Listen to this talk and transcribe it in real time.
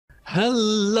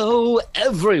Hello,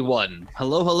 everyone.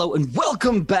 Hello, and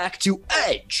welcome back to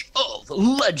Edge of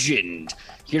Legend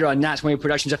here on Nat 20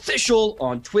 Productions Official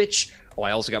on Twitch. Oh,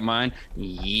 I also got mine.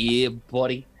 Yeah,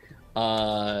 buddy.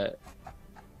 I'm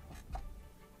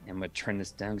going to turn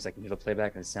this down because I can do the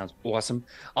playback and it sounds awesome.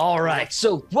 All right,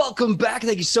 so welcome back.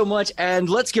 Thank you so much. And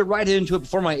let's get right into it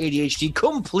before my ADHD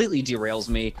completely derails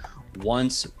me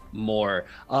once more.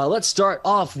 Let's start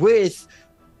off with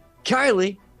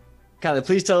Kylie. Kylie,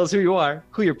 please tell us who you are,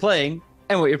 who you're playing,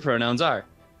 and what your pronouns are.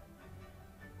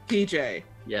 PJ.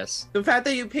 Yes. The fact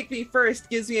that you pick me first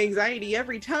gives me anxiety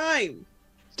every time.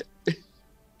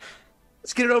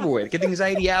 Let's get it over with. Get the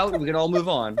anxiety out, and we can all move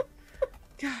on.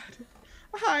 God.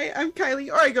 Hi, I'm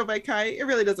Kylie, or I go by Kai. It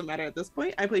really doesn't matter at this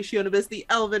point. I play Shionabis, the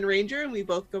Elven Ranger, and we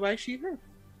both go by she, her.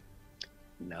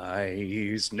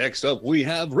 Nice. Next up, we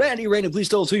have Randy. Randy, please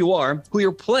tell us who you are, who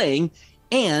you're playing,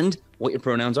 and what your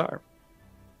pronouns are.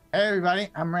 Hey everybody,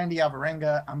 I'm Randy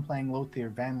Alvarenga. I'm playing Lothier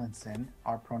Vanlinson.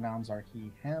 Our pronouns are he,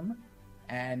 him,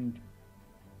 and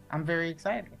I'm very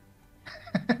excited.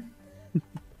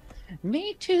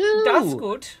 Me too. That's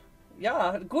good.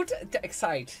 Yeah, good.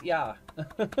 Excite. Yeah.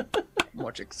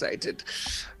 Much excited.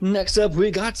 Next up,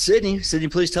 we got Sidney. Sidney,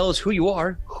 please tell us who you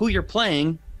are, who you're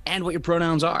playing, and what your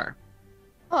pronouns are.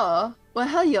 Oh, well,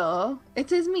 hello.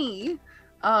 It is me.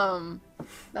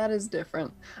 That is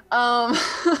different.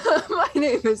 My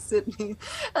name is Sidney,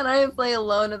 and I play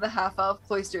Alona, the half-elf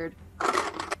cloistered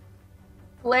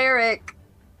cleric,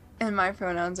 and my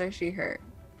pronouns are she, her,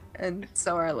 and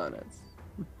so are Alona's.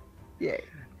 Yay.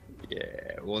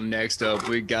 Yeah, well, next up,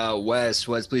 we got Wes.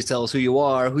 Wes, please tell us who you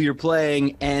are, who you're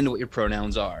playing, and what your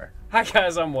pronouns are. Hi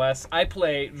guys, I'm Wes. I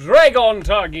play Dragon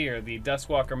Targir, the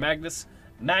Duskwalker Magus.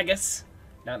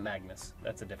 Not Magnus.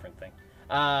 That's a different thing.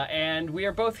 And we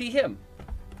are both he, him.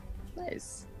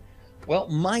 Nice. Well,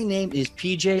 my name is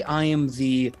PJ. I am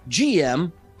the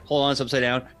GM. Hold on, it's upside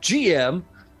down. GM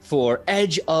for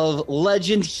Edge of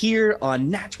Legend here on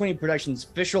Nat 20 Productions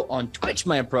Official on Twitch.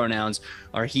 My pronouns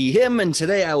are he, him, and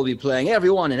today I will be playing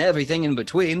everyone and everything in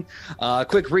between.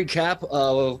 Quick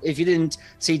recap. If you didn't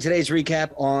see today's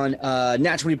recap on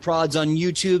Nat 20 Prods on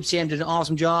YouTube, Sam did an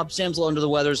awesome job. Sam's a little under the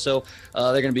weather, so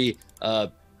they're going to be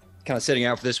kind of sitting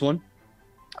out for this one.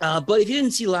 But if you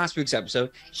didn't see last week's episode,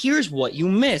 here's what you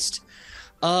missed.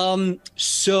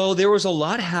 So there was a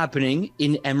lot happening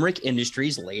in Emmerich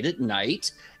Industries late at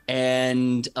night,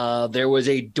 and there was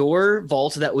a door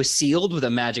vault that was sealed with a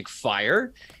magic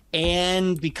fire,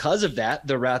 and because of that,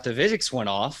 the Wrath of Isix went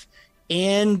off,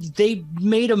 and they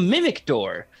made a mimic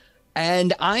door.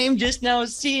 And I am just now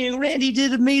seeing Randy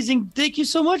did amazing. Thank you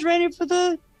so much, Randy, for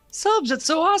the subs. That's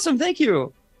so awesome. Thank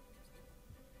you.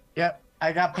 Yep,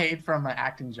 I got paid from an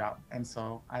acting job, and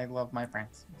so I love my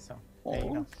friends. So there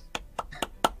you go.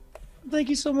 Thank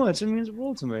you so much. It means the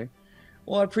world to me.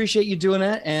 Well, I appreciate you doing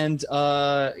that, and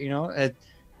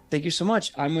thank you so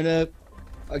much. I'll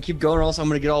keep going, or else I'm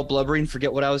gonna get all blubbery and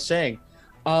forget what I was saying.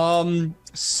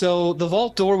 So the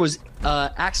vault door was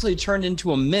actually turned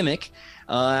into a mimic.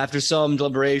 After some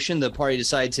deliberation, the party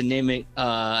decided to name it,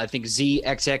 I think,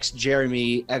 ZXX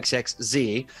Jeremy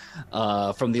XXZ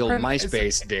from the old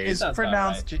MySpace days. It's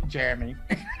pronounced right. Jeremy.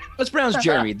 Let's pronounce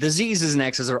Jeremy. The Z's and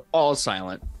X's are all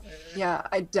silent. Yeah,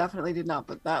 I definitely did not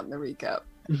put that in the recap.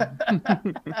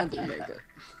 I didn't make it.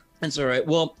 That's all right.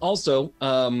 Well, also,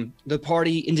 the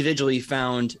party individually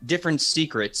found different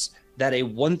secrets that a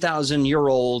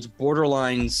 1,000-year-old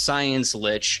borderline science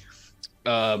lich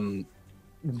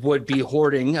would be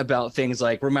hoarding about things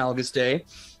like Romalgus Day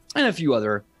and a few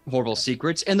other horrible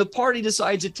secrets. And the party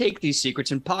decides to take these secrets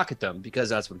and pocket them because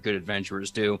that's what good adventurers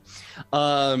do.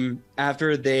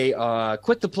 After they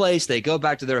quit the place, they go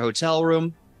back to their hotel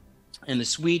room in the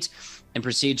suite and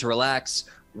proceed to relax,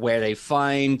 where they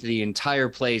find the entire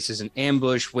place is an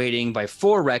ambush waiting by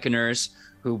 4 reckoners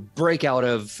who break out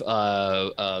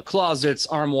of closets,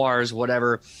 armoires,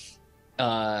 whatever.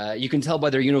 You can tell by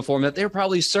their uniform that they're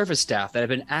probably surface staff that have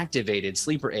been activated,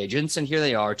 sleeper agents, and here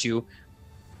they are to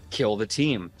kill the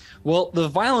team. Well, the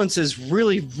violence is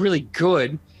really, really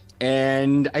good,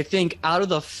 and I think out of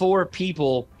the 4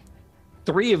 people,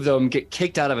 3 of them get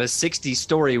kicked out of a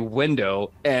 60-story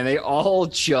window, and they all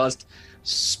just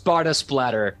Sparta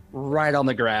splatter right on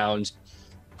the ground.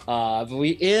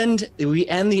 We end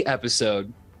the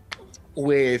episode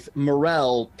with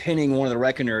Morel pinning one of the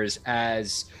Reckoners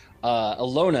as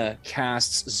Alona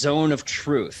casts Zone of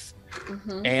Truth.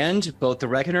 Mm-hmm. And both the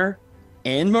Reckoner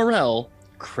and Morel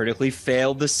critically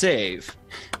failed the save.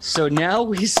 So now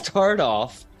we start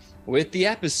off with the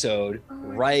episode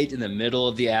right in the middle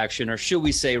of the action, or should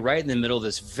we say right in the middle of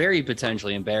this very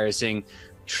potentially embarrassing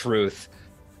truth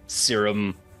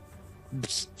serum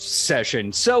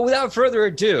session. So without further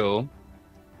ado,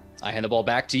 I hand the ball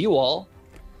back to you all.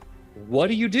 What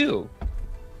do you do?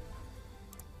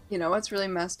 You know what's really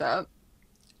messed up?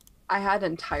 I had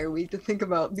an entire week to think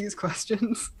about these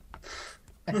questions.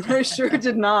 And I sure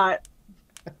did not.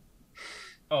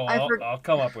 Oh, I'll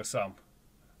come up with some.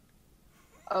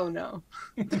 Oh no.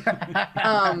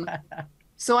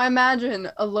 So I imagine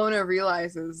Alona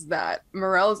realizes that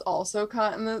Morel's also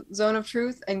caught in the zone of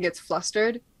truth and gets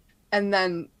flustered and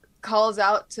then calls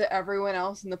out to everyone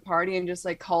else in the party and just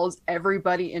like calls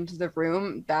everybody into the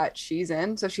room that she's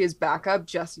in. So she has backup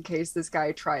just in case this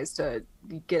guy tries to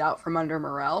get out from under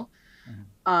Morel.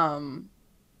 Do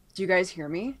you guys hear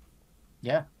me?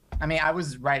 Yeah. I mean, I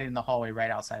was right in the hallway right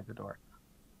outside the door.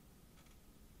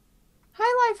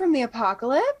 Hi, Live from the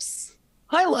Apocalypse.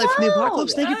 Hi, Life from the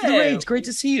Apocalypse. Thank you for the Hey. raids. Great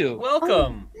to see you.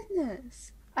 Welcome. Oh,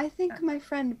 goodness. I think my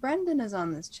friend Brendan is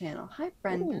on this channel. Hi,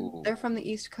 Brendan. Ooh. They're from the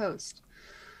East Coast.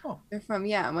 Oh. They're from,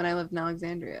 when I lived in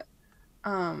Alexandria.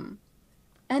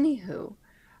 Anywho,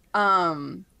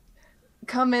 come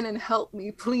in and help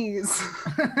me, please.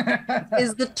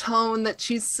 Is the tone that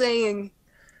she's saying,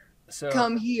 So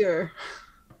come here.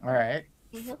 All right.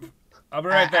 I'll be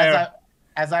right there.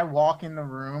 As I walk in the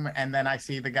room and then I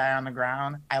see the guy on the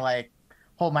ground, I like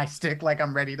hold my stick like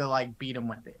I'm ready to like beat him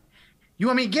with it. You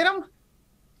want me to get him?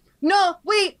 No,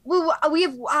 wait, we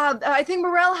have, I think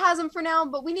Morel has him for now,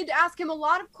 but we need to ask him a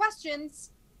lot of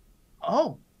questions.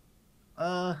 Oh.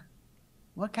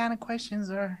 What kind of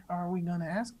questions are we gonna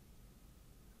ask?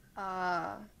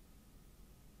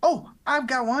 Oh, I've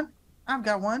got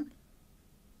one.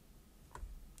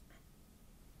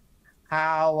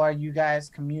 How are you guys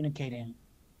communicating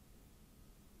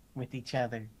with each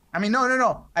other? I mean,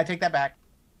 no. I take that back.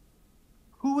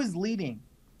 Who is leading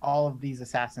all of these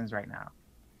assassins right now?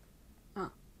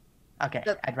 Okay,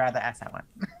 I'd rather ask that one.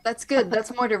 That's good.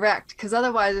 That's more direct, because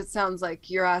otherwise it sounds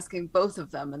like you're asking both of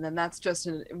them, and then that's just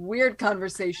a weird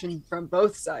conversation from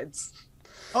both sides.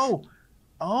 Oh,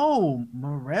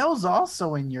 Morel's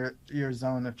also in your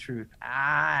zone of truth.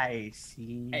 I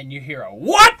see. And you hear a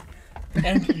what?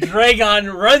 And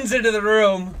Dragon runs into the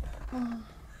room.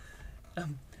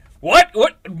 What?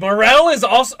 Morel is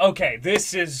also... Okay,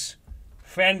 this is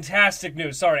fantastic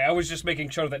news. Sorry, I was just making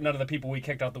sure that none of the people we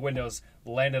kicked out the windows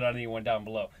landed on anyone down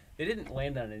below. They didn't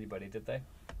land on anybody, did they?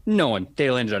 No one.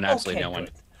 They landed on absolutely Okay, no one.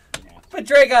 good. But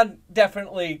Dragon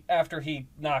definitely, after he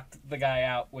knocked the guy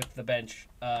out with the bench,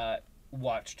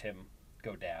 watched him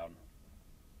go down.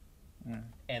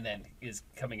 And then is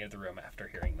coming into the room after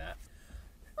hearing that.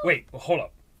 Wait, well, hold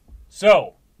up.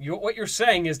 So, what you're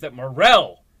saying is that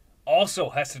Morel also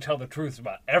has to tell the truth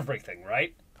about everything,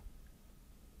 right?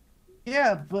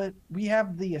 Yeah, but we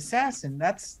have the assassin.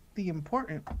 That's the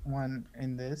important one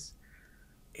in this.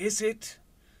 Is it?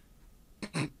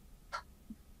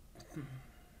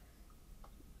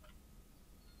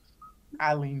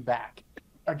 I lean back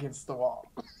against the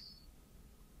wall.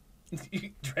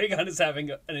 Dragon is having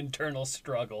an internal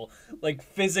struggle. Like,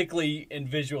 physically and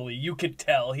visually, you could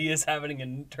tell he is having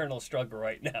an internal struggle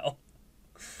right now.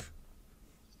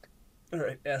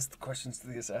 Alright, ask the questions to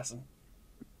the assassin.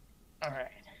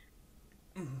 Alright.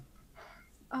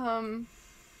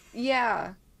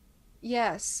 Yeah.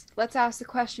 Yes. Let's ask the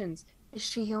questions. Is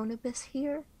Shionibus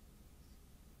here?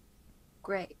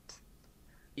 Great.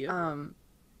 Yeah.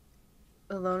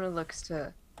 Alona looks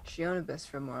to Shionibus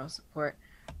for moral support.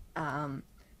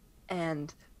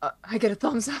 And I get a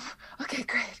thumbs up. Okay,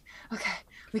 great. Okay,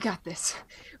 we got this.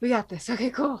 Okay,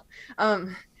 cool.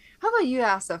 How about you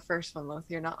ask the first one,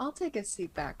 Lothier? Now I'll take a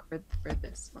seat back for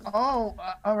this one. Oh,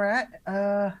 all right.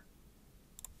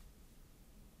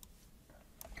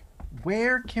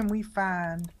 Where can we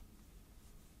find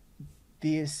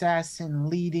the assassin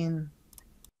leading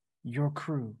your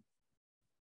crew?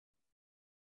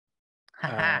 You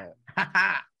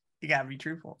gotta be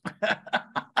truthful.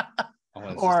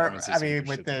 Or, I mean,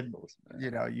 within,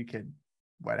 you could,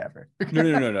 whatever.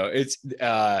 No. It's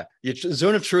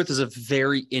Zone of Truth is a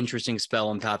very interesting spell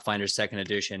in Pathfinder Second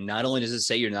Edition. Not only does it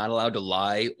say you're not allowed to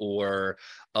lie or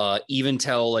even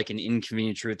tell like an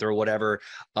inconvenient truth or whatever,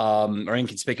 or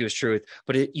inconspicuous truth,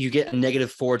 but you get a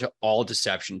 -4 to all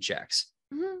deception checks.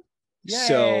 Mm-hmm.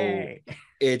 So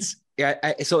it's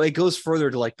so it goes further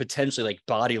to like potentially like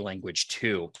body language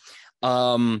too.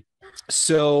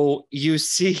 So you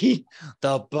see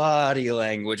the body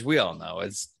language. We all know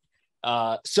it's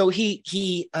so he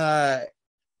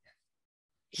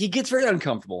gets very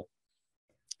uncomfortable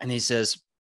and he says,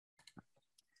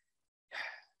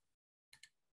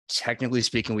 technically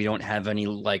speaking, we don't have any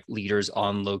like leaders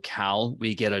on locale.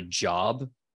 We get a job,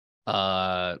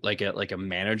 like a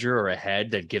manager or a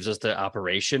head that gives us the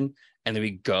operation, and then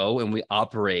we go and we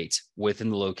operate within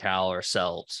the locale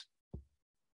ourselves.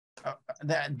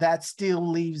 That still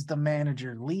leaves the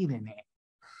manager leading it.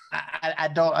 I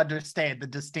don't understand the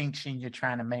distinction you're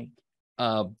trying to make.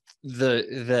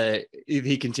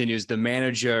 He continues, the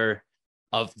manager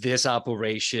of this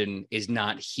operation is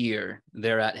not here.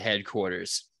 They're at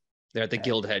headquarters. They're at the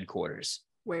guild headquarters.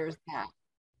 Where's that?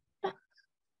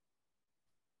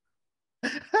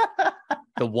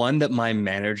 The one that my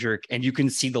manager, and you can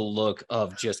see the look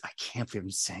of just, I can't believe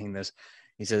I'm saying this.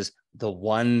 He says, the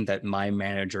one that my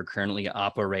manager currently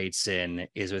operates in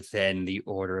is within the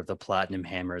Order of the Platinum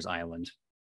Hammers Island.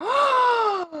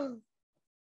 Oh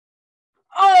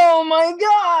my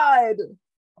god!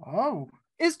 Oh.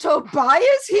 Is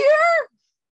Tobias here?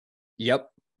 Yep.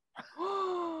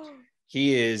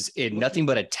 He is in nothing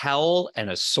but a towel and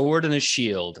a sword and a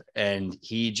shield, and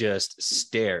he just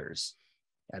stares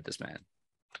at this man.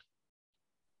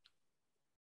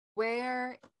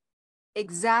 Where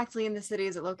exactly in the city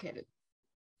is it located?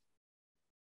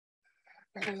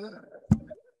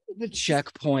 The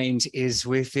checkpoint is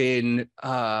within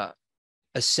a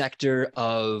sector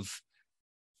of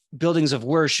buildings of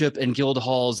worship and guild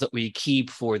halls that we keep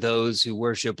for those who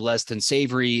worship less than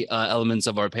savory elements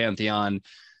of our pantheon.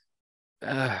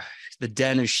 The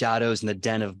den of shadows and the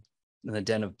den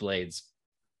of blades.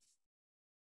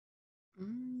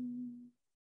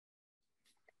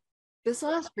 This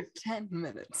lasts for 10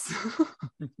 minutes.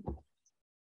 Good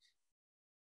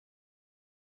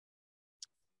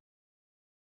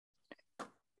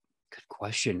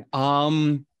question.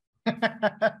 I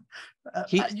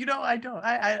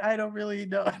don't really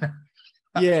know.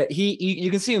 Yeah,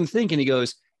 you can see him thinking. He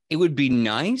goes, it would be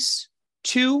nice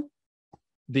to,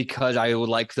 because I would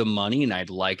like the money and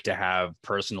I'd like to have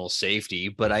personal safety,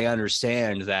 but I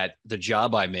understand that the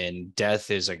job I'm in, death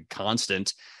is a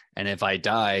constant, and if I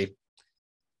die,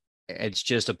 it's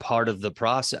just a part of the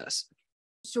process.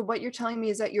 So what you're telling me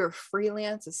is that you're a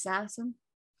freelance assassin?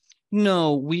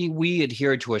 No, we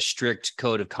adhere to a strict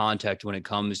code of conduct when it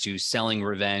comes to selling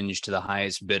revenge to the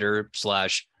highest bidder /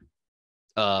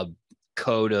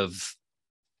 code of,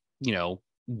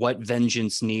 what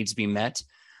vengeance needs to be met.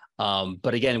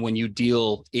 But again, when you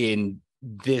deal in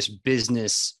this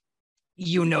business,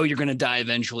 you're going to die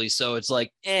eventually. So it's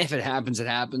like, if it happens, it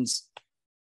happens.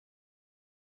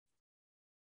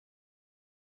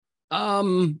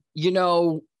 I'm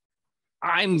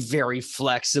very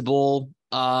flexible.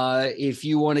 If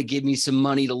you want to give me some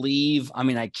money to leave, I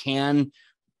mean, I can,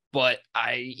 but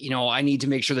I need to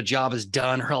make sure the job is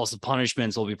done, or else the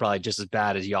punishments will be probably just as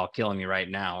bad as y'all killing me right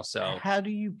now. So how do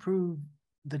you prove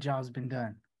the job's been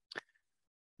done?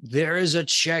 There is a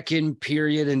check-in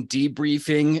period and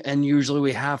debriefing, and usually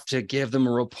we have to give them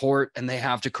a report, and they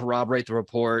have to corroborate the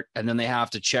report, and then they have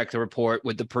to check the report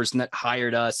with the person that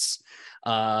hired us.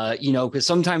 Because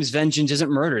sometimes vengeance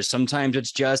isn't murder. Sometimes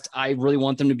it's just, I really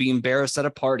want them to be embarrassed at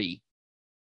a party.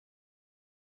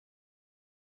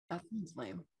 That sounds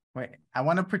lame. Wait, I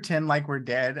want to pretend like we're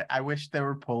dead. I wish there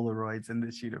were Polaroids in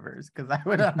this universe, because I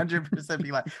would 100%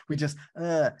 be like, we just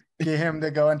get him to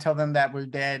go and tell them that we're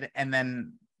dead, and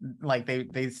then like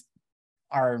they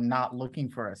are not looking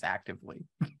for us actively.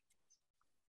 The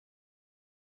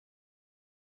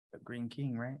Green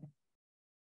King, right?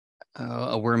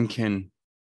 A wormkin,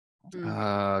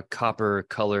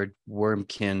 copper-colored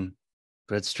wormkin.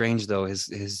 But it's strange though.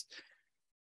 His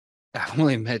I've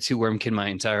only met 2 wormkin my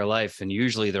entire life, and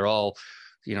usually they're all,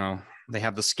 they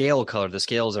have the scale color. The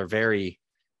scales are very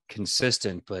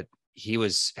consistent, but he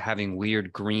was having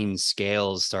weird green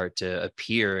scales start to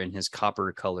appear in his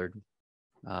copper-colored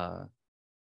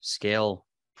scale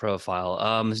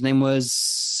profile. His name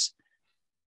was,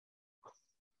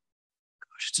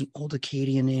 it's an old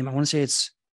Akkadian name. I want to say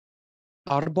it's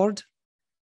Arbord.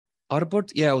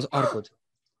 Arbord? Yeah, it was Arbord.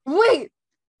 Wait!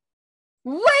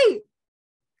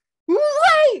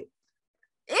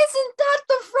 Isn't that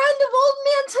the friend of old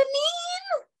man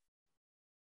Tanine?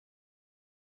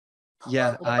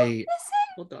 Yeah,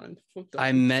 Hold on.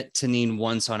 I met Tanine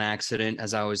once on accident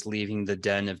as I was leaving the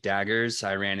Den of Daggers.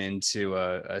 I ran into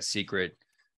a secret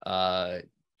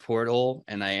portal,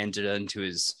 and I entered into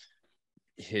his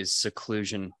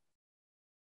seclusion.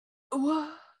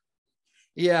 What?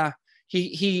 Yeah,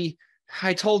 I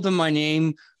told him my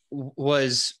name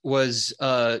was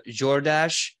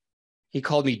Jordash. He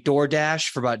called me DoorDash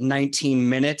for about 19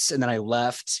 minutes, and then I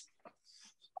left.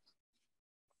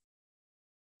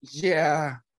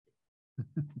 Yeah.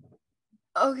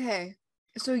 Okay,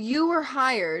 so you were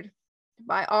hired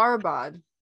by Arbad,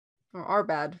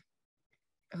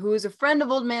 who is a friend of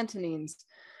old man Tanine's.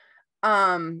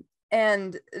 And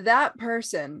that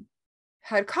person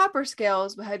had copper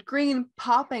scales, but had green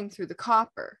popping through the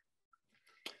copper.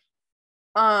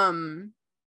 How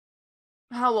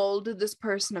old did this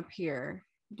person appear?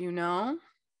 Do you know?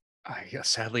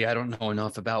 Sadly, I don't know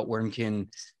enough about wormkin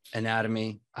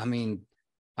anatomy. I mean,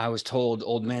 I was told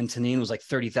old man Tanin was like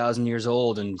 30,000 years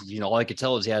old, and all I could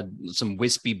tell is he had some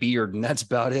wispy beard, and that's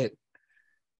about it.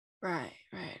 Right.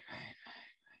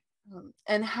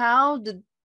 And how did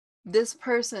this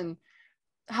person?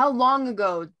 How long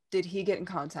ago did he get in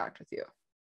contact with you?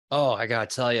 Oh, I gotta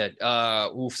tell you,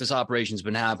 this operation's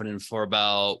been happening for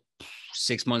about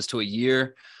 6 months to a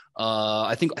year.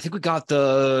 I think we got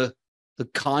the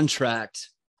contract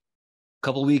a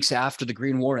couple weeks after the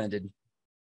Green War ended.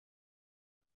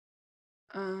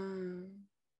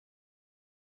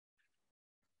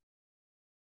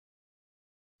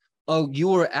 Oh, you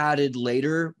were added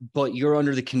later, but you're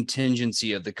under the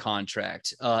contingency of the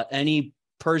contract. Any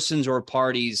persons or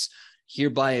parties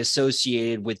hereby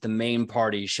associated with the main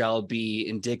party shall be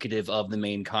indicative of the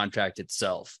main contract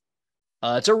itself.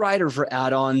 It's a rider for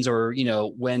add-ons, or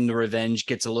when the revenge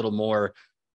gets a little more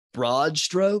broad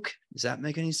stroke. Does that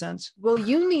make any sense? Well,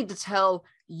 you need to tell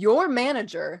your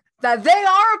manager that they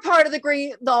are a part of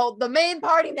the main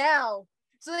party now.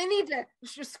 So they need to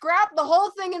scrap the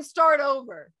whole thing and start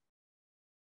over.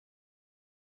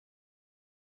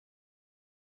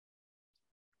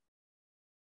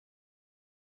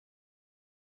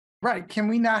 Right. Can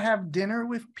we not have dinner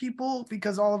with people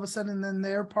because all of a sudden then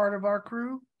they're part of our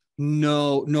crew?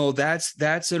 No,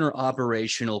 that's in our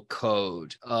operational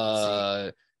code.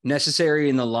 Necessary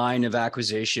in the line of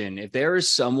acquisition. If there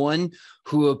is someone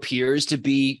who appears to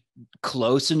be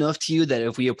close enough to you that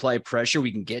if we apply pressure,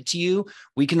 we can get to you,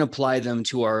 we can apply them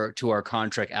to our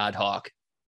contract ad hoc.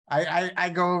 I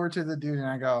go over to the dude and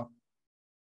I go,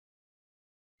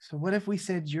 so what if we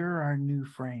said you're our new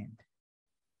friend?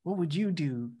 What would you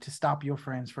do to stop your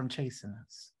friends from chasing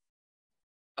us?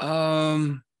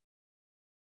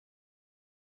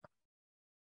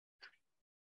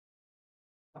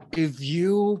 If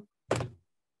you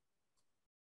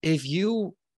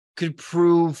could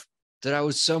prove that I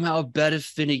was somehow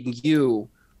benefiting you,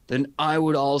 then I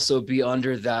would also be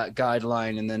under that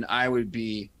guideline, and then I would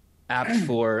be apt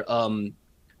for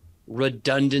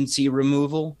redundancy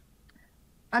removal.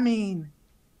 I mean,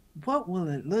 what will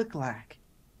it look like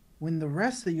when the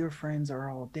rest of your friends are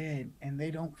all dead and they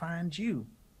don't find you?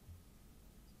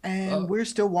 And we're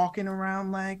still walking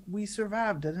around like we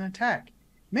survived an attack.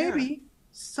 Maybe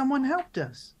someone helped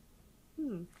us.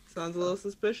 Sounds a little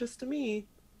suspicious to me.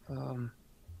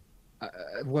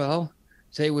 Well,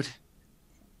 they would.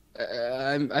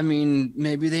 I mean,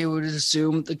 maybe they would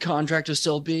assume the contract is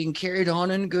still being carried on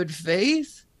in good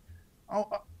faith.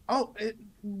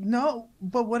 No.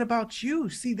 But what about you?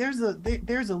 See, there's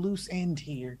a loose end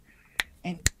here,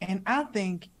 and I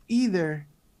think either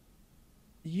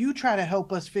you try to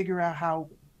help us figure out how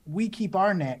we keep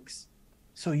our necks,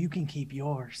 so you can keep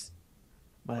yours.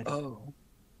 But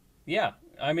yeah,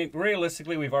 I mean,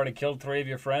 realistically, we've already killed 3 of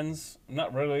your friends. I'm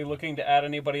not really looking to add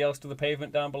anybody else to the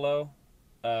pavement down below.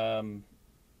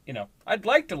 I'd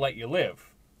like to let you live,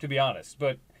 to be honest.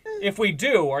 But if we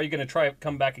do, are you going to try to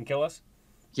come back and kill us?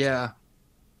 Yeah.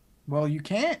 Well, you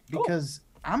can't, because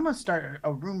I'm going to start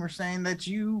a rumor saying that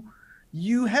you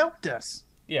helped us.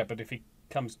 Yeah, but if he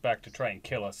comes back to try and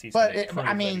kill us, he's going to prove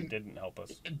that he didn't help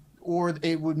us. Or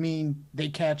it would mean they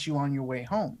catch you on your way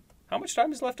home. How much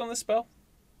time is left on this spell?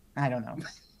 I don't know.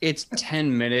 It's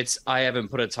 10 minutes. I haven't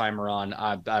put a timer on.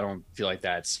 I don't feel like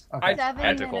that's 7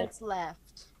 minutes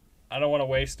left. I don't want to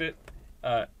waste it.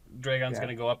 Dragon's going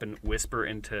to go up and whisper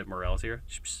into Morel's ear.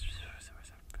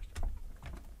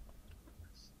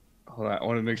 Hold on. I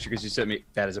want to make sure, because you sent me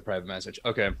that as a private message.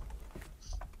 Okay.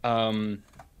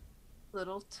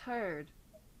 Little turd.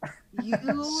 You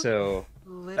so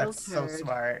little that's turd. so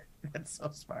smart. That's so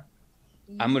smart.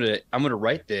 I'm gonna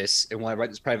write this, and when I write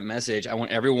this private message, I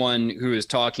want everyone who is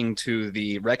talking to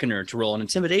the Reckoner to roll an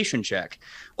intimidation check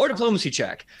or diplomacy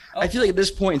check. I feel like at this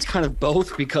point it's kind of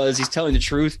both, because he's telling the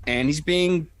truth and he's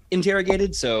being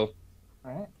interrogated. So,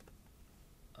 all right.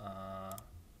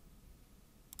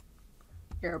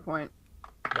 Hero point.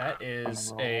 That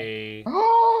is a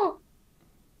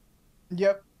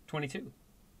Yep. 22.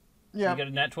 Yeah. You got a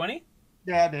nat 20?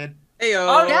 Yeah, I did. Heyo.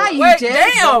 Oh, yeah, you wait, did.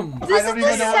 Damn! This is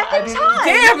the second time.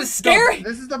 Damn, scary! No,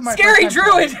 this is my Scary first time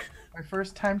druid! tonight. My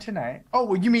first time tonight. Oh,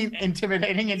 well, you mean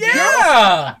intimidating and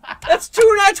Yeah! That's 2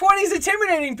 nat 20s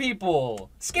intimidating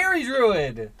people! Scary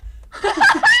druid! I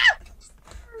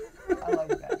like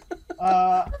that.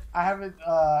 I have an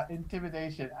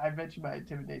intimidation. I bet you my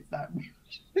intimidate's not.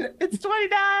 It's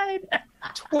 29.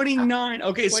 29.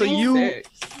 Okay, so you. 26.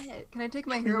 Shit, can I take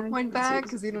my hero point back?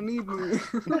 Because you don't need me.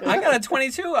 I got a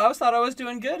 22. I thought I was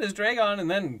doing good as Dragon,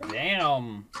 and then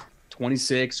damn.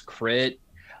 26 crit.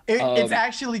 It's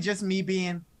actually just me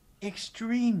being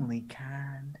extremely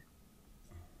kind.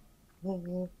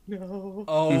 Oh no.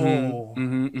 Oh.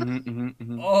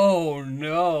 Oh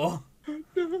no.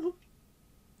 No.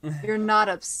 You're not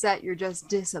upset. You're just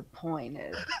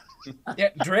disappointed. Yeah,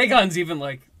 Dragon's even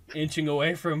like inching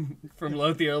away from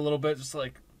Lothier a little bit, just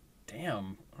like,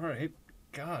 damn. All right,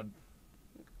 God.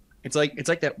 It's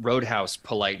like that Roadhouse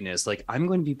politeness. Like, I'm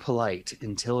going to be polite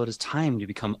until it is time to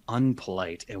become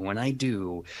unpolite, and when I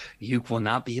do, you will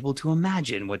not be able to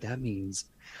imagine what that means.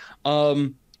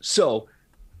 So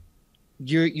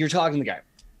you're talking to the guy,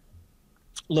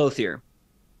 Lothier.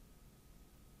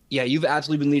 Yeah, you've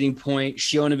absolutely been leading point.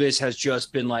 Shionibus has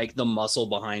just been like the muscle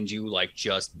behind you, like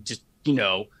just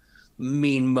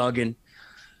mean mugging.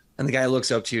 And the guy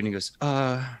looks up to you and he goes,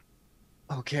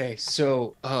 okay,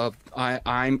 so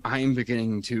I'm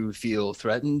beginning to feel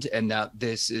threatened, and that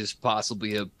this is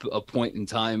possibly a point in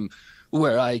time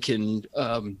where I can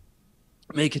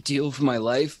make a deal for my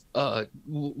life.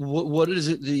 What is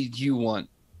it that you want?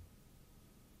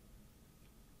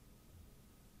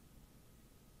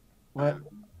 What?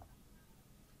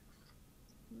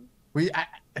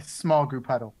 A small group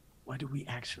huddle. What do we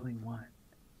actually want?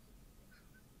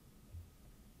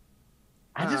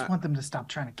 I just want them to stop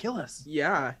trying to kill us.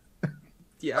 Yeah.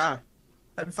 Yeah.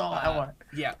 That's all I want.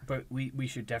 Yeah, but we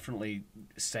should definitely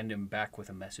send him back with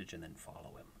a message and then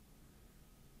follow him.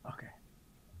 Okay.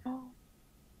 Oh.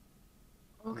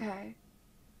 Okay.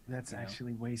 That's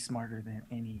actually way smarter than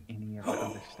any of the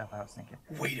other stuff I was thinking.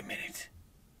 Wait a minute.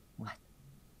 What?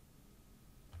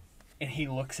 And he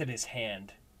looks at his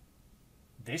hand.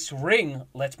 This ring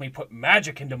lets me put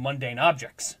magic into mundane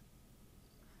objects.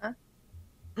 Huh?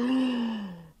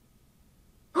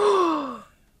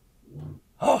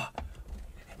 Oh.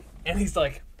 And he's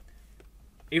like,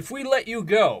 if we let you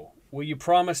go, will you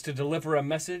promise to deliver a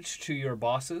message to your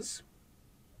bosses?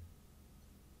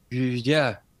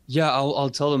 Yeah,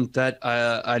 I'll tell them that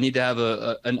I need to have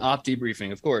an op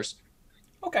debriefing, of course.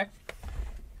 Okay.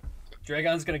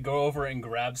 Dragon's gonna go over and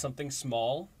grab something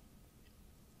small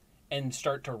and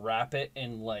start to wrap it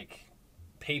in like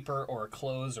paper or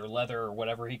clothes or leather or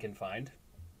whatever he can find.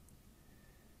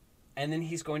 And then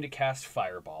he's going to cast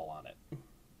Fireball on it.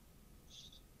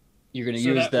 You're going to So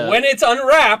use that the... when it's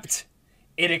unwrapped,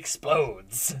 it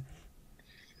explodes.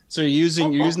 So you're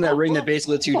using that ring that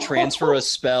basically lets you transfer a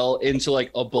spell into like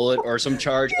a bullet or some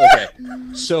charge. Okay.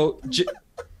 So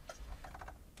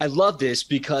I love this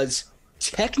because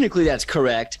technically that's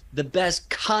correct. The best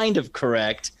kind of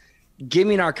correct. Give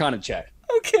me an Arcana check.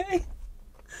 Okay.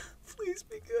 Please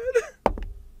be good.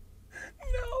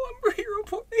 No, I'm hero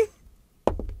pointing.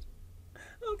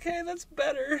 Okay, that's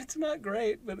better. It's not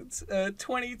great, but it's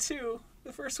 22.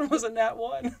 The first one was a nat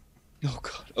 1. Oh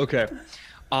god. Okay.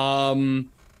 All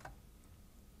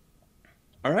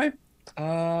right.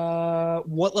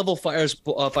 What level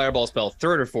fireball spell?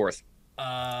 Third or fourth?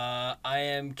 I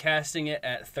am casting it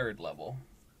at 3rd level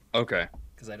Okay.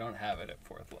 because I don't have it at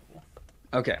 4th level.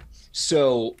 Okay.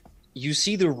 So you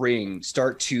see the ring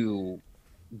start to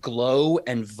glow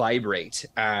and vibrate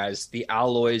as the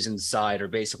alloys inside are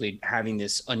basically having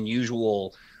this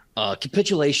unusual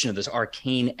capitulation of this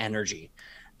arcane energy.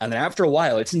 And then after a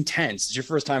while, it's intense. It's your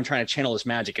first time trying to channel this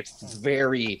magic. It's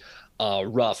very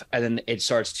rough. And then it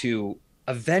starts to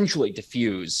eventually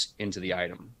diffuse into the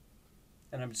item.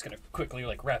 And I'm just going to quickly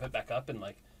like wrap it back up and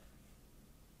like...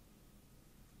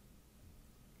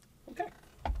 Okay.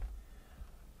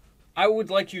 I would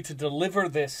like you to deliver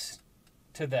this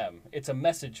to them. It's a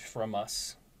message from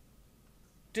us,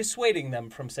 dissuading them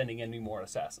from sending any more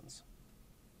assassins.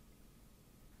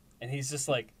 And he's just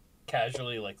like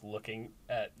casually like looking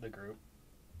at the group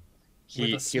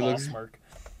with a small smirk.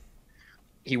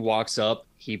 He walks up,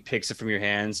 he picks it from your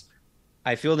hands.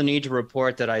 I feel the need to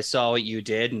report that I saw what you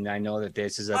did, and I know that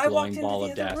this is a glowing ball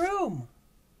of death. Room.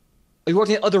 You walked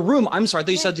in the other room. I'm sorry, I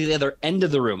thought you said to the other end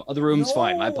of the room. Other room's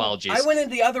fine. My apologies. I went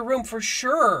into the other room for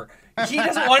sure. He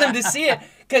doesn't want him to see it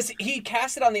because he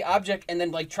casts it on the object and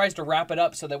then like tries to wrap it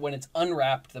up so that when it's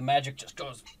unwrapped, the magic just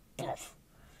goes. Poof.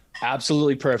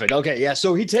 Absolutely perfect. Okay, yeah.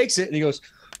 So he takes it and he goes,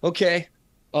 "Okay,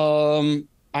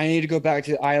 I need to go back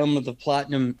to the island of the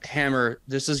Platinum Hammer.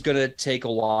 This is gonna take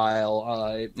a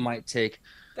while. It might take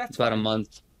about a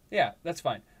month." Yeah, that's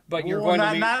fine. But you're Well, going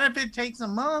to leave... not if it takes a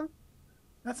month.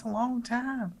 That's a long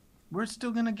time. We're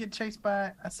still gonna get chased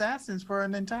by assassins for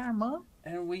an entire month.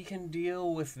 And we can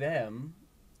deal with them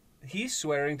He's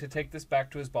swearing to take this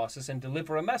back to his bosses and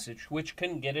deliver a message, which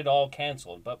can get it all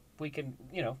canceled. But we can,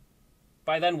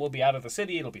 by then we'll be out of the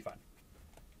city. It'll be fine.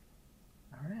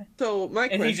 All right. So my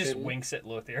And question. he just winks at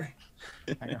Lothier.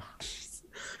 I know.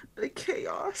 The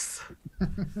chaos.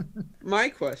 My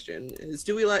question is,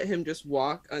 do we let him just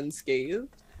walk unscathed?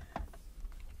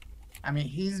 I mean,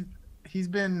 he's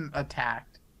been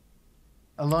attacked.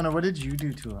 Alona, what did you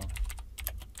do to him?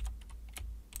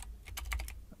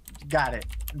 Got it.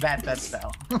 That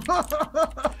spell.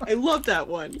 I love that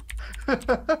one.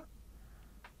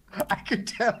 I could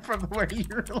tell from the way you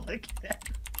were looking at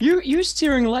it. You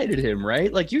steering light at him,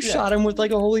 right? Like you shot him with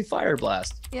like a holy fire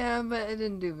blast. Yeah, but it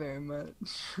didn't do very much.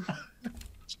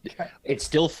 It's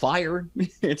still fire.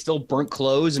 It's still burnt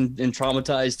clothes and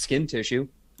traumatized skin tissue.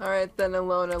 All right, then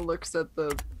Alona looks at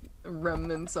the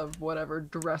remnants of whatever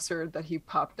dresser that he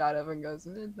popped out of and goes,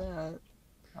 "Who did that?"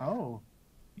 Oh.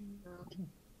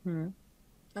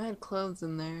 I had clothes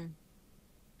in there.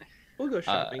 We'll go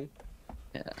shopping.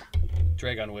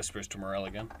 Dragon whispers to Morel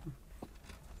again.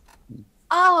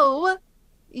 Oh,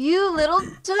 you little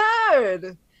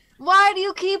turd! Why do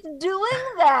you keep doing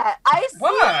that? I see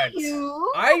What?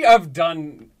 you. I have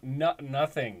done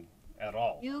nothing at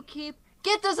all. You keep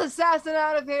get this assassin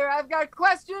out of here. I've got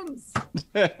questions.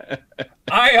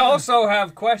 I also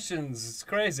have questions. It's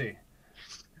crazy.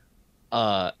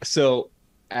 So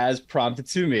as prompted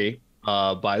to me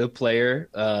by the player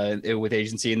with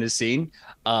agency in this scene,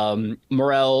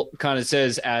 Morel kind of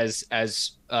says as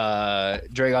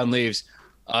Dragon leaves,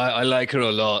 I like her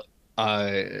a lot.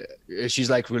 She's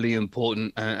like really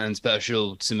important and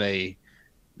special to me,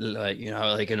 like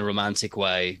like in a romantic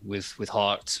way with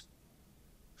heart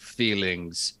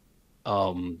feelings.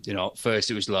 At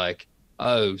first it was like,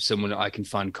 oh, someone I can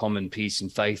find common peace and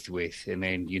faith with, and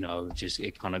then just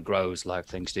it kind of grows like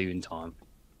things do in time.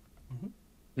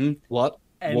 Mm-hmm. What?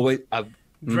 And well, wait,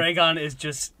 Dragon is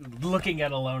just looking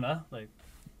at Alona like,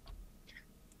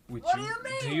 What do you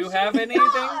mean? Do you have She's anything?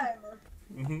 gone.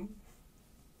 Mm-hmm.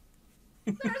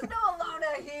 There's no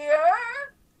Alona here.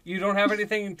 You don't have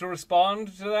anything to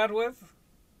respond to that with?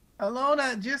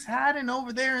 Alona, just hiding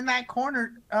over there in that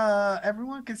corner.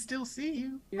 Everyone can still see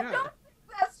you. Yeah.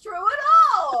 That's true at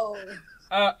all.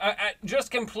 Just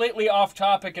completely off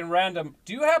topic and random.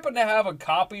 Do you happen to have a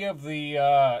copy of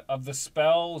the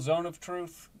spell Zone of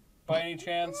Truth by any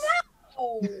chance?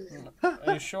 No.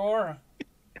 Are you sure?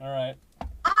 All right.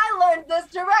 I learned this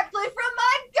directly from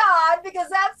my god because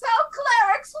that's how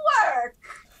clerics work.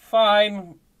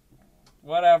 Fine.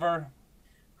 Whatever.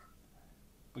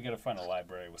 We gotta find a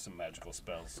library with some magical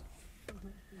spells.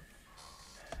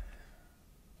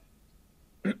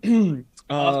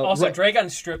 Also, right. Dragon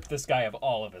stripped this guy of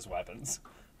all of his weapons.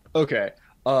 Okay.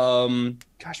 Gosh, I'm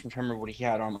trying to remember what he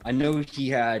had on. I know he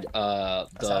had the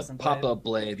Assassin pop-up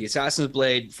blade, the assassin's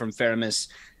blade from Faramis,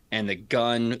 and the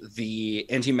gun. The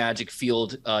anti-magic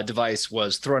field device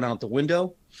was thrown out the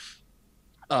window.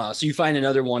 So you find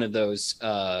another one of those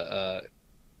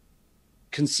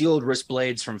concealed wrist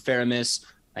blades from Faramis,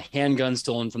 a handgun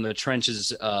stolen from the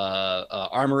trench's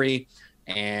armory,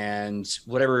 and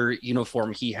whatever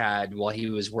uniform he had while he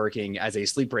was working as a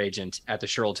sleeper agent at the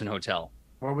Shirlton Hotel.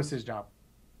 What was his job?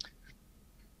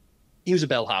 He was a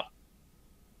bellhop.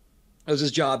 It was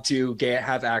his job to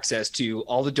have access to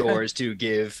all the doors to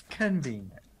give.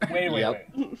 Convenient. Wait.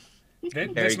 Yep.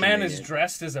 This man is convenient.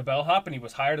 dressed as a bellhop and he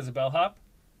was hired as a bellhop?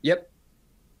 Yep.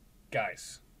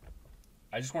 Guys,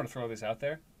 I just want to throw this out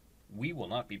there. We will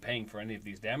not be paying for any of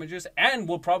these damages, and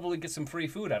we'll probably get some free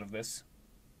food out of this.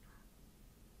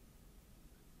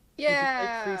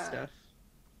 Yeah. Like free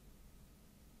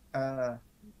stuff.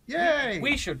 Yay!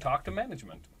 We should talk to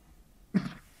management.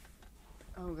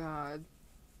 Oh god.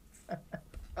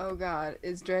 Oh god.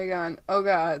 Is Dragon? Oh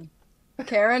god.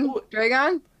 Karen?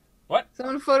 Dragon? What?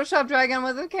 Someone Photoshop Dragon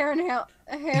with a Karen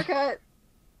haircut.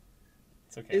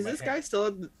 It's okay. Is my this hair- guy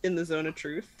still in the zone of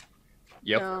truth?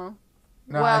 Yep. No.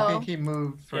 No, Well, I think he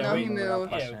moved for no, he without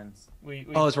moved. questions. We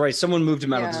Oh, that's right. Someone moved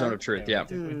him out of the Yeah. zone of truth. Yeah.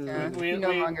 Yeah, We he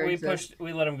no longer exists.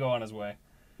 we let him go on his way.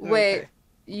 Wait, Okay.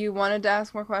 you wanted to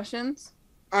ask more questions?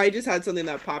 I just had something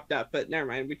that popped up, but never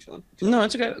mind. We chilling. No,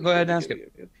 it's okay. Go ahead and ask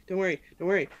it. Don't worry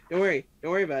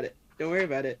about it.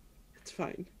 It's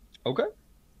fine. Okay.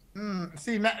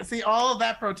 See, all of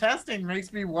that protesting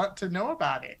makes me want to know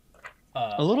about it.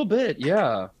 A little bit,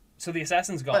 yeah. So the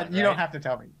assassin's gone. But you right? don't have to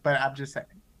tell me. But I'm just saying.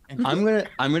 I'm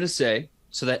gonna say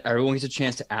so that everyone gets a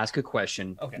chance to ask a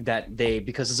question. Okay. That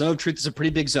because the zone of truth is a pretty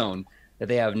big zone, that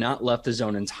they have not left the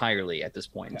zone entirely at this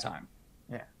point in time.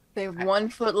 They have 1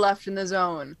 foot left in the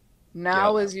zone.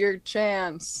 Now Yep. is your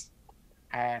chance.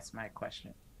 I asked my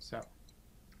question. So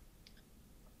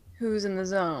Who's in the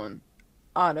zone?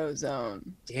 Auto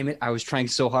zone. Damn it! I was trying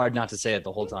so hard not to say it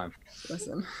the whole time.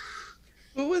 Listen.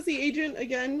 Who was the agent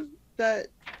again that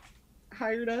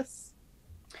hired us?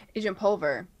 Agent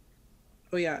Pulver.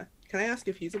 Oh yeah. Can I ask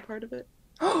if he's a part of it?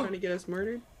 Trying to get us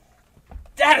murdered?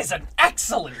 That is an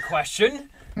excellent question.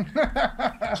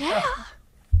 Yeah.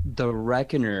 The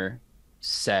Reckoner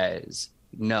says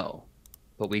no,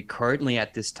 but we currently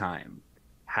at this time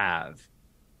have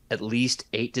at least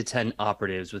 8 to 10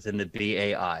 operatives within the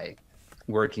BAI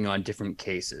working on different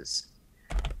cases.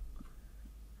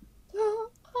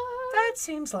 That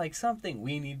seems like something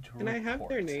we need to Can I have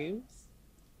their names?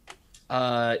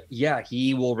 Yeah,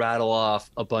 he will rattle off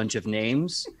a bunch of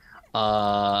names.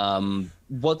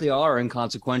 What they are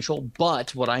inconsequential,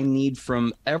 but what I need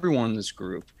from everyone in this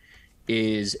group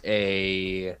is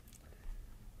a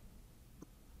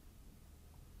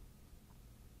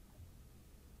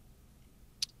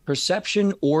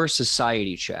perception or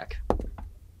society check.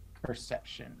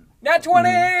 Perception. Nat 20!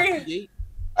 Yeet.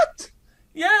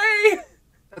 Yay!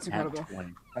 That's Nat incredible.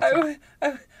 20.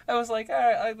 I was like, all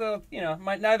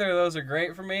right, neither of those are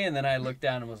great for me. And then I looked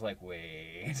down and was like,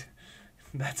 wait,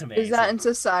 that's amazing. Is that in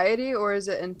society or is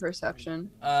it in perception?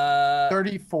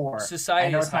 34. Society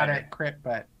I know is it's not higher. a crit,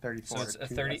 but 34. So it's a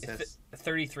two 30, assists.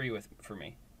 33 for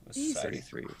me. Was Jesus. society.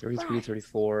 33,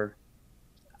 34,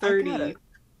 30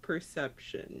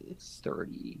 perception.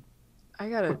 30. I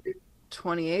got a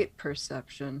 28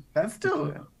 perception. That's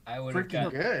still I would have freaking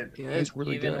gotten, good. Good. It's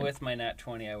really even good. with my nat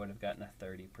 20, I would have gotten a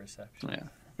 30 perception. Yeah.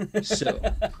 So,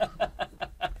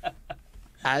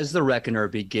 as the Reckoner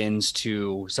begins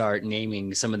to start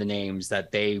naming some of the names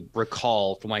that they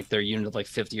recall from like their unit of like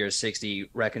 50 or 60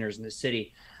 Reckoners in the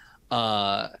city,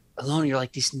 alone you're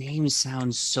like, these names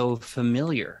sound so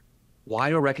familiar. Why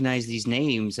do I recognize these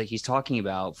names that he's talking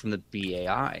about from the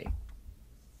BAI?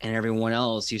 And everyone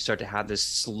else, you start to have this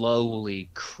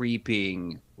slowly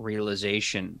creeping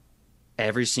realization.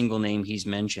 Every single name he's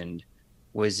mentioned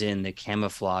was in the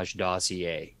camouflage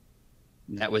dossier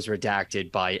that was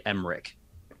redacted by Emmerich.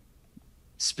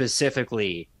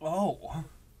 Specifically,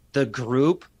 the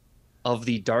group of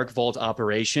the Dark Vault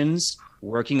operations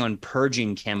working on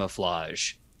purging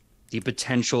camouflage, the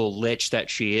potential lich that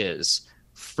she is,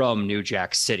 from New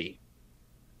Jack City.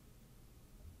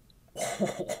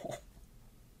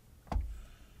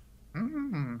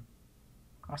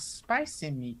 A spicy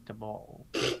meatball.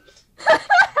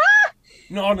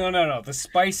 No. The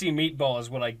spicy meatball is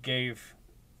what I gave.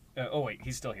 Oh, wait.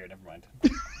 He's still here. Never mind.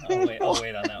 I'll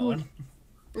wait on that one.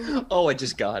 Oh, I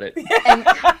just got it.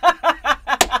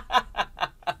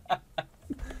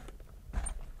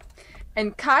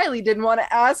 And Kylie didn't want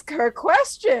to ask her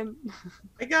question.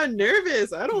 I got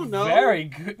nervous. I don't know. Very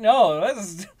good. No,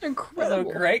 that's a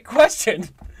Incredible. great question.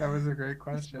 That was a great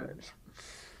question.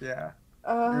 Yeah.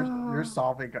 Uh, You're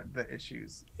solving the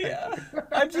issues. Yeah.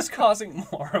 I'm just causing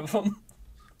more of them,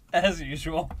 as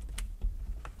usual.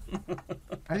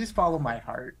 I just follow my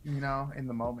heart, in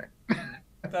the moment.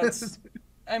 That's,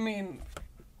 I mean,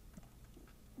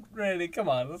 Randy, come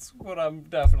on. That's what I'm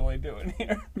definitely doing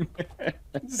here.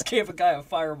 Just gave a guy a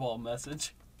fireball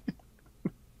message.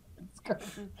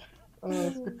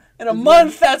 In a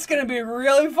month, that's going to be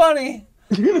really funny.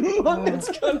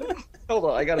 Hold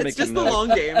on, I gotta It's make just the long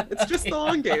game. It's just the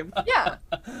long game. yeah.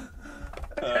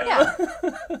 Yeah.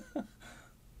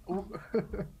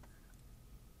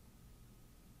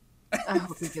 I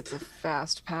hope he gets a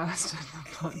fast pass.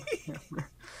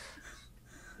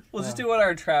 We'll just do it on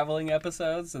our traveling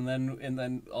episodes, and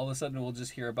then all of a sudden we'll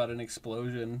just hear about an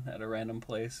explosion at a random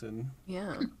place, and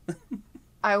Yeah.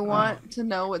 I want to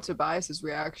know what Tobias's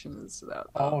reaction is to that.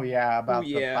 Oh yeah, about the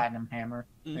yeah. platinum hammer.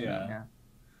 yeah.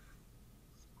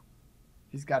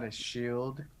 He's got his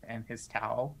shield and his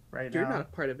towel right You're now.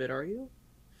 not part of it, are you?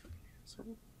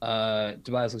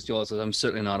 Tobias looks to you also. I'm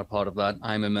certainly not a part of that.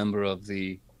 I'm a member of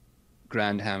the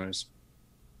Grand Hammers.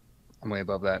 I'm way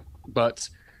above that. But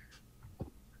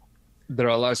there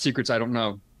are a lot of secrets I don't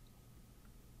know.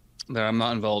 That I'm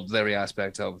not involved in every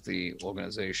aspect of the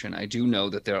organization. I do know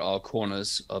that there are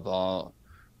corners of our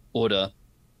order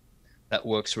that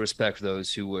works to respect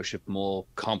those who worship more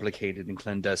complicated and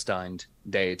clandestine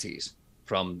deities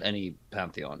from any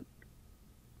pantheon.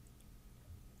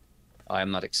 I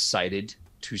am not excited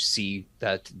to see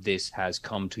that this has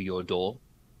come to your door.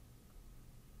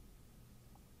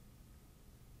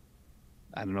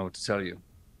 I don't know what to tell you.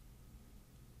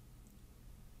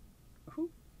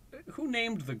 Who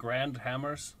named the Grand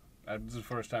Hammers? This is the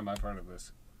first time I've heard of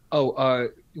this. Oh,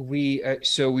 we are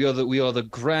the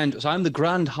Grand. So I'm the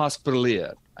Grand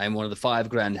Hospitalier. I'm one of the 5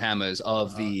 Grand Hammers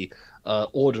of the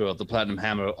Order of the Platinum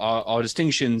Hammer, our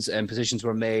distinctions and positions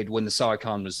were made when the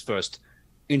Sarkhan was first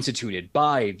instituted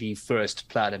by the first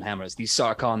Platinum Hammers, the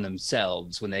Sarkhan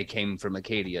themselves, when they came from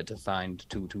Acadia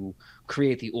to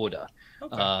create the Order.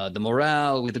 Okay. The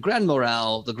morale, with the Grand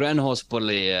Morale, the Grand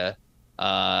Hospitalier.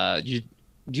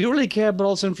 Do you really care about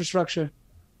also infrastructure?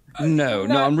 No,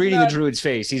 I'm reading the druid's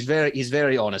face. He's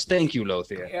very honest. Thank you,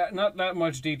 Lothier. Yeah, not that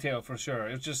much detail for sure.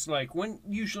 It's just like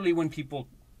usually when people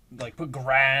like put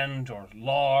grand or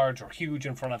large or huge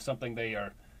in front of something, they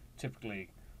are typically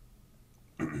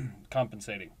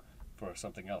compensating for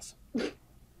something else.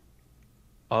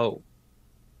 Oh.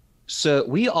 So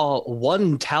we are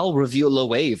one Tal reveal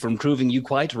away from proving you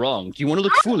quite wrong. Do you want to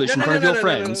look foolish in front of your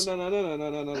friends?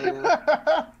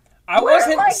 No. I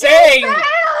wasn't saying.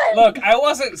 Look, I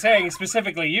wasn't saying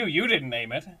specifically you. You didn't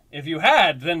name it. If you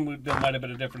had, then there might have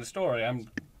been a different story. I'm,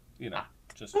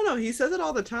 just. No, he says it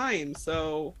all the time.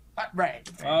 So Right.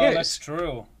 Oh, Yes. that's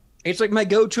true. It's like my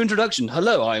go-to introduction.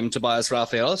 Hello, I'm Tobias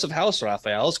Raphaelis of House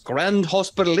Raphaelis, Grand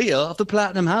Hospitalier of the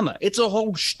Platinum Hammer. It's a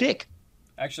whole shtick.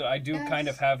 Actually, I do kind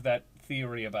of have that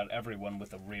theory about everyone with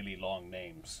the really long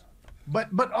names. But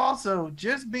also,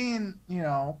 just being,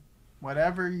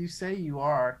 whatever you say you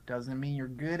are doesn't mean you're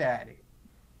good at it.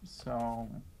 So.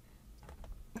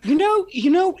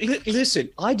 Listen,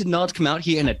 I did not come out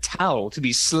here in a towel to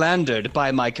be slandered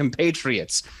by my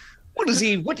compatriots.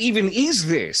 What even is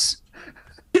this?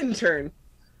 intern.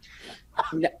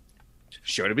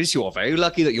 Sure, you're very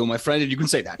lucky that you're my friend and you can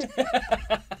say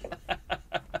that.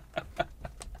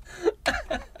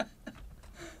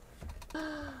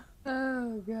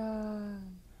 Oh god.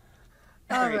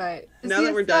 All right. Is Now the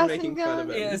that we're done assassin making fun of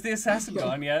gone? it. Yeah, is the assassin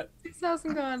gone yet? The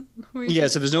assassin gone. Yeah,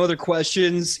 so if there's no other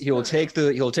questions, he'll take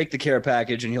the care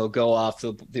package and he'll go off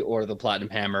the Order of the Platinum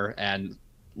Hammer and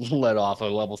let off a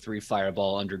level 3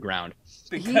 fireball underground.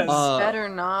 He Because better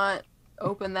not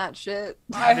open that shit.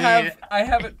 I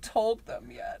haven't told them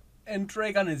yet, and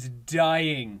Dragon is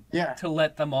dying Yeah. to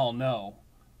let them all know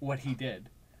what he did.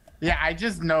 Yeah, I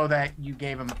just know that you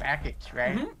gave him a package,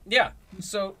 right? Mhm. Yeah.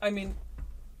 So I mean,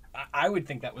 I would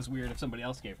think that was weird if somebody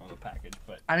else gave him a package,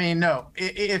 but I mean, no.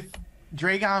 If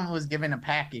Dragon was given a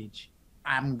package,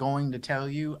 I'm going to tell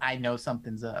you I know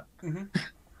something's up.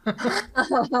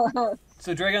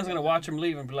 so Dragon's gonna watch him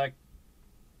leave and be like,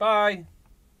 "Bye,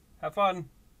 have fun,"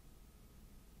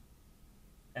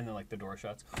 and then like the door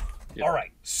shuts. Yeah. All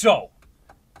right, so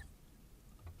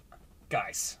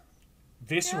guys,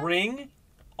 this ring,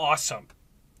 awesome.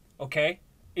 Okay,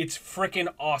 it's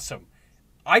freaking awesome.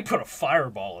 I put a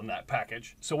fireball in that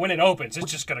package, so when it opens,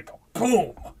 it's just gonna go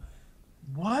boom.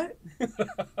 What?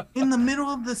 In the middle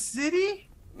of the city?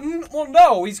 Well,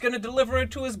 no, he's gonna deliver it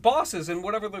to his bosses and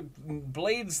whatever the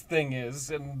blades thing is,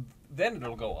 and then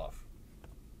it'll go off.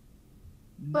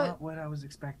 But- Not what I was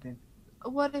expecting.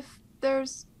 What if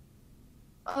there's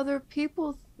other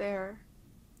people there?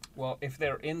 Well, if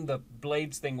they're in the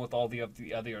blades thing with all the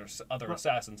other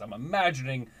assassins, I'm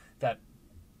imagining that.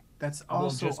 That's We'll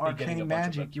also just be getting a arcane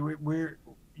bunch of magic.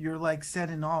 You're like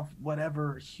setting off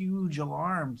whatever huge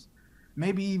alarms.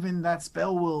 Maybe even that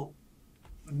spell will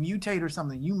mutate or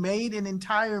something. You made an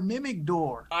entire mimic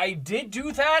door. I did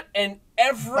do that, and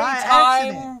every By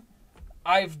time accident.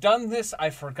 I've done this, I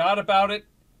forgot about it.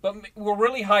 But we're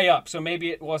really high up, so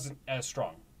maybe it wasn't as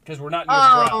strong because we're not near the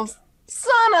Oh, ground.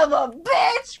 son of a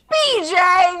bitch,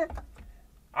 PJ!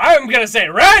 I'm gonna say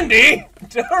Randy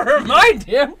to remind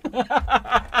him.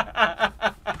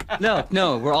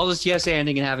 No, we're all just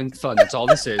yes-anding and having fun. That's all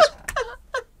this is.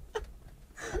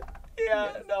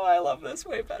 Yeah, no, I love this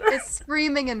way better. It's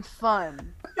screaming and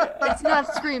fun. It's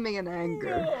not screaming in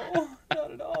anger. No,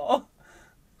 not at all.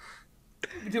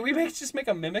 Did we just make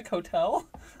a mimic hotel?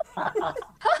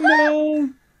 No.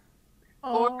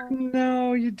 Or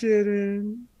No, you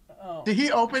didn't. Oh. Did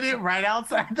he open it right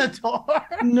outside the door?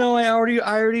 No, I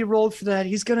already rolled for that.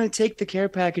 He's gonna take the care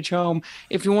package home.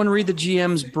 If you want to read the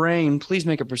GM's brain, please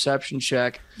make a perception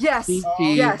check. yes,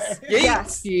 DC yes,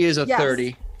 yes. He is a Yes.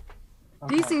 30.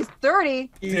 DC's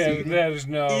 30. Yeah, there's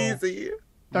no Easy.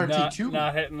 32.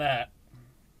 Not hitting that.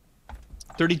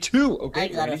 32. Okay. I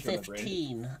got a Randy's got my brain.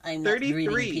 15. I'm not 33.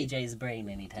 reading PJ's brain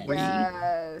anytime soon.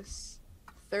 Yes.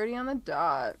 30 on the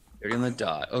dot. 30 on the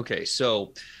dot. Okay,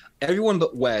 so everyone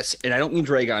but Wes, and I don't mean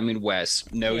Dragon, I mean Wes,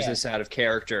 knows Yeah. this out of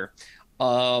character.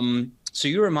 So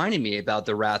you reminded me about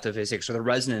the Wrath of Isix, or the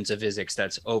Resonance of Isix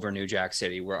that's over New Jack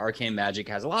City, where arcane magic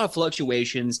has a lot of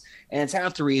fluctuations, and it's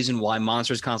half the reason why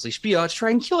monsters constantly spew out to try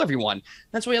and kill everyone.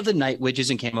 That's why we have the night witches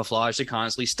and camouflage to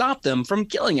constantly stop them from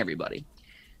killing everybody.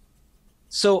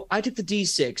 So I took the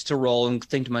D6 to roll and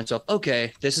think to myself,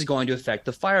 okay, this is going to affect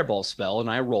the fireball spell, and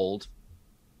I rolled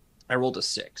a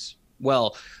 6.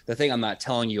 Well, the thing I'm not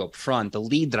telling you up front, the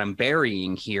lead that I'm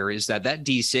burying here is that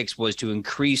D6 was to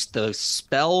increase the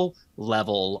spell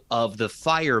level of the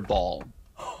fireball.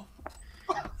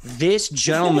 This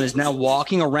gentleman is now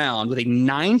walking around with a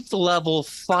 9th level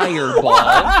fireball.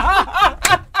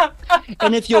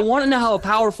 And if you want to know how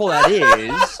powerful that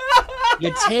is,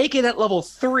 you take it at level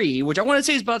 3, which I want to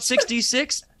say is about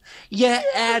 6d6. You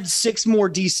add 6 more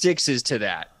d6s to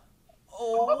that.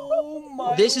 Oh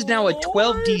my This is now a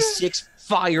 12d6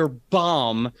 fire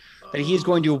bomb that he is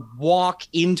going to walk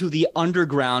into the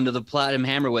underground of the Platinum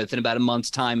Hammer with in about a month's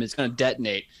time. It's going to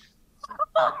detonate.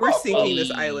 We're sinking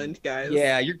this island, guys.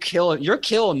 Yeah, you're killing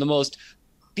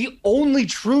the only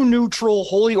true neutral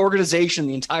holy organization on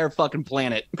the entire fucking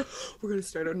planet. We're gonna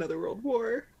start another world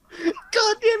war.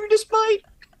 God damn you, despite.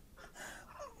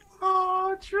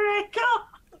 Oh,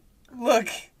 Draco. Look,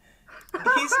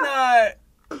 he's not.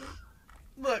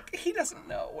 Look, he doesn't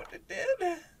know what it did.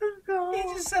 He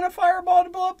just sent a fireball to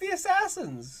blow up the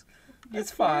assassins.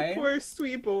 It's fine. Poor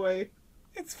sweet boy.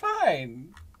 It's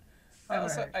fine.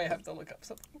 Alright. I have to look up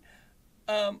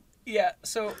something. Yeah,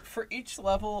 so for each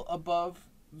level above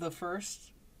the third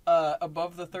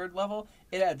level,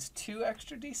 it adds 2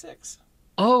 extra d6.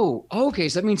 Oh, okay,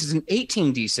 so that means it's an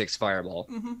 18d6 fireball.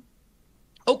 Mm-hmm.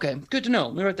 Okay, good to know.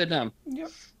 Let me write that down.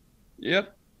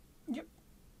 Yep.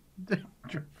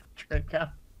 Draco.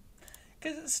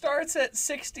 Because it starts at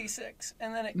 66,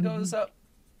 and then it goes up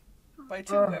by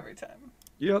 2 every time.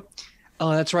 Yep.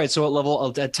 Oh, that's right. So at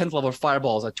 10th level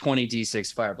fireball is a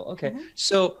 20d6 fireball. Okay.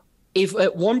 So if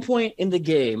at one point in the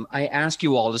game I ask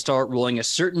you all to start rolling a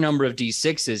certain number of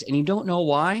d6s and you don't know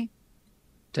why,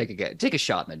 take a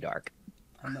shot in the dark.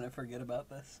 I'm gonna forget about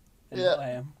this. Yeah. I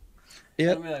am.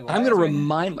 Yeah. Like, I'm gonna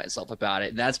remind myself about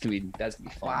it. That's gonna be fun.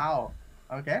 Wow.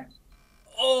 Okay.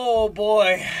 Oh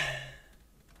boy.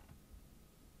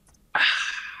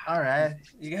 All right.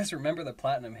 You guys remember the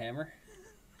Platinum Hammer?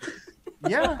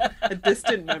 Yeah. A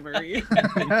distant memory.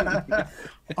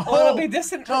 Oh, it'll be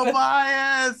distant.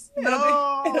 Tobias!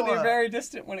 No! It'll be very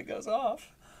distant when it goes off.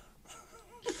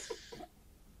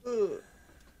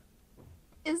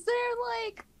 Is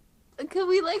there could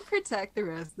we protect the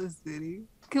rest of the city?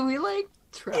 Can we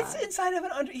try? It's inside of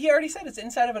an he already said it's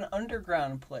inside of an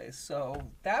underground place, so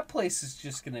that place is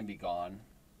just gonna be gone.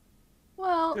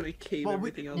 Well, Gonna cave Well,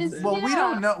 everything else is- in. Well, we Yeah.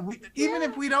 don't know. Even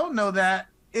if we don't know that,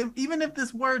 even if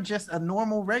this were just a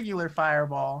normal, regular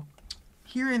fireball,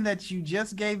 hearing that you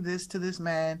just gave this to this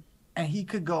man and he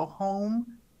could go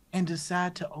home and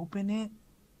decide to open it,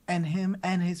 and him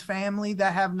and his family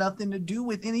that have nothing to do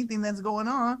with anything that's going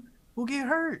on will get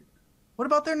hurt. What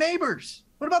about their neighbors?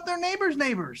 What about their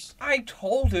neighbors? I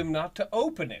told him not to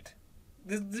open it.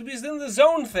 This is in the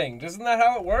zone thing. Isn't that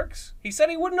how it works? He said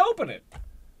he wouldn't open it.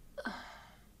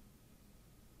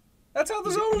 That's how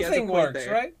the zone He has a thing point works,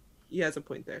 there. right? He has a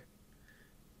point there.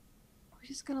 we're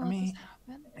just gonna let this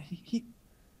happen. He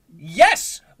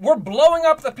Yes! We're blowing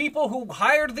up the people who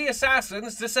hired the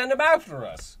assassins to send him after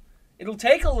us. It'll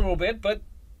take a little bit, but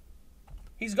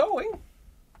he's going.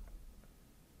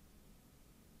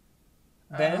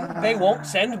 Then they won't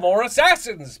send more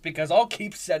assassins because I'll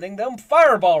keep sending them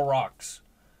fireball rocks.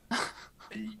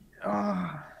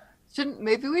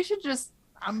 Maybe we should just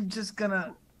I'm just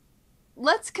gonna.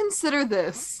 let's consider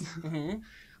this. Mm-hmm.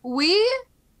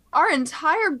 Our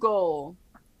entire goal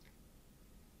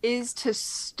is to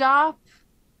stop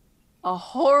a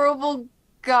horrible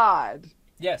god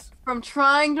Yes, from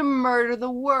trying to murder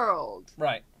the world.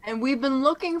 right. And we've been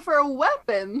looking for a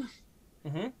weapon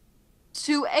Mm-hmm.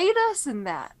 to aid us in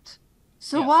that.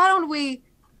 So Yes. why don't we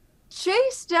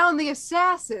chase down the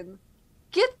assassin,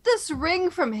 get this ring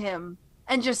from him,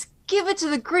 and just give it to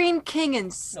the Green King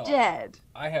instead?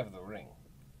 I have the ring.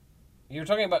 You're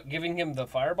talking about giving him the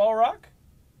fireball rock?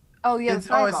 Oh yeah, It's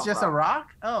just a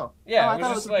rock? Oh. Yeah, I it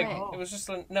thought was it just was a like ring. it was just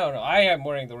no. I am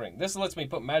wearing the ring. This lets me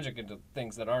put magic into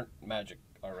things that aren't magic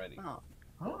already. Oh.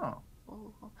 Oh.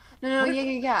 No,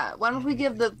 yeah. Why don't we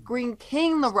give the Green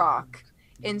King the rock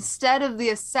instead of the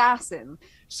assassin,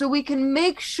 so we can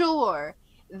make sure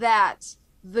that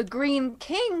the Green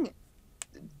King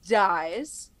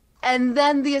dies, and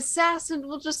then the assassin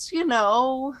will just,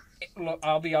 Look,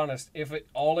 I'll be honest. If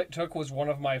all it took was one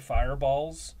of my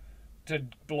fireballs to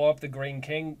blow up the Green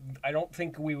King, I don't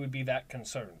think we would be that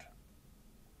concerned.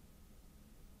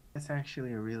 That's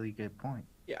actually a really good point.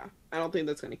 Yeah, I don't think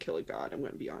that's gonna kill a god. I'm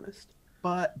gonna be honest.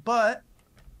 But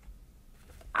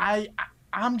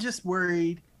I'm just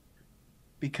worried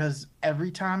because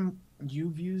every time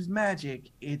you've used magic,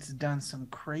 it's done some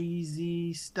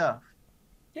crazy stuff.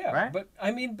 Yeah, Right? but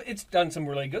I mean, it's done some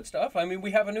really good stuff. I mean,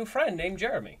 we have a new friend named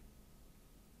Jeremy.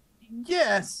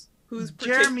 Yes, who's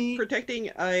Jeremy- protecting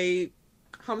a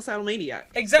homicidal maniac.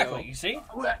 Exactly. So, You see,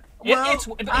 Well,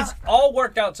 it's all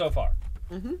worked out so far.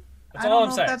 mhm. That's I all don't I'm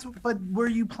know saying. if that's, but were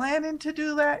you planning to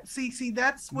do that? See,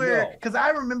 that's where, No. because I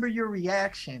remember your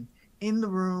reaction in the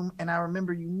room, and I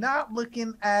remember you not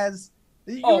looking as.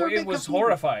 You Oh, were a bit it was confused.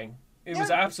 horrifying. It was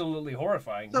Yeah. absolutely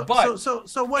horrifying. So, but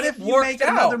so what it if you worked make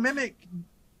another out. mimic,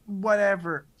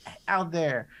 whatever, out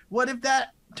there? What if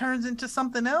that turns into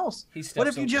something else? he steps What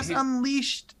if you away- just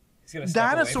unleashed he's gonna step away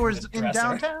from dinosaurs the in dresser.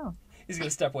 downtown? He's gonna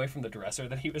step away from the dresser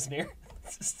that he was near,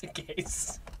 just in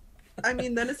case. I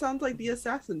mean, then it sounds like the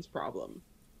assassin's problem.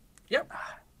 Yep.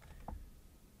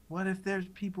 What if there's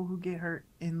people who get hurt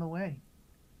in the way?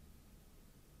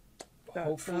 That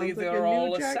Hopefully sounds like they're a New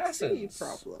all Jack City assassins.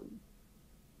 problem.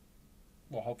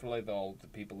 Well, hopefully the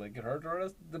people that get hurt are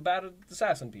the bad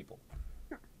assassin people.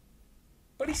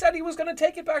 But he said he was gonna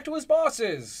take it back to his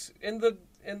bosses in the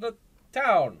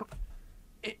town.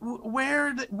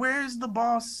 Where's the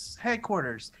boss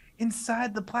headquarters?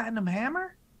 Inside the Platinum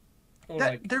Hammer? Or That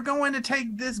like, they're going to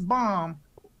take this bomb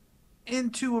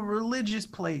into a religious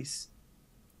place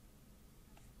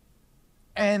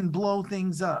and blow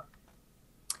things up.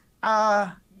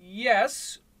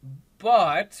 yes,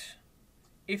 but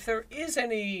if there is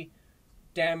any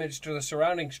damage to the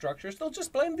surrounding structures, they'll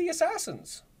just blame the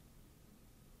assassins.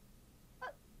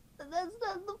 That's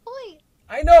not the point.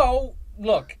 I know.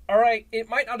 Look, all right. It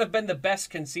might not have been the best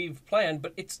conceived plan,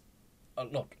 but it's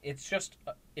look. It's just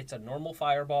it's a normal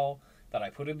fireball that I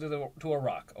put into a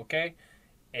rock. Okay,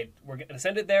 we're gonna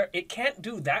send it there. It can't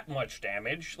do that much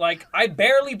damage. Like I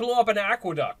barely blew up an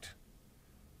aqueduct.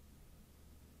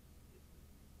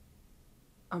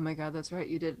 Oh my god, that's right.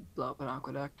 You did blow up an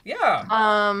aqueduct. Yeah,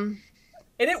 Um,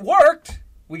 and it worked.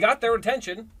 We got their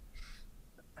attention.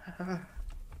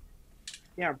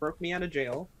 Yeah, broke me out of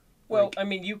jail. Well, I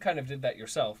mean, you kind of did that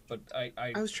yourself, but I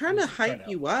I was trying to hype help.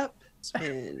 you up,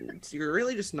 and you're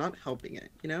really just not helping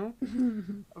it, you know?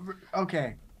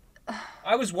 Okay.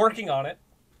 I was working on it.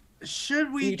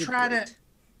 Should we You did try to great.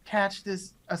 catch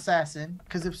this assassin?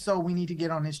 Because if so, we need to get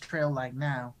on his trail like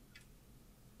now.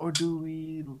 Or do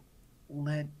we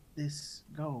let this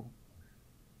go?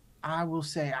 I will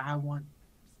say I want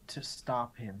to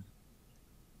stop him.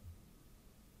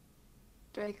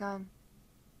 Dracon,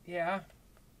 Yeah.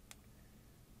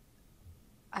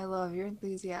 I love your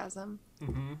enthusiasm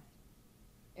Mm-hmm.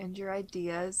 and your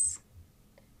ideas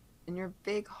and your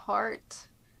big heart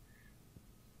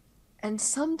and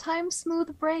sometimes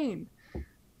smooth brain.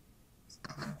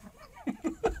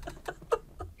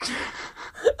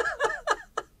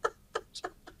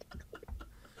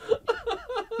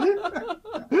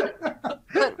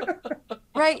 But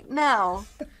right now,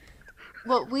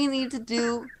 what we need to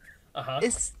do Uh-huh.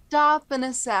 is stop an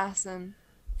assassin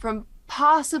from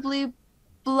possibly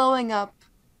blowing up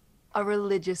a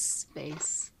religious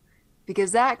space.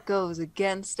 Because that goes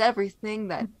against everything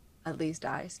that at least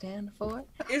I stand for.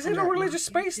 Is it a religious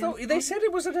space though? They said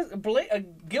it was a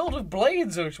guild of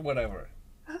blades or whatever.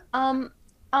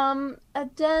 A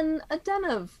den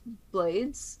of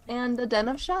blades and a den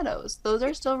of shadows. Those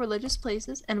are still religious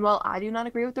places, and while I do not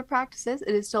agree with their practices,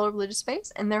 it is still a religious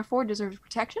space and therefore deserves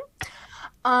protection.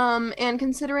 And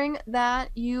considering that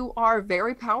you are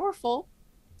very powerful,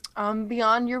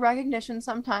 beyond your recognition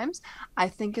sometimes, I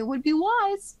think it would be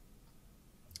wise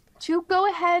to go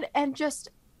ahead and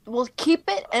we'll keep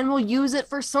it and we'll use it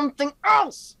for something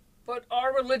else. But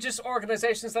are religious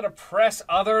organizations that oppress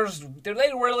others, do they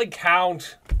really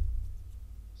count?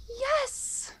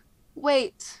 Yes.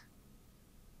 Wait.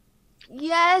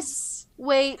 Yes.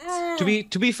 Wait. To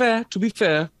be fair,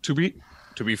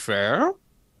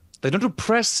 they don't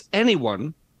oppress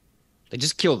anyone. They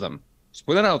just kill them. Just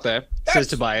put that out there. Says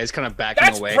Tobias, kind of backing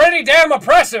That's away. pretty damn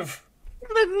oppressive.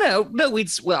 No,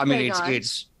 it's well. I mean, Hang on.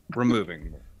 it's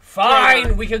removing.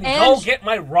 Fine, we can go And- get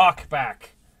my rock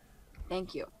back.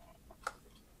 Thank you.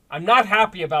 I'm not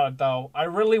happy about it though. I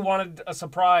really wanted a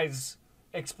surprise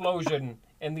explosion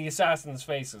in the assassins'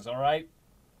 faces. All right.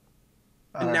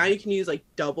 And now you can use like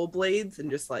double blades and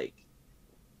just like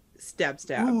stab.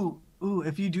 Ooh,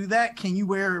 if you do that, can you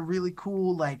wear a really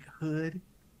cool like hood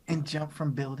and jump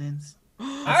from buildings?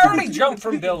 I already jumped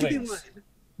from buildings.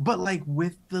 But like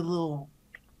with the little,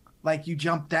 like you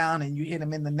jump down and you hit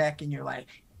him in the neck and you're like,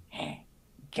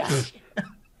 gotcha.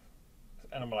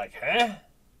 And I'm like, huh?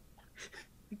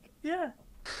 Yeah.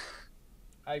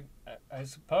 I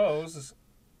suppose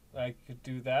I could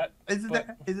do that. Isn't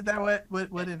that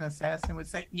what an assassin would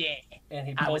say? Yeah. And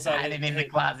he I pulls was out hiding in the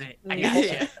closet. I he,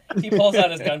 gotcha. he pulls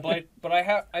out his gunblade. But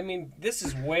I mean, this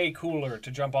is way cooler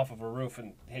to jump off of a roof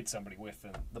and hit somebody with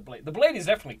than the blade. The blade is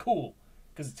definitely cool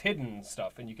because it's hidden and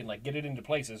stuff, and you can like get it into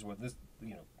places with this, you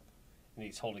know. And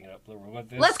he's holding it up. With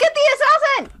this. Let's get the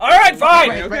assassin! All right,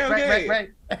 fine. Okay.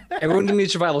 Everyone give me a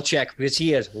survival check because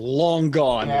he is long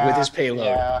gone with his payload.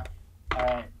 Yeah. All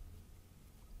right.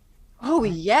 Oh,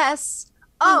 yes.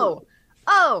 Oh.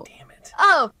 Damn it.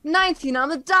 Oh, 19 on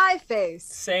the die face.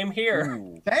 Same here.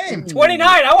 Ooh. Same. 29.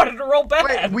 I wanted to roll bad.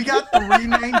 Wait, we got 3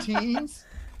 19s.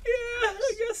 Yeah,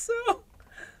 I guess so.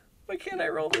 Why can't I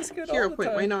roll this good Hero all the point,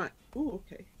 time? why not? Ooh,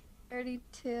 okay.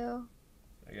 32.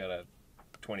 I got a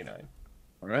 29.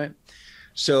 All right.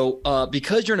 So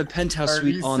because you're in a penthouse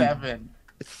suite on 37.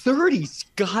 30,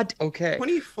 God, okay.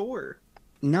 24.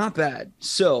 Not bad.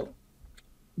 So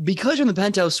because you're in the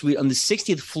penthouse suite on the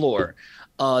 60th floor,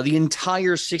 the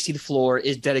entire 60th floor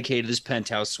is dedicated to this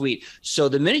penthouse suite. So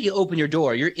the minute you open your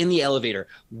door, you're in the elevator.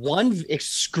 One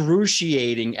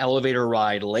excruciating elevator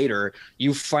ride later,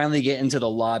 you finally get into the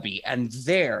lobby. And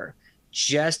there,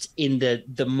 just in the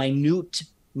minute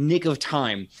nick of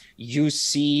time, you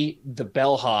see the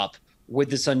bellhop with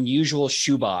this unusual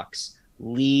shoebox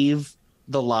leave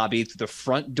the lobby through the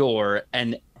front door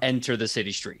and enter the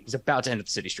city street. He's about to enter the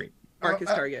city street. Mark his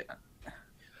target.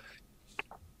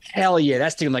 Hell yeah,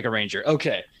 that's taking like a ranger.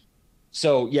 Okay.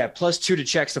 So yeah, +2 to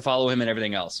checks to follow him and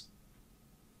everything else.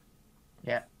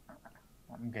 Yeah.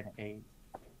 I'm gonna 8.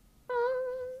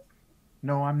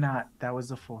 No, I'm not. That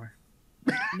was a 4.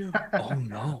 No. Oh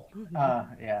no.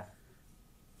 Yeah.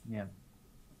 Yeah.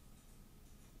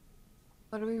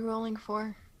 What are we rolling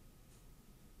for?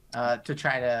 To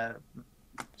try to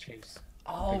chase.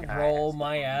 I'll the guy. roll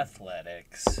my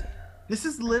athletics. This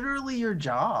is literally your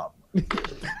job.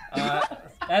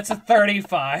 That's a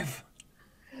 35.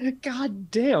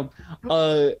 God damn.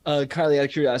 Kylie, out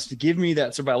of curiosity, give me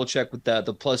that survival check with the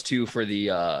 +2 for the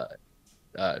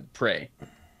prey.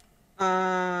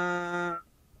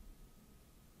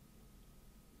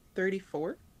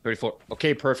 34. 34.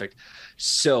 Okay, perfect.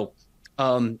 So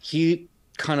he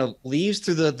kind of leaves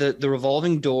through the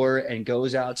revolving door and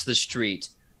goes out to the street.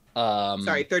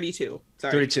 Sorry, 32.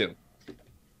 Sorry. 32.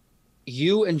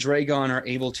 You and Dragon are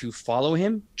able to follow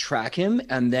him, track him,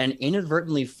 and then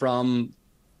inadvertently from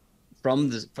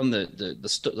the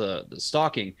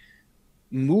stalking,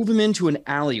 move him into an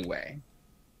alleyway.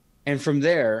 And from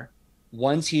there,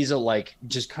 once he's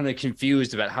just kind of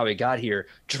confused about how he got here,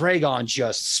 Dragon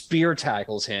just spear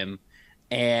tackles him.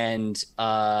 And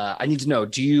I need to know,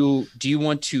 do you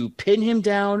want to pin him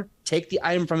down, take the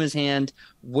item from his hand?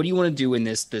 What do you want to do in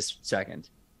this second?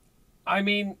 I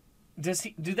mean, do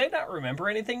they not remember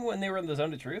anything when they were in the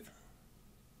zone of truth?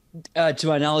 To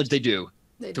my knowledge, they do.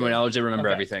 They To my knowledge, they remember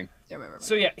Okay. everything. They remember.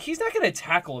 So yeah, he's not going to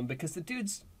tackle him because the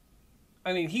dude's...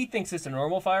 I mean, he thinks it's a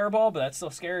normal fireball, but that's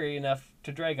still scary enough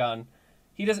to Dragon.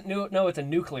 He doesn't know it's a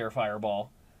nuclear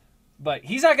fireball. But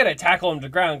he's not going to tackle him to the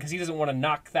ground because he doesn't want to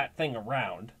knock that thing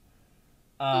around.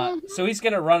 So he's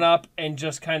going to run up and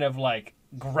just kind of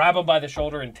grab him by the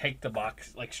shoulder and take the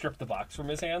box, strip the box from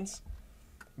his hands.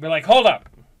 Be like, hold up.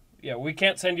 Yeah, we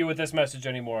can't send you with this message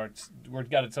anymore. We've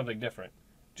got something different.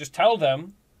 Just tell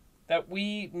them that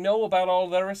we know about all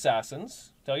their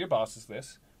assassins. Tell your bosses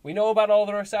this. We know about all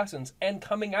their assassins, and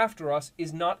coming after us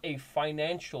is not a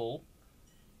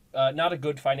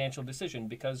good financial decision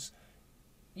because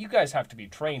you guys have to be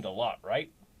trained a lot, right?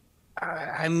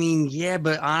 I mean, yeah,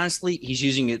 but honestly, he's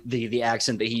using the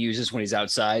accent that he uses when he's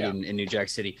outside in New Jack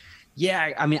City.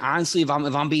 Yeah, I mean, honestly, if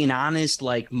I'm being honest,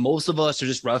 most of us are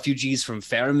just refugees from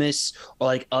Faramis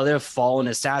or other fallen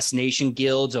assassination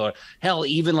guilds or hell,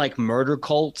 even murder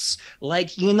cults.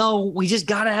 We just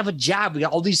gotta have a job. We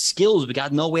got all these skills. We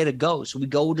got nowhere to go, so we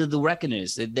go to the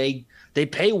Reckoners. They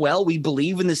pay well. We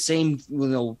believe in the same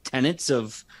tenets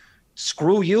of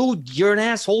screw you. You're an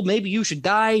asshole. Maybe you should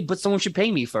die, but someone should pay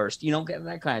me first.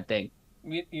 That kind of thing.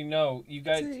 You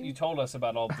guys, you told us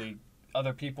about all the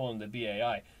other people in the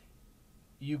BAI.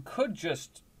 You could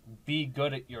just be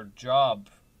good at your job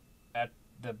at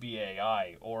the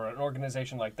BAI or an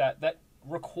organization like that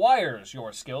requires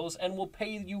your skills and will pay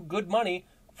you good money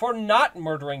for not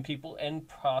murdering people and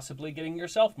possibly getting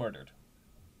yourself murdered.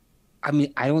 I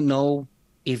mean, I don't know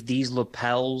if these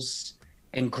lapels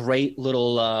and great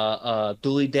little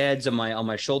dooley dads on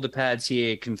my shoulder pads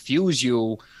here confuse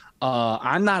you.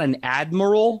 I'm not an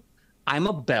admiral. I'm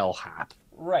a bellhop.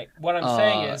 Right. What I'm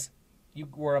saying is you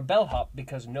were a bellhop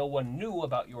because no one knew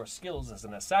about your skills as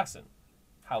an assassin.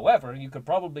 However, you could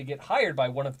probably get hired by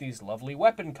one of these lovely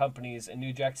weapon companies in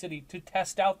New Jack City to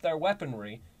test out their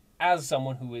weaponry as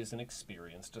someone who is an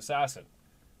experienced assassin.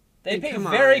 They pay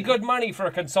very good money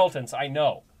for consultants, I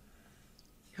know.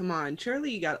 Come on,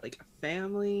 surely you got a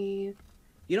family.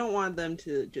 You don't want them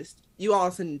to you all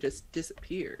of a sudden just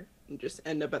disappear. and just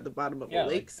end up at the bottom of Yeah, a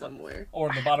lake like- somewhere.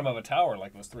 Or the bottom of a tower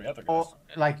like those 3 other guys. Oh,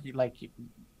 like the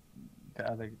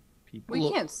other people. We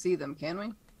Look- can't see them, can we?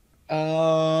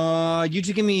 You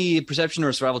two give me perception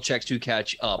or survival checks to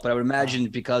catch up, but I would imagine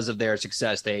because of their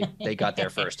success, they got there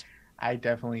first. I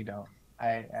definitely don't.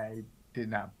 I did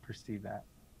not perceive that.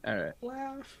 All right.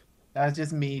 Laugh. That was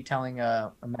just me telling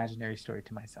a imaginary story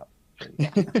to myself.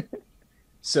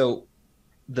 So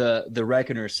the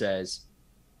reckoner says,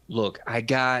 look, I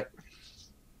got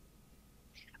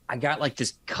like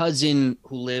this cousin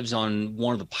who lives on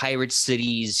one of the pirate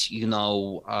cities.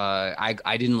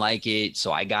 I didn't like it,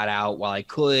 so I got out while I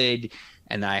could,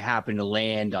 and I happened to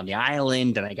land on the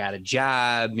island, and I got a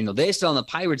job. They're still in the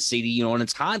pirate city, and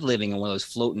it's hard living in one of those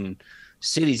floating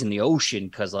cities in the ocean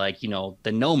because,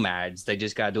 the nomads, they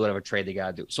just gotta do whatever trade they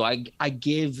gotta do. So I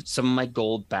give some of my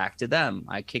gold back to them.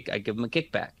 I give them a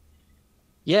kickback.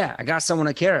 Yeah, I got someone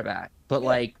I care about, but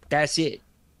that's it.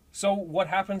 So what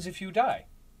happens if you die?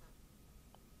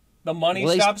 The money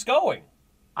Well, stops going.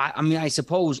 I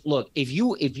suppose. Look, if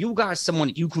you got someone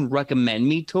you can recommend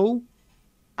me to,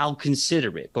 I'll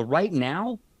consider it. But right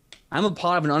now, I'm a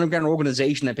part of an underground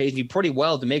organization that pays me pretty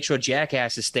well to make sure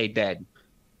jackasses stay dead.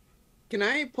 Can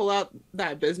I pull out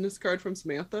that business card from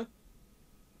Samantha?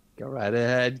 Go right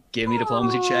ahead. Give me a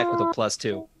diplomacy check with a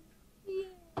 +2.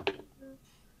 Yeah.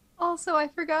 Also, I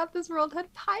forgot this world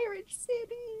had pirate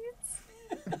cities.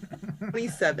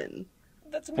 27.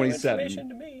 That's new 27. information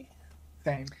to me.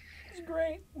 Same. It's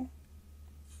great.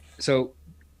 So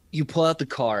you pull out the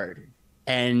card,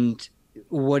 and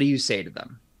what do you say to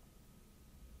them?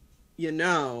 If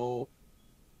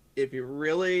you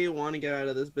really want to get out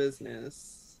of this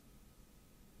business,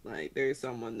 there's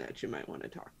someone that you might want to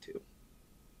talk to.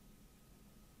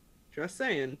 Just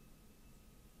saying.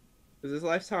 Because this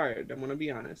life's hard, I'm going to be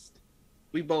honest.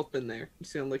 We've both been there. I'm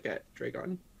just going to look at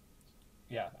Dragon.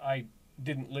 Yeah, I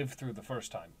didn't live through the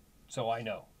first time, so I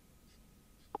know.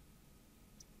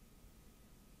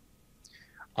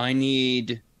 I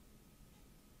need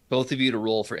both of you to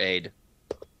roll for aid.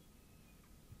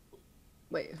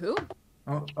 Wait, who?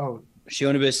 Oh,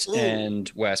 Shionibus Ooh.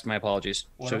 and West, my apologies.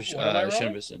 What am I rolling?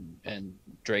 Shionibus and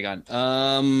Dragon.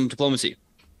 Diplomacy.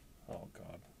 Oh,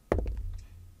 God.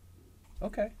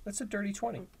 Okay, that's a dirty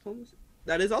 20.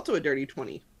 That is also a dirty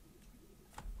 20.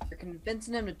 You're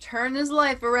convincing him to turn his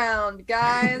life around,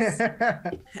 guys.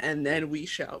 And then we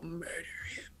shall murder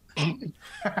him.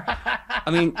 I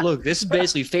mean, look, this is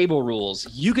basically Fable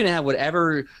rules. You can have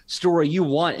whatever story you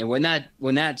want, and when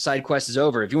that side quest is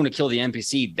over, if you want to kill the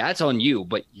NPC, that's on you,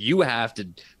 but you have to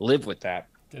live with that.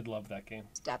 Did love that game.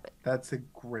 Stop it. That's a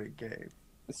great game.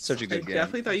 It's such a I good game.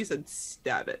 definitely thought you said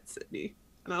stab it, Sydney.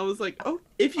 And I was like, oh,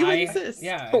 if you insist.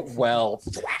 Yeah. Oh, well,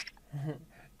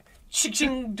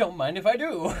 Ching, don't mind if I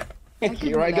do. could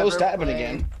here I go never stabbing play-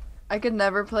 again. I could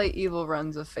never play Evil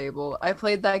Runs of Fable. I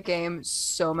played that game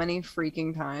so many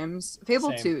freaking times.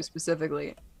 Fable Same. 2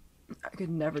 specifically. I could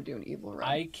never do an evil run.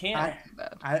 I can't. I-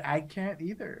 Bad. I can't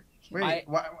either. Wait, I-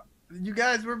 why, you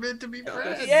guys were meant to be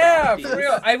friends. Yeah, for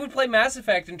real. I would play Mass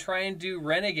Effect and try and do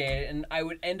Renegade, and I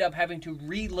would end up having to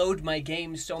reload my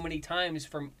game so many times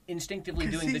from instinctively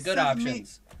 'Cause doing he the good says me-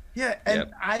 options. Yeah, and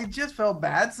Yep. I just felt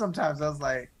bad sometimes. I was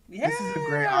like, Yeah. this is a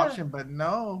great option, but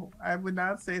no, I would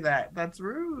not say that. That's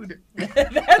rude.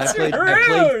 That's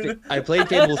rude. I played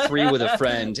Fable 3 with a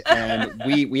friend, and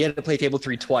we had to play Fable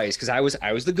 3 twice because I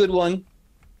was the good one.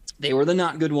 They were the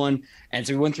not good one, and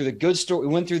so we went through the good story.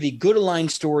 We went through the good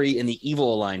aligned story and the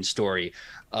evil aligned story.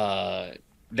 That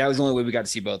was the only way we got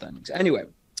to see both endings. Anyway,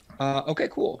 okay,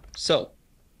 cool. So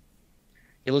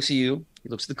he looks at you. He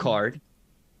looks at the card.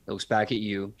 He looks back at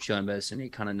you, Shonbus, and he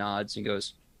kind of nods and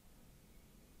goes,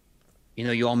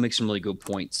 you all make some really good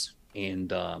points.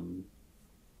 And I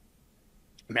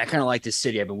kind of like this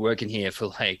city. I've been working here for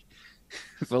like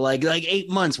 8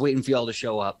 months waiting for y'all to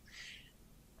show up.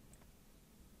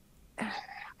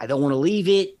 I don't want to leave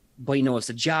it, but it's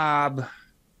a job.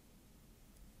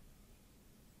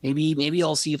 Maybe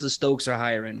I'll see if the Stokes are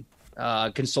hiring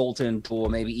a consultant or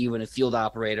maybe even a field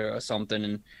operator or something.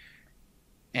 And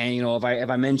if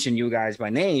I mention you guys by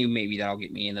name, maybe that'll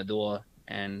get me in the door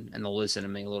and they'll listen to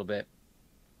me a little bit.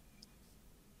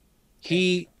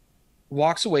 He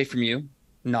walks away from you,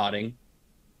 nodding,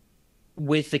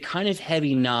 with the kind of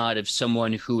heavy nod of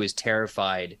someone who is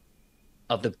terrified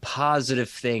of the positive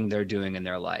thing they're doing in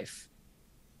their life.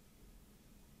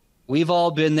 We've all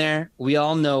been there. We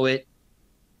all know it.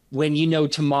 When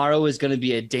tomorrow is going to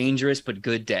be a dangerous but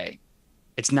good day.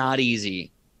 It's not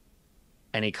easy.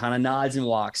 And he kind of nods and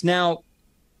walks. Now,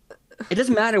 it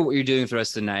doesn't matter what you're doing for the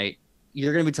rest of the night.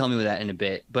 You're going to be telling me that in a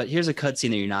bit. But here's a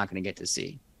cutscene that you're not going to get to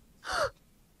see.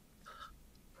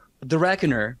 The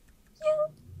Reckoner.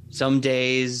 Some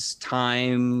days,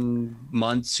 time,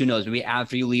 months, who knows? Maybe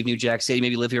after you leave New Jack City,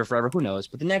 maybe live here forever, who knows?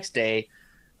 But the next day,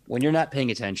 when you're not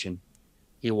paying attention,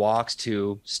 he walks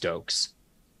to Stokes.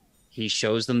 He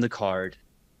shows them the card.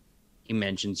 He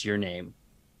mentions your name.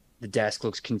 The desk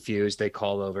looks confused. They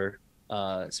call over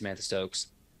Samantha Stokes.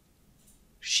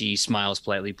 She smiles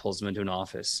politely, pulls him into an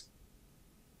office.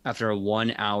 After a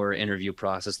 1-hour interview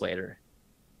process later,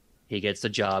 he gets the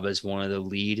job as one of the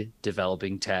lead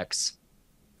developing techs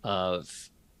of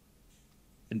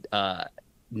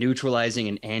neutralizing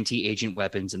and anti-agent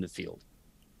weapons in the field.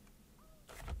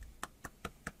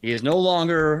 He is no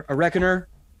longer a reckoner.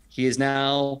 He is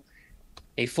now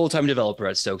a full-time developer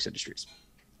at Stokes Industries.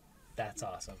 That's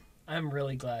awesome. I'm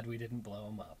really glad we didn't blow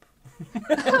him up.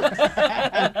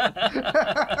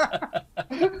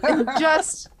 And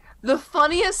just the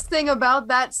funniest thing about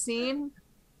that scene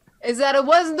is that it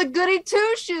wasn't the goody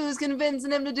two-shoes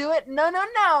convincing him to do it.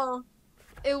 No.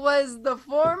 It was the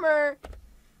former...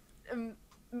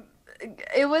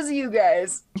 it was you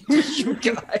guys. You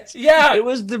guys. Yeah. It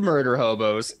was the murder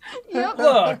hobos. Yep.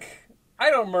 Look,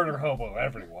 I don't murder hobo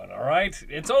everyone, all right?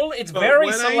 It's very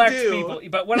when I select do- people.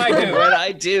 But when I do, When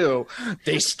I do,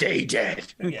 they stay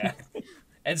dead. yeah.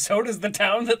 And so does the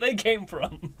town that they came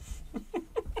from.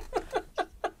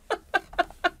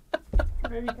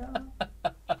 There you go.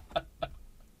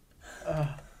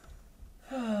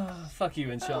 Fuck you,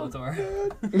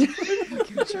 Enchelator.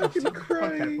 Fucking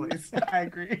crying. Please. I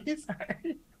agree.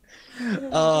 Sorry.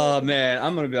 Oh man,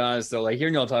 I'm gonna be honest though. Like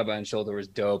hearing y'all talk about Shoulder was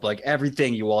dope. Like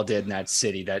everything you all did in that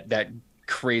city, that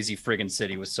crazy friggin'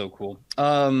 city was so cool.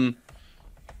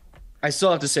 I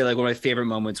still have to say, like one of my favorite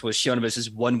moments was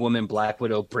Shionabis's one woman Black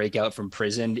Widow breakout from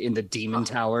prison in the Demon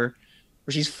Tower,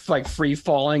 where she's like free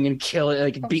falling and killing,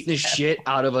 like beating the shit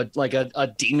out of a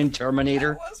demon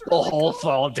Terminator. The whole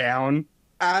fall down.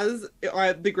 As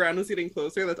the ground was getting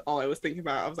closer, that's all I was thinking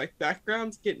about. I was like,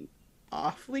 background's getting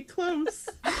awfully close.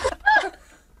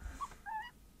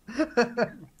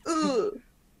 Ugh.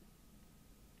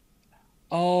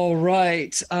 All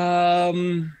right.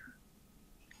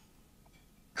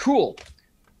 Cool.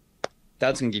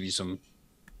 That's gonna give you some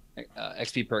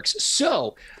XP perks.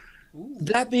 So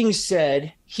that being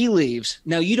said, he leaves.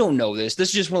 Now you don't know this. This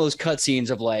is just one of those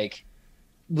cutscenes of like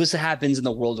this happens in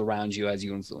the world around you as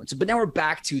you influence it. But now we're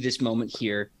back to this moment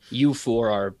here. You four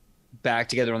are back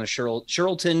together on the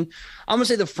Shirlton. I'm gonna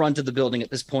say the front of the building at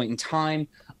this point in time.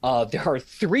 There are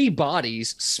 3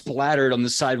 bodies splattered on the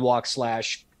sidewalk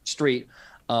 / street,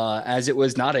 as it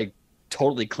was not a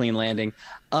totally clean landing.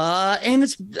 And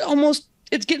it's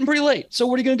getting pretty late. So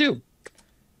what are you gonna do?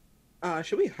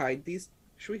 Should we hide these?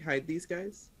 Should we hide these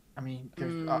guys? I mean,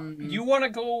 You want to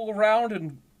go around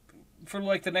and for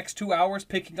like the next 2 hours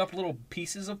picking up little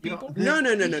pieces of people? No. I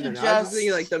was just- just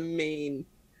thinking like the main.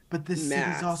 but this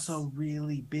mass. city's also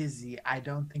really busy. I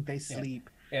don't think they sleep.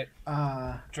 Yeah. We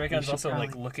Dragon's should also like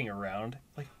probably- looking around.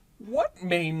 Like, what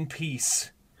main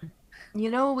piece?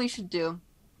 You know what we should do?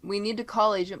 We need to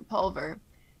call Agent Pulver.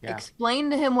 Yeah.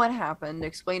 Explain to him what happened.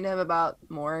 Explain to him about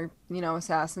more,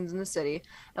 assassins in the city.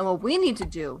 And what we need to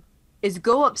do is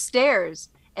go upstairs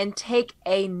and take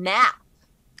a nap.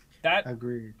 That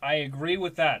Agreed. I agree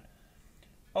with that.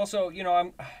 Also,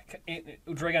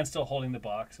 Dragon's still holding the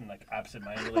box and like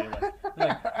absentmindedly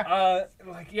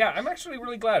yeah, I'm actually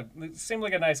really glad. He seemed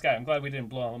like a nice guy. I'm glad we didn't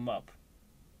blow him up.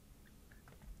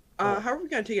 How are we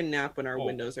gonna take a nap when our Oh.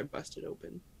 windows are busted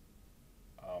open?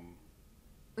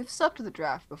 We've slept with the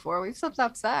draft before. We've slept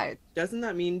outside. Doesn't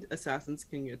that mean assassins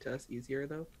can get to us easier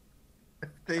though?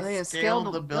 They Are they scaled scaled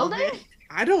the the building? building?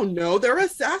 I don't know. They're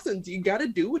assassins. You gotta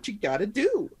do what you gotta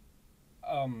do.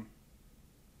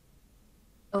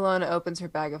 Alona opens her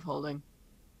bag of holding.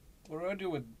 What do I do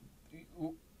with?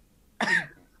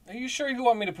 Are you sure you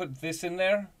want me to put this in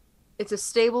there? It's a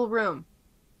stable room.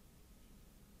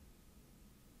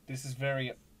 This is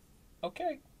very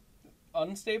okay.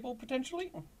 Unstable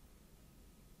potentially.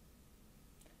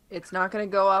 It's not going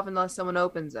to go off unless someone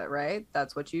opens it, right?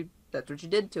 That's what you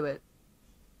did to it.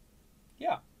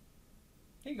 Yeah.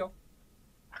 Here you go.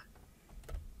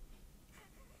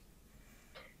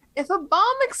 If a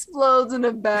bomb explodes in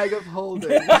a bag of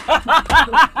holding,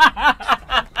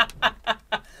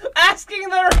 Asking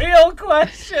the real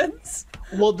questions.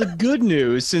 Well, the good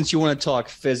news, since you want to talk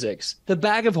physics, the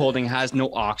bag of holding has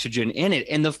no oxygen in it,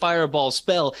 and the fireball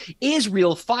spell is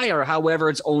real fire. However,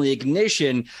 it's only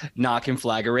ignition, not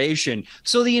conflagration.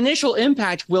 So the initial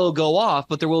impact will go off,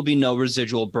 but there will be no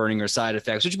residual burning or side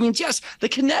effects, which means, yes, the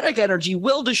kinetic energy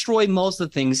will destroy most of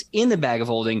the things in the bag of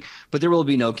holding, but there will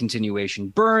be no continuation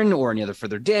burn or any other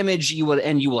further damage. You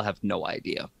will have no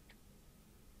idea.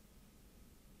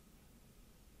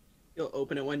 You'll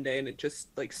open it one day and it just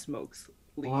like smokes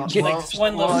leaves. Well, Yeah, like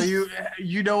one little-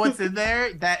 you know what's in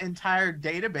there? That entire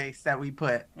database that we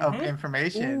put of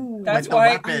information. Ooh, That's with the why-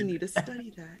 I weapon. need to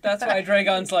study that. That's why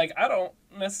Dragon's like, I don't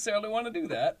necessarily want to do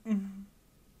that.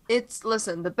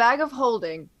 Listen, the bag of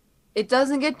holding, it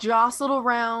doesn't get jostled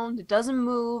around, it doesn't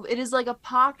move. It is like a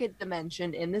pocket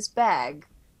dimension in this bag.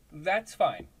 That's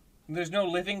fine. There's no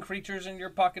living creatures in your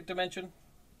pocket dimension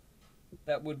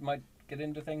that might get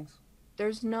into things.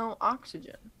 There's no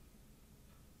oxygen.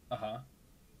 Uh-huh.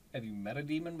 Have you met a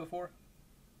demon before?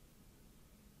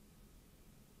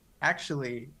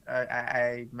 Actually,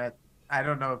 I met. I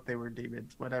don't know if they were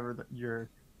demons. Whatever your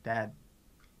dad,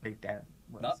 big dad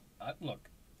was. Look.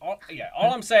 All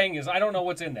I'm saying is I don't know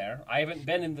what's in there. I haven't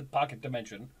been in the pocket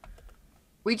dimension.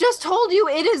 We just told you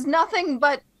it is nothing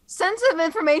but sensitive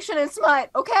information and smut.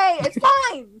 Okay, it's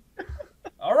fine.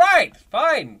 All right,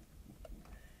 fine.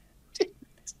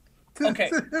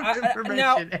 Okay.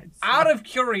 Now, out of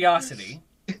curiosity,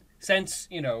 since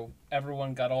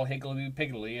everyone got all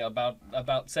higgledy-piggledy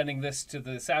about sending this to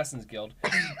the Assassin's Guild,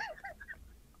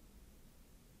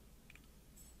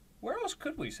 where else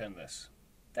could we send this?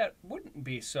 That wouldn't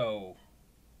be so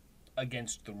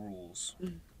against the rules.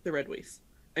 The Red Waste.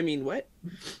 I mean, what?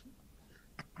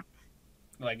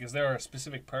 Like, is there a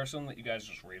specific person that you guys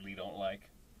just really don't like?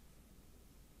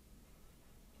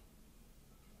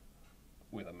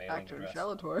 With a mailing Actor in address.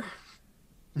 Shelator.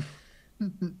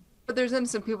 But there's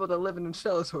innocent people that live in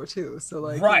Shelator too, so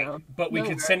like Right, but we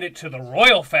could send it to the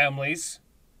royal families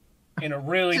in a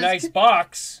really nice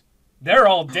box. They're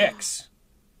all dicks.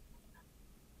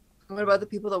 What about the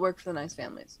people that work for the nice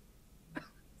families?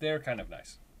 They're kind of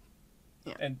nice.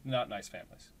 Yeah. And not nice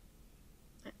families.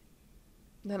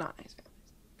 They're not nice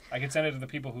families. I could send it to the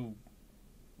people who,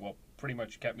 well, pretty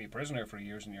much kept me prisoner for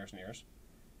years and years and years.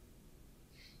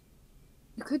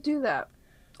 You could do that.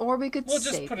 Or we could We'll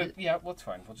just save put it. Yeah, well, it's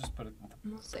fine. We'll just put it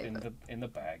We'll save it. in the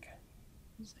bag.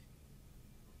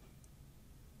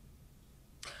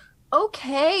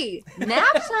 Okay,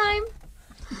 nap time.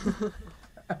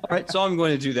 All right, so I'm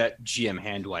going to do that GM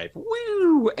hand wipe,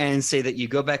 woo, and say that you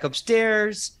go back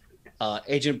upstairs.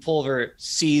 Agent Pulver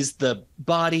sees the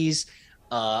bodies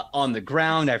on the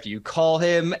ground after you call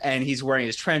him, and he's wearing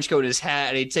his trench coat, his hat,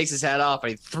 and he takes his hat off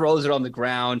and he throws it on the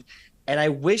ground. And I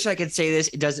wish I could say this.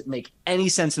 It doesn't make any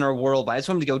sense in our world, but I just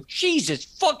want him to go, Jesus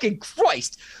fucking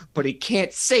Christ. But he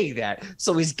can't say that.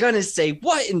 So he's going to say,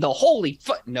 what in the holy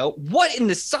fuck? No, what in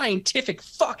the scientific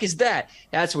fuck is that?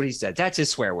 That's what he said. That's his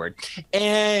swear word.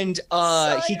 And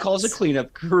he calls a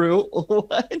cleanup crew.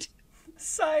 What?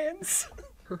 Science.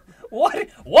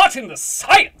 What in the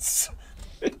science?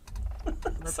 Let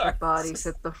the bodies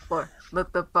hit the floor.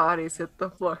 Let the bodies hit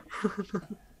the floor.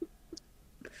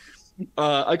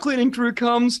 A cleaning crew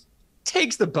comes,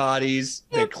 takes the bodies,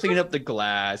 they clean up the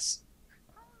glass.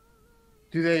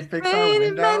 Do they fix our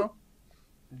window?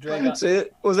 Say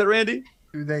it. Was that Randy?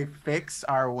 Do they fix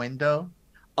our window?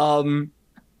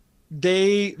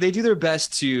 They do their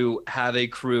best to have a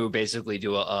crew basically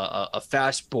do a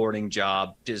fast boarding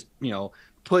job. Just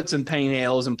put some penny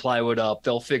nails and plywood up.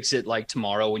 They'll fix it like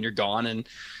tomorrow when you're gone, and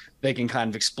they can kind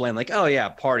of explain like, oh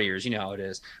yeah, partiers, you know how it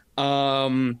is.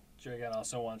 Dragon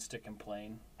also wants to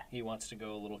complain. He wants to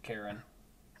go a little Karen.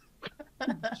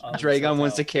 Dragon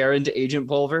wants to Karen to Agent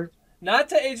Pulver. Not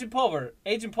to Agent Pulver.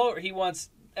 Agent Pulver, he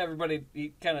wants everybody,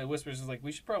 he kind of whispers, like,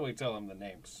 we should probably tell him the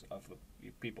names of the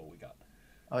people we got.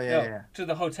 Oh, yeah. To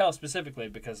the hotel specifically,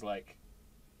 because, like,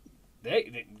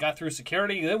 they got through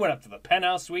security, they went up to the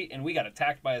penthouse suite, and we got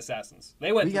attacked by assassins.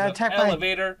 They went to the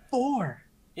elevator. By 4.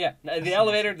 Yeah, the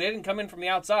elevator, they didn't come in from the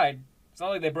outside. It's not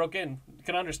like they broke in. You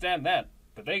can understand that.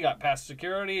 But they got past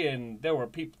security, and there were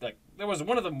people, like,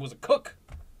 one of them was a cook.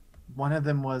 One of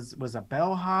them was a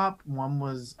bellhop. One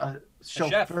was a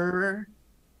chauffeur.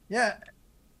 Yeah.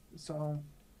 So.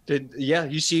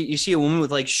 You see a woman with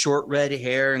like short red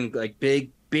hair and like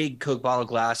big Coke bottle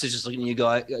glasses, just looking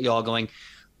at you all going,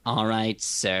 "All right,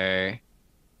 sir.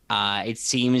 It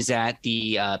seems that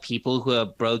the people who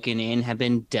have broken in have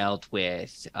been dealt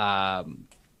with.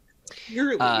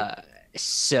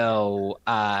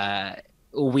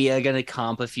 We are going to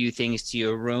comp a few things to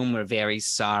your room. We're very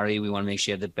sorry. We want to make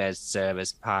sure you have the best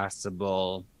service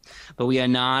possible. But we are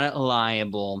not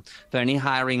liable for any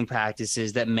hiring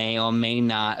practices that may or may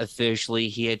not officially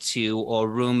adhere to or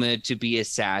rumored to be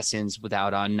assassins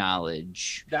without our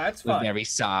knowledge. That's fine. We're very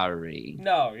sorry."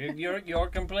 No, you're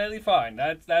completely fine.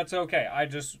 That's okay. I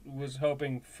just was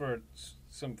hoping for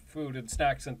some food and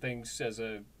snacks and things as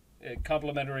a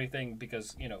complimentary thing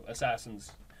because,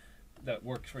 assassins that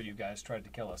worked for you guys tried to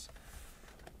kill us.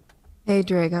 Hey,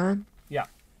 Dragon. Yeah.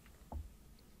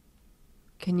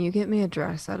 Can you get me a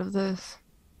dress out of this?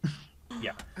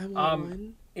 I want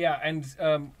one. Yeah, and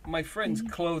my friend's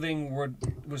clothing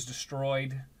was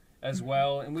destroyed as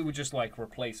well, and we would just like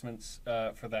replacements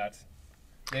for that.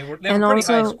 They were And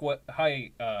pretty also-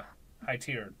 high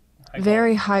tiered.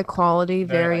 Very high quality,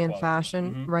 Very very high in quality.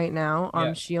 fashion Mhm. right now. Yeah.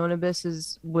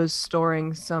 Shionibus was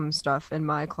storing some stuff in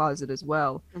my closet as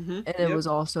well, Mm-hmm. and it was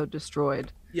also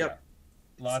destroyed. Yep.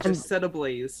 Lots And- Just set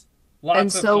ablaze. and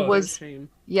of so clothing. was- Shame.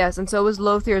 Yes, and so was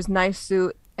Lothier's nice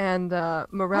suit and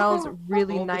Morel's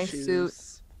really All the nice suit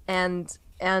shoes. and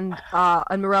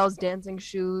Morel's dancing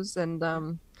shoes and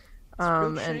real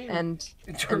shame. and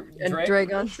Dra-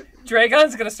 Dragon.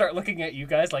 Dragon's gonna start looking at you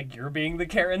guys like you're being the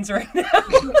Karens right now.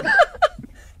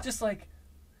 Just like,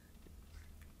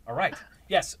 all right,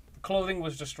 yes, clothing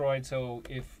was destroyed. So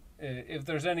if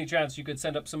there's any chance you could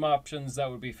send up some options, that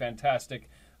would be fantastic.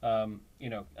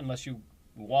 Unless you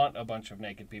want a bunch of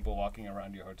naked people walking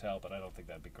around your hotel, but I don't think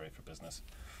that'd be great for business.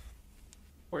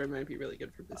 Or it might be really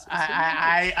good for business.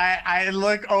 I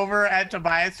look over at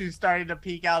Tobias, who's starting to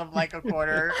peek out of like a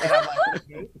corner, and I'm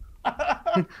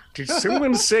like, Did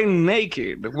someone say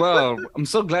naked? Well, I'm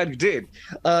so glad you did.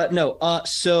 No.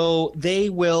 So they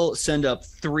will send up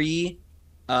 3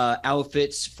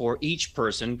 outfits for each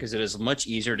person because it is much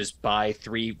easier to just buy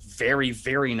 3 very,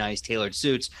 very nice tailored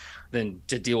suits than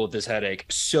to deal with this headache.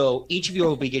 So each of you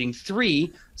will be getting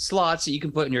 3 slots that you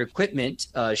can put in your equipment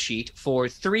sheet for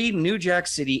 3 New Jack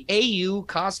City AU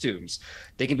costumes.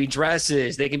 They can be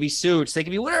dresses, they can be suits, they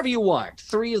can be whatever you want.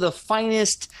 3 of the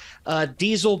finest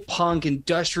diesel punk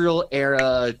industrial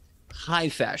era high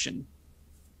fashion.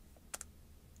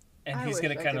 And I he's wish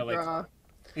gonna I kind of could like, draw.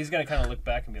 he's gonna kind of look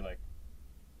back and be like,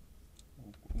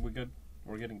 "We good?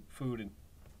 We're getting food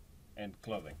and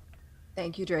clothing."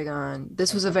 Thank you, Dragon.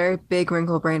 This was a very big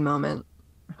wrinkle brain moment.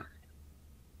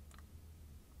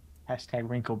 hashtag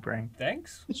wrinkle brain.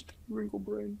 Thanks. Wrinkle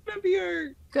brain. That'd be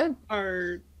Good.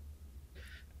 our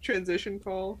transition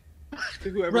call to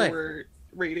whoever Right. we're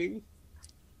rating.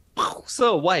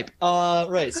 So wipe.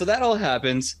 Right. So that all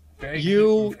happens. Very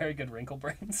You- very good wrinkle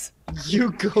brains.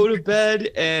 You go to bed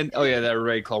and that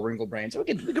raid called Wrinkle Brain. So we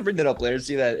can bring that up later,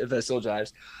 see that if that still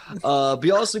jives. But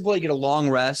you also you get a long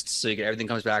rest, so you get everything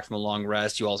comes back from a long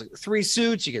rest. You also get 3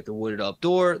 suits, you get the wooded up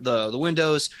door, the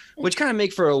windows, which kind of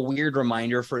make for a weird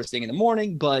reminder first thing in the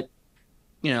morning, but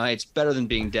it's better than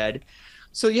being dead.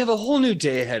 So you have a whole new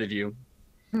day ahead of you.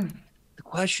 The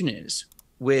question is,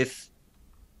 with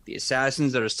the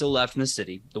assassins that are still left in the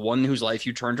city, the one whose life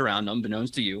you turned around,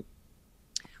 unbeknownst to you,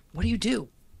 what do you do?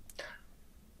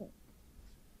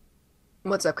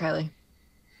 What's up, Kylie?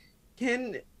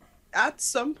 Can at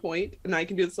some point, and I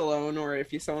can do this alone, or if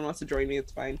someone wants to join me,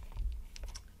 it's fine.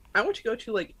 I want to go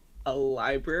to like a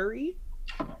library,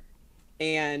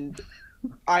 and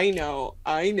I know,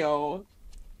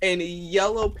 and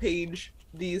yellow page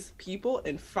these people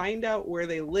and find out where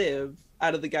they live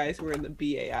out of the guys who are in the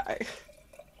BAI.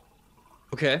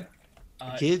 Okay.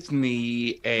 Uh, Give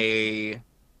me a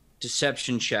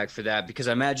deception check for that, because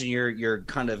I imagine you're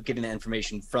kind of getting that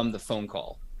information from the phone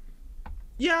call.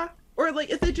 Yeah, or like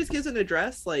if it just gives an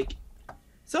address, like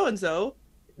so and so,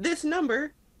 this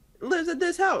number lives at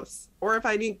this house, or if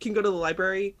can go to the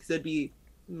library because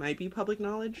might be public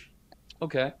knowledge.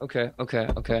 Okay. So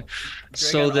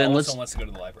Dragon then also let's. wants to go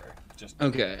to the library. Just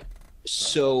Okay.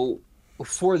 So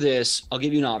for this, I'll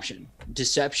give you an option: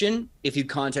 deception if you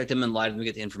contact them and lie to them to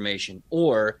get the information,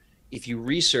 or if you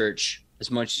research as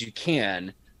much as you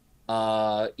can,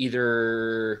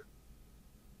 either.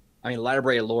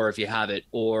 Library lore if you have it,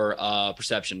 or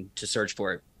perception to search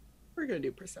for it. We're gonna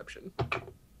do perception.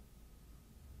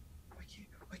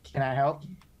 Can I help?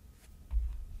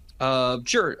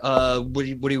 Sure. What do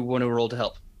you want to roll to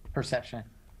help? Perception.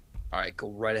 All right, go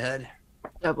right ahead.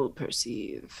 Double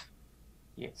perceive.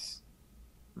 Yes.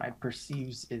 My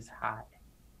perceives is high.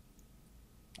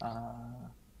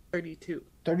 32.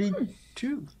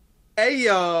 32.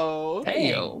 Ayo.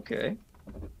 Hey, okay.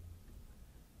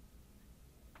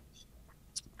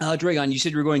 Dragon, you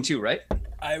said you were going too, right?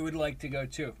 I would like to go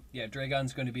too. Yeah,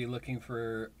 Dragon's going to be looking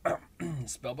for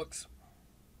spellbooks.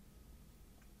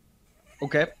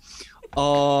 Okay.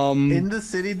 In the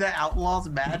city that outlaws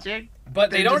magic? But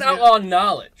they They're don't just gonna- outlaw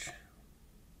knowledge.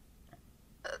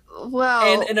 Well,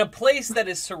 And in a place that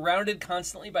is surrounded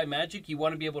constantly by magic, you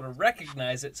want to be able to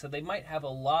recognize it, so they might have a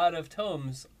lot of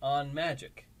tomes on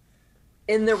magic.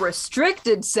 in the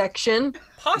restricted section,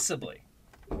 Possibly.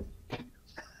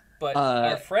 But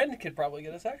our friend could probably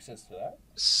get us access to that.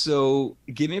 So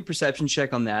give me a perception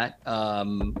check on that.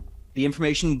 The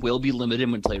information will be limited. I'm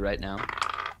going to tell you right now.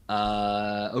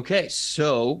 Okay,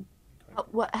 so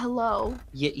what? Hello.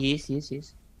 yes.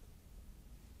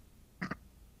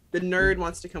 The nerd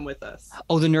wants to come with us.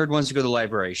 Oh, the nerd wants to go to the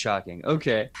library. Shocking.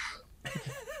 Okay.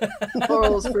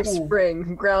 Morals for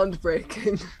spring,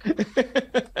 groundbreaking.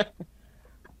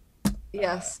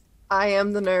 Yes, I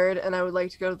am the nerd, and I would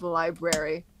like to go to the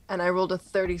library. And I rolled a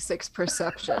 36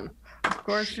 perception. Of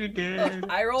course you did.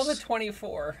 I rolled a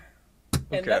 24, and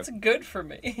Okay. that's good for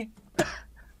me.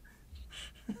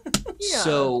 Yeah.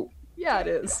 So Yeah, it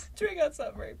is. Dragon's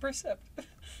not very perceptive.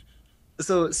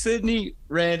 Sydney,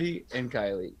 Randy, and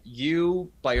Kylie,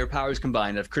 you, by your powers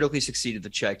combined, have critically succeeded the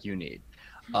check you need.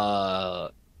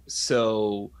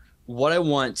 So what I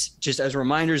want, just as a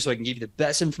reminder, so I can give you the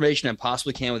best information I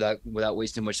possibly can without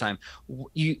wasting much time,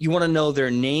 you want to know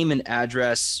their name and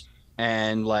address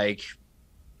and like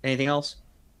anything else?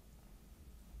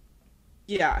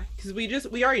 Yeah, because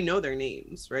we already know their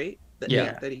names, right?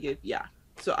 Yeah. That he gave. Yeah.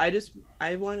 So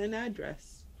I want an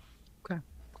address.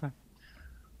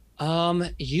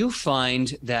 You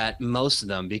find that most of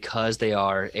them, because they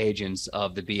are agents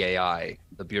of the BAI,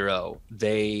 the Bureau,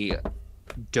 they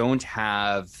don't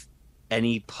have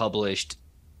any published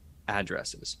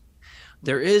addresses.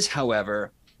 There is,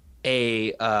 however,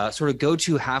 a sort of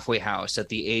go-to halfway house that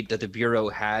the Bureau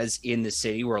has in the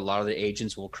city where a lot of the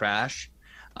agents will crash.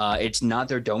 It's not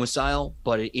their domicile,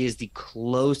 but it is the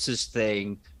closest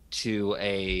thing to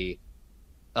a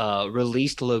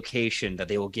released location that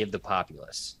they will give the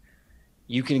populace.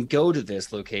 You can go to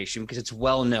this location because it's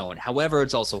well known. However,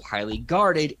 it's also highly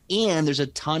guarded, and there's a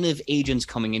ton of agents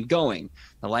coming and going.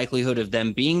 The likelihood of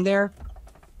them being there,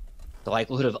 the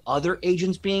likelihood of other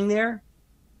agents being there,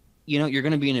 you're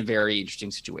going to be in a very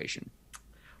interesting situation.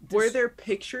 Were there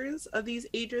pictures of these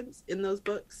agents in those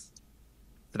books?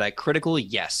 For that critical,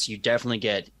 yes, you definitely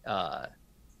get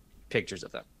pictures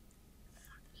of them.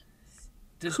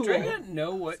 Does Cool. Dragon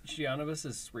know what Gianibus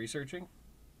is researching?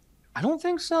 I don't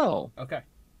think so. Okay.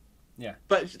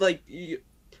 But like, she's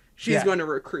Yeah. going to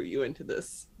recruit you into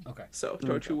this. Okay. So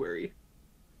don't you worry.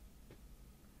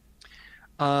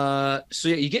 So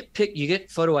yeah, you get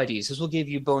photo IDs. This will give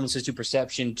you bonuses to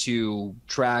perception, to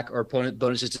track, or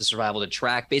bonuses to survival to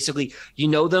track. Basically, you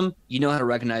know them, you know how to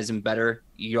recognize them better.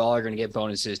 You all are going to get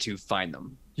bonuses to find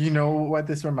them. You know what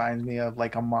this reminds me of?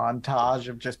 Like a montage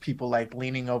of just people like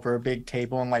leaning over a big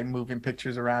table and like moving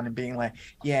pictures around and being like,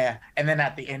 yeah. And then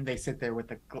at the end, they sit there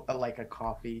with a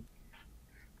coffee.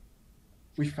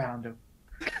 We found him.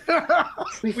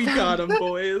 We got him,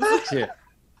 boys. Yeah,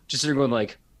 just sitting going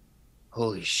like,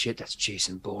 holy shit, that's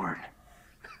Jason Bourne.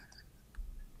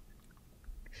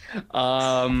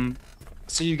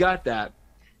 So you got that.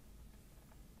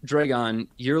 Dragon,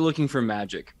 you're looking for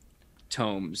magic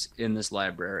tomes in this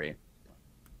library.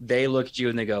 They look at you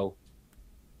and they go,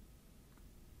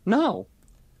 no,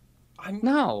 I'm we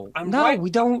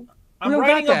don't. I'm we don't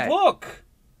writing got a that. book.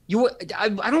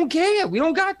 I don't care. We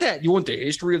don't got that. You want the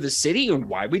history of the city and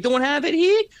why we don't have it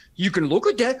here? You can look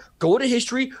at that. Go to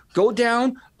history. Go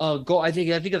down. I think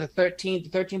of the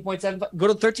 13.7. Go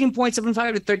to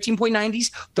 13.75 to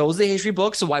 13.90s. Those are the history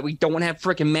books. So why we don't have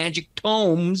freaking magic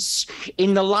tomes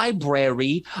in the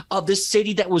library of the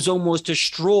city that was almost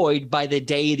destroyed by the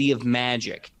deity of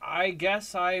magic. I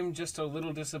guess I'm just a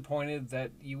little disappointed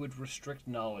that you would restrict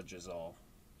knowledge is all.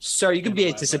 Sir, you can In be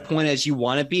the as disappointed as you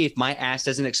want to be. If my ass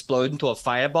doesn't explode into a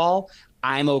fireball,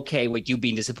 I'm okay with you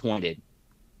being disappointed.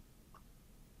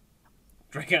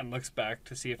 Dragon looks back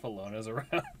to see if Alona's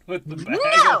around with the bag.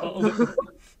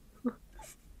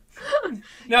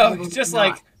 No, he's just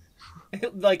like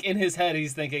in his head,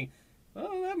 he's thinking,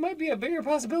 "Oh, that might be a bigger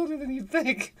possibility than you'd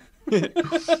think."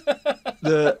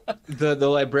 The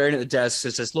librarian at the desk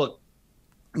says, "Look,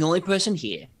 the only person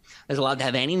here that's allowed to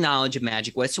have any knowledge of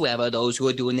magic whatsoever are those who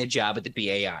are doing their job at the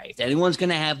BAI. If anyone's going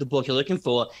to have the book you're looking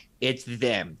for, it's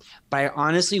them. But I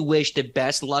honestly wish the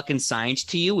best luck and science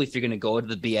to you if you're going to go to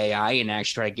the BAI and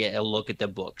actually try to get a look at the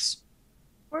books."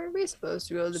 Where are we supposed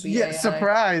to go to the BAI? Yeah,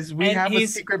 surprise. We And have a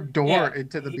he's- secret door yeah,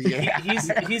 into the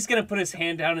BAI. He's gonna put his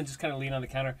hand down and just kind of lean on the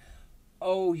counter.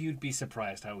 Oh, you'd be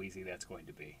surprised how easy that's going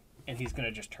to be. And he's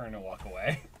gonna just turn and walk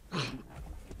away.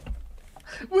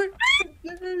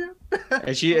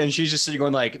 And she's just sitting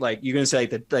going like you're going to say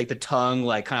like the tongue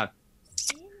like kind of.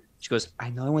 She goes, "I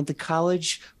know I went to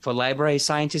college for library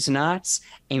sciences and arts,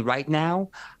 and right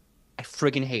now, I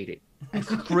friggin' hate it. I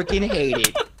friggin' hate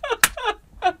it."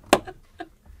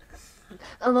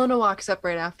 Alona walks up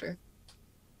right after.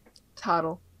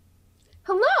 Toddle.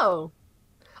 Hello.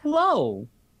 Hello.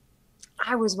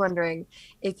 I was wondering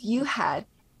if you had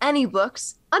any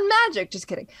books on magic. Just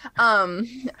kidding.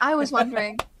 I was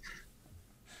wondering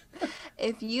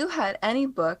if you had any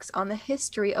books on the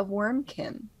history of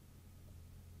Wormkin.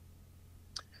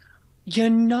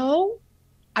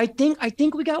 I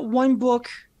think we got one book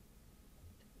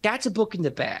That's a book in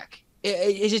the back.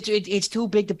 It's too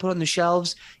big to put on the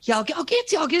shelves. Yeah, I'll get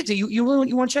it. I'll get it to you. You want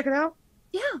to check it out?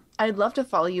 Yeah, I'd love to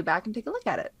follow you back and take a look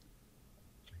at it.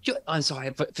 I'm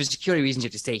sorry, for security reasons, you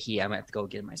have to stay here. I'm gonna have to go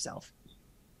get it myself.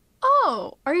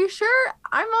 Oh, are you sure?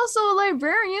 I'm also a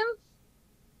librarian.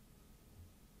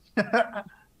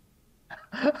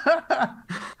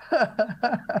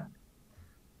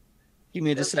 Give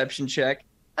me a deception check.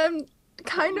 I'm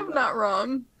kind of not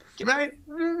wrong. Right?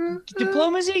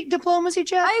 Diplomacy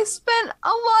check. I spent a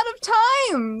lot of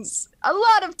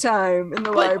time in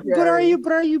the library.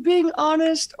 But are you being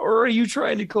honest, or are you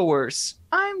trying to coerce?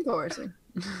 I'm coercing.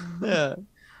 Yeah.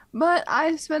 But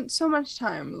I spent so much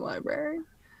time in the library.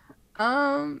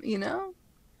 You know,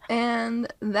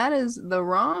 and that is the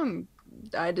wrong.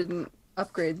 I didn't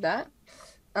upgrade that.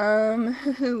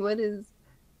 What is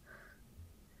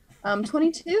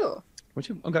 22.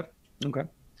 Okay.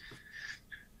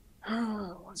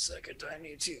 1 second. I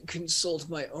need to consult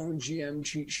my own GM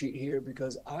cheat sheet here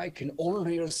because I can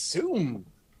only assume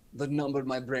the number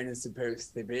my brain is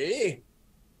supposed to be.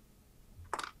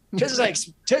 Just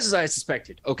as I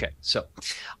suspected. Okay, so,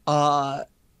 Why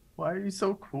are you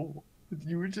so cool?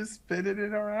 You were just spinning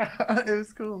it around. It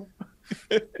was cool.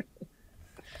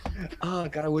 oh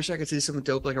god, I wish I could say something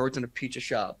dope like I worked in a pizza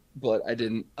shop, but I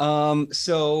didn't.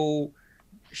 So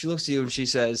she looks at you and she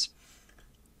says,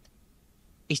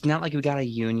 "It's not like we got a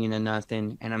union or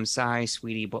nothing, and I'm sorry,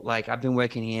 sweetie, but like I've been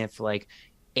working here for like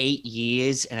 8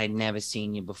 years and I'd never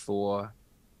seen you before."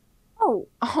 Oh,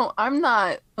 I'm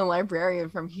not a librarian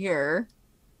from here.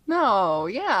 No,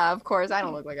 yeah, of course. I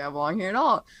don't look like I belong here at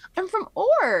all. I'm from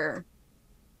Orr.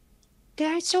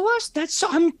 That's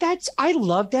I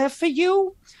love that for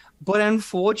you, but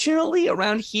unfortunately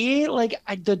around here, like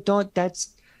I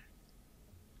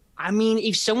mean,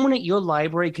 if someone at your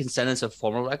library can send us a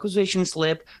formal requisition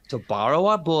slip to borrow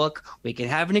our book, we can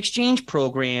have an exchange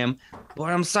program. But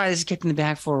I'm sorry, this is kept in the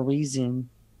back for a reason.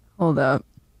 Hold up.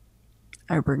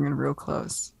 I bring her real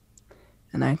close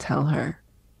and I tell her,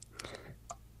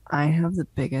 I have the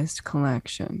biggest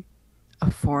collection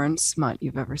of foreign smut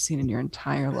you've ever seen in your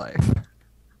entire life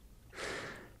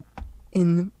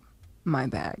in my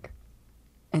bag.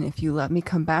 And if you let me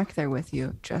come back there with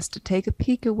you just to take a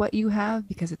peek at what you have,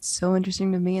 because it's so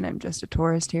interesting to me and I'm just a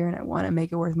tourist here and I want to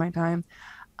make it worth my time,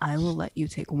 I will let you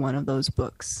take one of those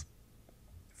books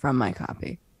from my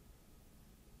copy.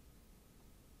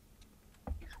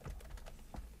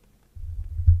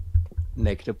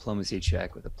 Make a diplomacy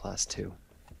check with a +2.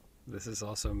 This is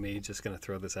also me just going to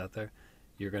throw this out there.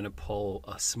 You're going to pull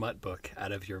a smut book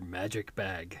out of your magic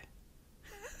bag.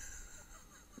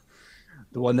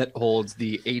 The one that holds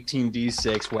the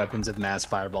 18d6 weapons of mass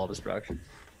fireball destruction.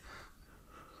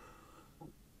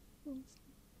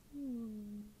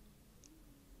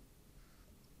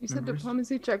 You said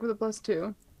diplomacy check with a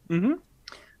 +2. Mm-hmm.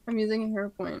 I'm using a hero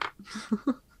point.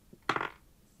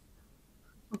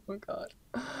 Oh my god.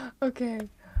 Okay.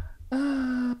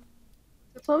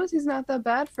 Diplomacy's not that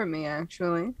bad for me,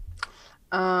 actually.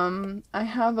 I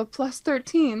have a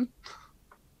 +13.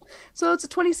 So it's a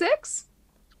 26?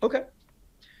 Okay.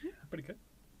 Yeah, pretty good.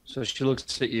 So she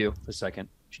looks at you for a second.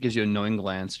 She gives you a knowing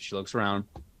glance. She looks around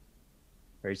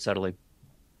very subtly.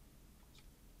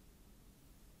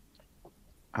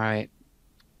 All right.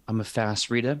 I'm a fast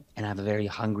reader and I have a very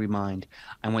hungry mind.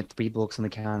 I want 3 books on the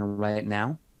counter right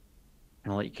now,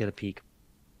 and I'll let you get a peek.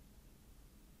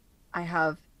 I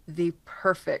have the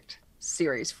perfect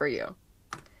series for you.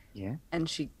 Yeah. And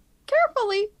she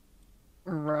carefully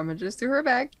rummages through her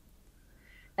bag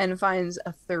and finds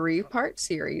a 3-part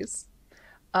series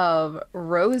of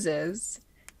roses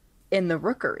in the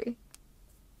rookery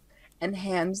and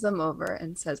hands them over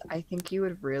and says, I think you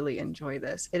would really enjoy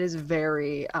this. It is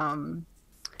very,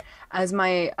 as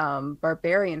my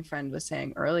barbarian friend was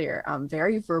saying earlier,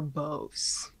 very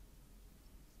verbose.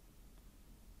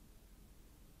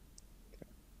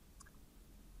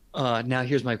 Now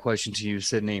here's my question to you,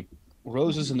 Sydney.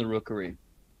 Roses in the Rookery.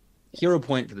 Hero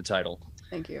point for the title.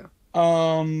 Thank you.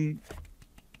 Do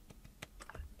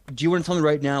you want to tell me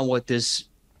right now what this,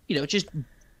 just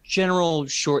general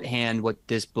shorthand, what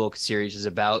this book series is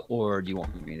about, or do you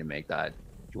want me to make that?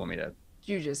 Do you want me to?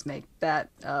 You just make that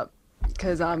up,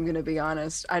 because I'm going to be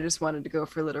honest, I just wanted to go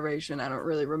for alliteration. I don't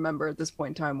really remember at this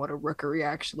point in time what a rookery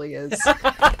actually is.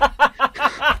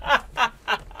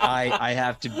 I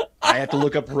have to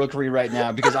look up rookery right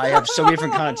now because I have so many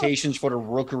different connotations for what a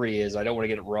rookery is. I don't want to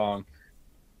get it wrong.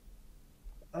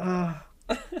 Oh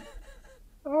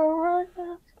my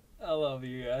god. I love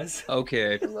you guys.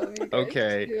 Okay. I love you guys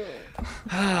Okay. too.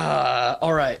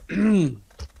 All right.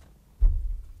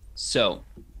 So,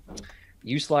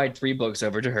 You slide 3 books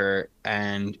over to her,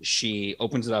 and she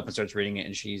opens it up and starts reading it,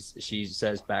 and she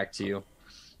says back to you,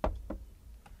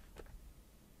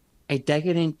 a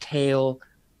decadent tale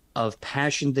of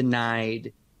passion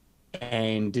denied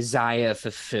and desire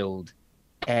fulfilled,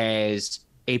 as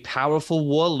a powerful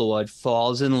warlord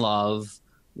falls in love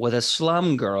with a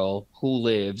slum girl who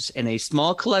lives in a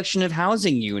small collection of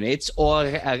housing units or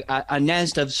a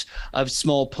nest of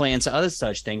small plants, other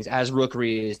such things, as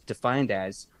rookery is defined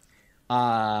as.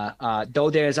 Though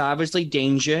there's obviously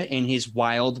danger in his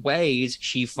wild ways,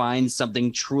 she finds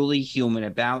something truly human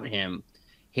about him,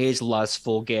 his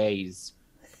lustful gaze.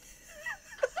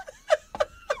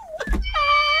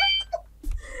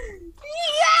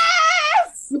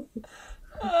 Yes!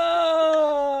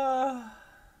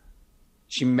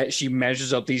 She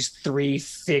measures up these 3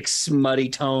 thick, smutty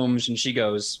tomes, and she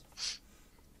goes,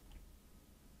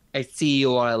 I see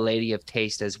you are a lady of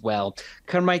taste as well.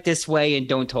 Come right this way and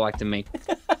don't talk to me.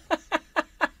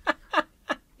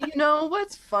 You know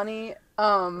what's funny?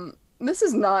 This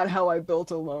is not how I built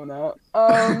Alona.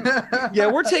 Yeah,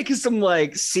 we're taking some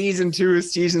like season 2,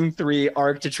 season 3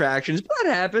 arc attractions, but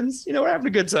that happens. You know, we're having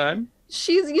a good time.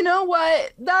 You know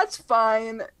what? That's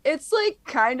fine. It's like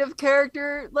kind of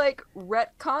character like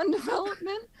retcon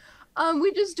development.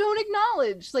 We just don't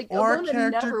acknowledge like Or Alona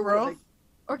character never growth. would've-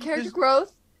 or character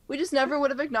growth. We just never would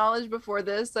have acknowledged before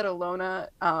this that Alona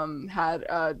had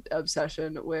an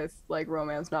obsession with like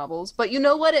romance novels. But you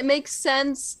know what? It makes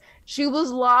sense. She was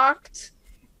locked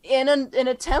in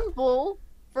a temple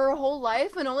for her whole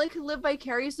life and only could live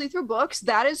vicariously through books.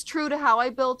 That is true to how I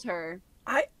built her.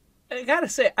 I gotta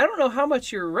say, I don't know how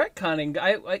much you're retconning.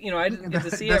 I didn't get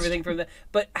to see everything from that.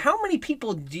 But how many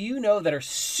people do you know that are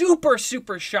super,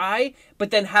 super shy,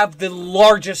 but then have the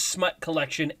largest smut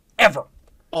collection ever?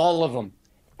 All of them.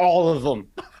 All of them.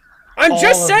 I'm All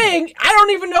just of saying, I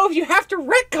don't even know if you have to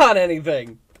retcon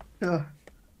anything. PJ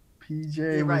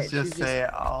You're was right, just she's saying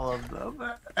all of them.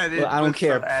 And Well, I don't was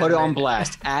care. so Put it on animated.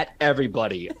 blast at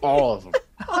everybody. All of them.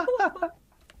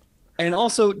 And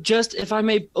also, just if I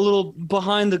may, a little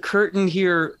behind the curtain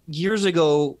here, years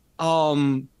ago,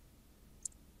 when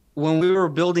we were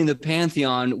building the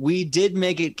Pantheon, we did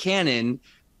make it canon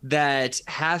that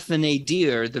half and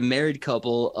Nadir, the married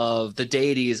couple of the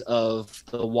deities of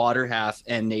the water half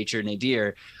and nature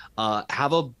Nadir,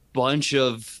 have a bunch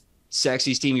of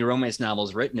sexy, steamy romance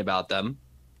novels written about them.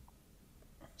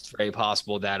 It's very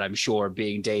possible that I'm sure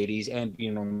being deities and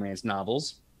being romance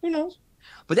novels, who knows?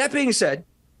 But that being said,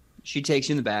 she takes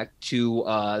you in the back to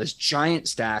this giant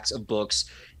stacks of books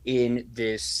in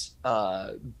this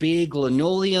big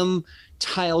linoleum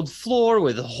tiled floor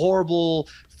with horrible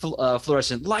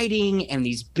fluorescent lighting and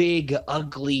these big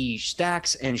ugly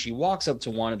stacks. And she walks up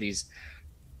to one of these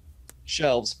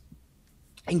shelves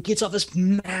and gets off this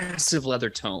massive leather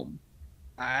tome.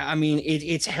 I mean,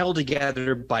 it's held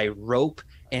together by rope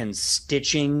and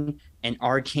stitching and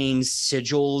arcane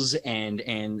sigils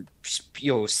and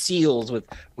seals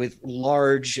with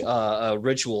large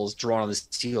rituals drawn on the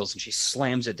seals. And she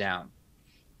slams it down.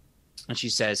 And she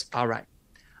says, all right,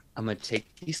 I'm going to take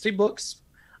these 3 books.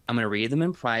 I'm going to read them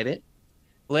in private.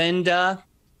 Linda,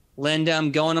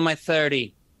 I'm going on my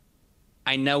 30.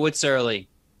 I know it's early.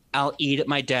 I'll eat at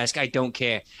my desk. I don't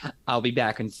care. I'll be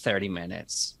back in 30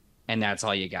 minutes. And that's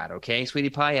all you got, okay,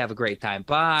 sweetie pie? Have a great time.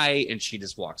 Bye. And she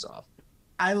just walks off.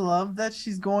 I love that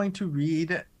she's going to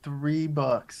read 3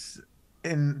 books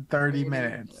in 30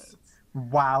 minutes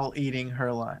while eating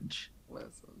her lunch.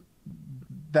 Listen.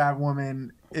 That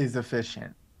woman is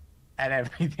efficient at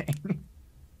everything.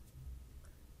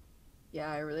 Yeah,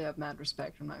 I really have mad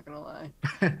respect. I'm not gonna lie.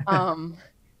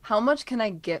 How much can I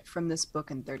get from this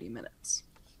book in 30 minutes?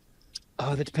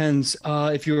 That depends.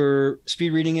 If you're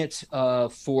speed reading it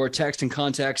for text and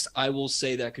context, I will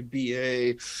say that could be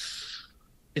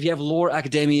if you have lore,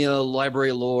 academia,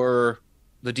 library lore,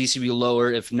 the DC will be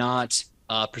lower. If not,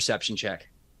 perception check.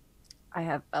 I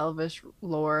have Elvish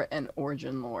lore and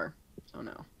Origin lore. Oh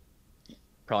no.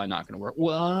 Probably not going to work.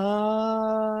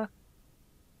 What?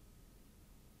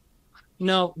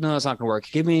 No, it's not going to work.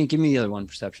 Give me the other one,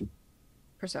 perception.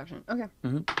 Perception. Okay.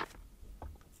 Mhm.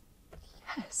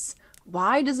 Yes.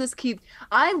 Why does this keep...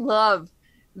 I love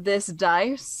this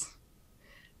dice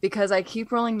because I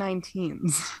keep rolling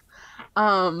 19s.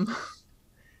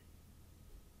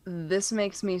 This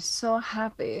makes me so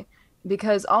happy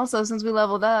because also since we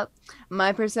leveled up,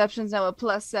 my perception's now a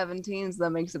plus 17, so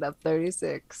that makes it up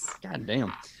 36. God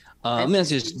damn. Let me ask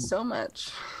you this. So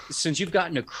much. Since you've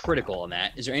gotten a critical on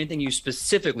that, is there anything you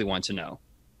specifically want to know?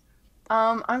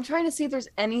 I'm trying to see if there's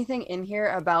anything in here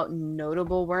about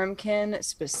notable wormkin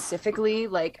specifically.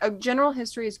 Like a general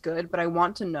history is good, but I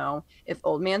want to know if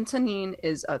Old Man Tanin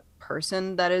is a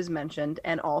person that is mentioned,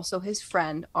 and also his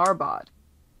friend Arbad.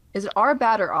 Is it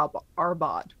Arbad or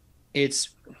Arbad?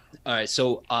 It's all right.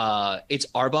 So it's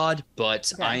Arbad,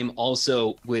 but Okay. I'm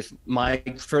also with my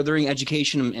furthering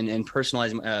education and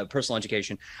personalizing personal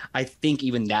education. I think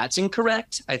even that's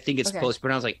incorrect. I think it's Okay. supposed to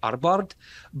pronounce like Arbad,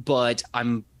 but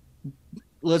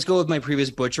let's go with my previous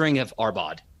butchering of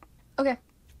Arbad. Okay.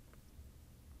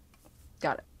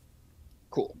 Got it.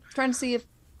 Cool. Trying to see if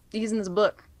he's in this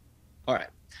book. All right.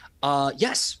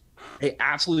 Yes, they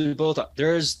absolutely both are.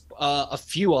 There's a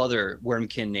few other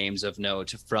wormkin names of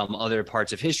note from other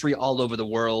parts of history all over the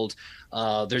world.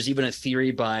 There's even a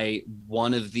theory by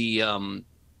one of the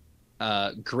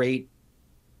great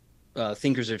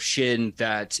thinkers of Shin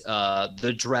that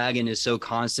the dragon is so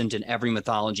constant in every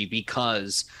mythology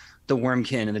because the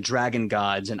wormkin and the dragon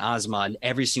gods and Ozma and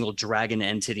every single dragon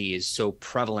entity is so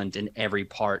prevalent in every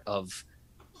part of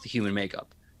the human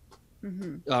makeup.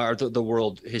 Or the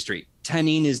world history.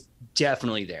 Tanin is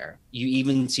definitely there. You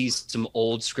even see some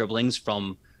old scribblings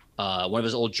from one of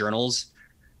his old journals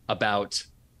about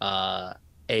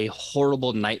a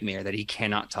horrible nightmare that he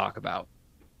cannot talk about.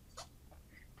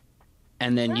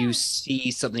 And then you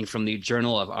see something from the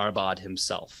journal of Arbad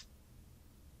himself.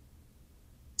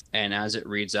 And as it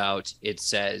reads out, it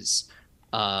says,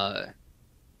 I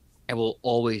will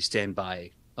always stand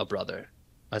by a brother,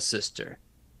 a sister,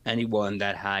 anyone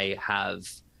that I have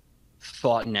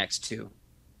fought next to,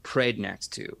 prayed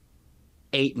next to,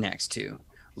 ate next to,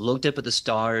 looked up at the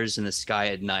stars in the sky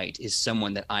at night is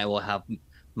someone that I will have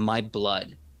my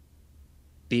blood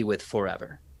be with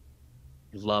forever.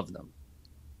 Love them.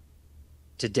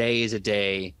 Today is a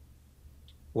day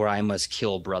where I must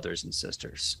kill brothers and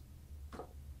sisters.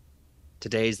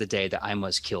 Today is the day that I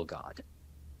must kill God.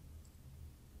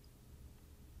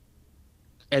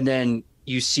 And then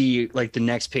you see, like, the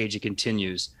next page, it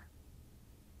continues.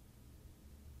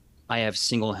 I have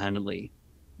single-handedly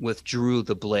withdrew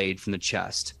the blade from the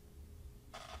chest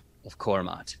of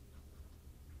Kormat.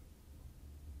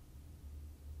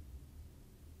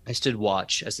 I stood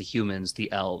watch as the humans,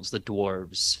 the elves, the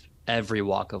dwarves, every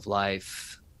walk of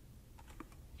life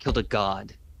killed a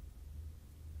god.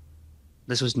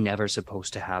 This was never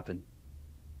supposed to happen.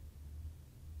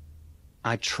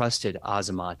 I trusted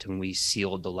Azamat when we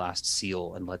sealed the last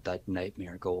seal and let that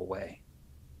nightmare go away.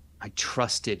 I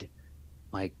trusted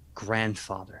my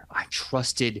grandfather. I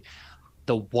trusted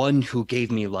the one who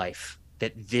gave me life,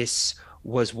 that this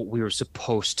was what we were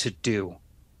supposed to do.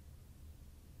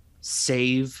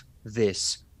 Save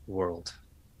this world.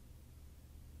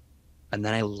 And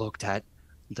then I looked at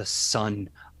the son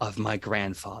of my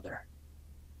grandfather,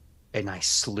 and I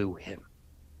slew him.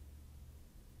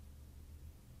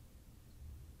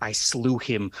 I slew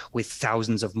him with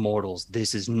thousands of mortals.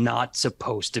 This is not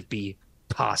supposed to be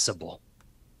possible.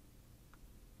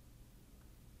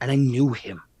 And I knew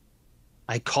him.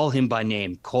 I call him by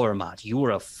name, Kormat. You were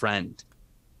a friend.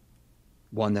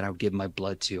 One that I would give my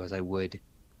blood to as I would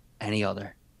any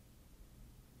other.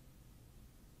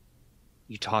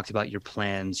 You talked about your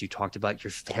plans. You talked about your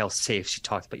fail-safes. You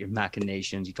talked about your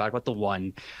machinations. You talked about the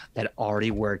one that already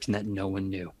worked and that no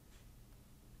one knew.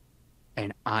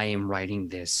 And I am writing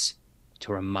this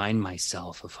to remind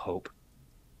myself of hope.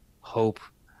 Hope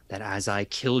that as I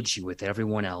killed you with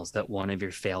everyone else, that one of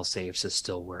your fail-safes is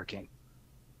still working.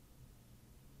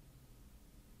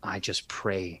 I just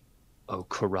pray, O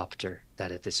corruptor,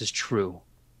 that if this is true,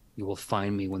 you will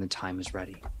find me when the time is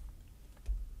ready.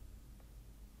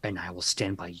 And I will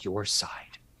stand by your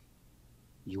side.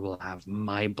 You will have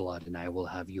my blood and I will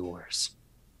have yours.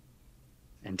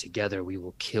 And together we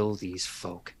will kill these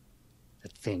folk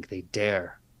that think they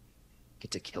dare get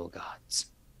to kill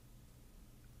gods.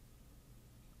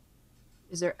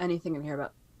 Is there anything in here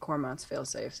about Cormant's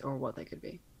failsafes or what they could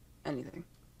be? Anything?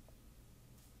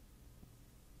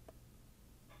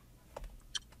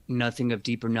 Nothing of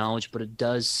deeper knowledge, but it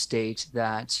does state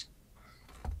that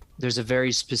there's a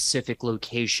very specific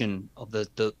location of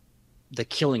the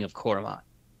killing of Kormat.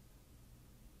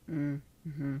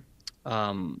 Mm-hmm.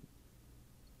 I'm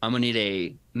gonna need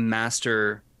a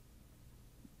master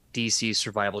DC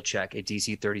survival check, a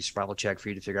DC 30 survival check for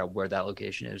you to figure out where that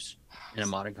location is in a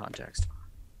modern context.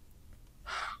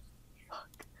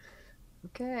 Fuck.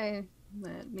 Okay,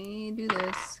 let me do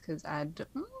this because I don't.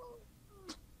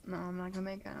 No, I'm not gonna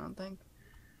make it. I don't think.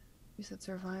 You said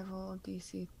survival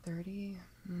DC 30.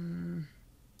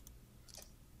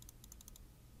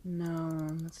 No,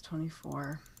 that's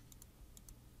 24.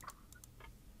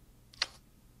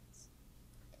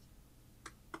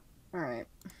 All right.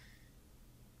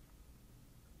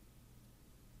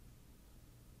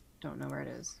 Don't know where it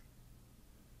is.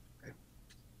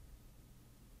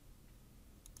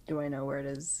 Do I know where it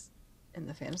is in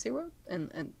the fantasy world?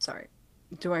 And sorry,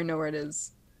 do I know where it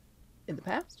is in the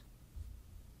past?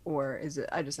 Or is it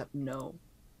I just have no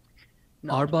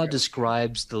knowledge Arba of it?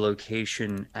 describes the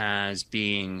location as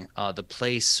being the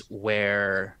place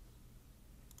where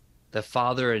the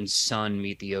father and son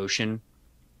meet the ocean,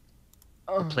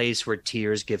 Oh, the place where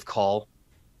tears give call.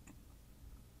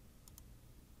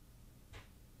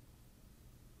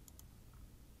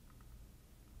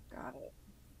 got it.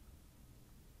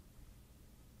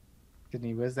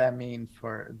 Sydney, what does that mean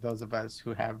for those of us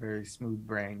who have very smooth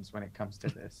brains when it comes to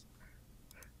this?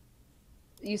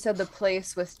 You said the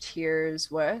place with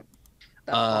tears, what?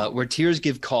 That Where tears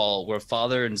give call, where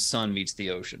father and son meets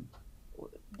the ocean.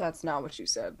 That's not what you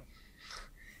said.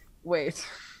 Wait.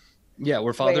 Yeah,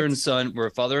 where father Wait. and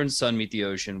son meet the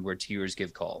ocean, where tears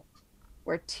give call.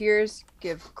 Where tears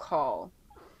give call.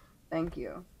 Thank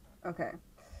you. Okay.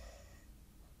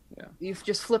 Yeah. You've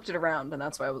just flipped it around, and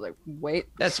that's why I was like, wait.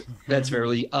 That's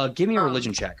very. Give me a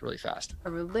religion check really fast.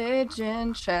 A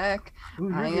religion check.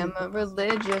 Ooh, I you're am a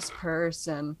religious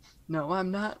person. No, I'm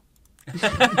not.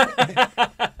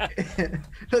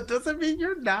 That doesn't mean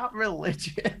you're not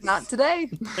religious. Not today.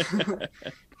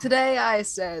 Today I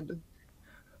said,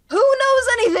 who knows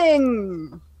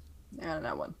anything? Yeah,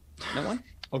 that one. That one.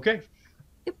 Okay.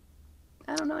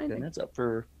 I don't know Then anything. that's up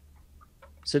for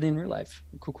Sydney in real life.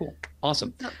 Cool.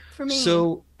 Awesome. Not for me.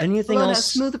 So, anything Alone has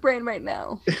else? smooth brain right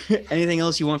now. Anything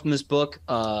else you want from this book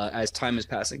as time is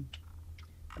passing?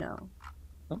 No.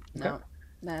 Oh, okay. No.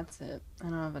 That's it. I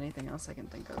don't have anything else I can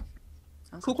think of.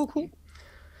 Cool.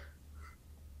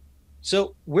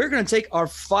 So we're going to take our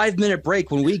 5-minute break.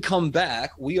 When we come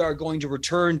back, we are going to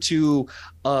return to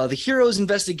the heroes'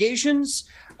 investigations,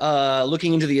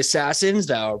 looking into the assassins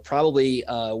that are probably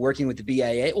working with the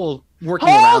BIA, well, working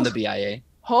around the BIA.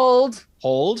 Hold.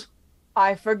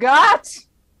 I forgot.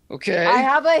 Okay. I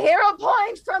have a hero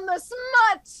point from the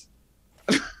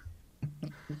smut.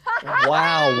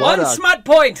 Wow. One smut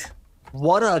point.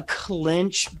 What a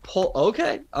clinch pull.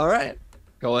 Okay. All right.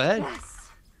 Go ahead.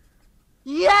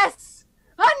 Yes.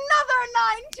 Another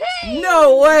 19.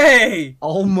 No way.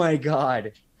 Oh my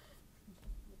God.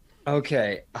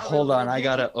 Okay, hold on. I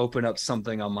gotta open up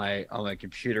something on my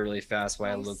computer really fast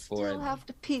while I look for it. still have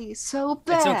to pee so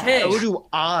bad. It's okay. So do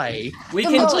I. We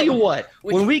I'll can tell you what.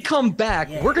 When we come back,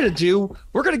 Yeah. we're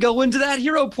gonna go into that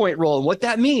hero point roll and what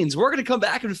that means. We're gonna come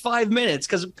back in 5 minutes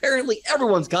because apparently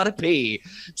everyone's gotta pee.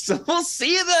 So we'll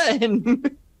see you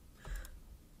then.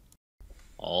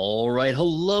 All right.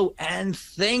 Hello and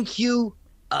thank you,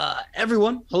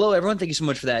 everyone. Hello, everyone. Thank you so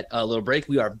much for that little break.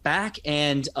 We are back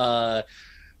and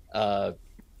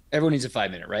everyone needs a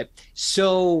 5-minute, right?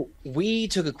 So we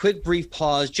took a quick brief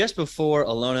pause just before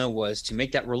Alona was to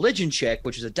make that religion check,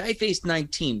 which is a die-faced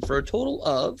 19 for a total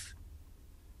of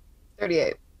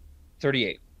 38.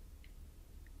 38.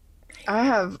 I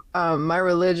have my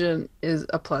religion is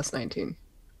a plus 19.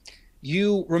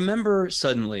 You remember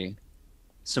suddenly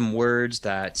some words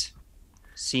that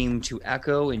seem to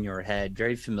echo in your head,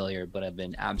 very familiar, but have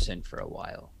been absent for a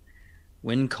while.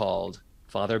 When called,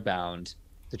 father bound,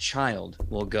 the child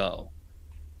will go.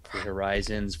 Through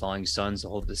horizons, falling suns to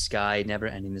hold the sky, never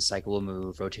ending the cycle will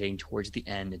move, rotating towards the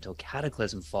end until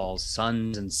cataclysm falls,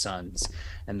 suns and suns,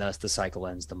 and thus the cycle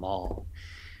ends them all.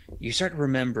 You start to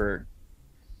remember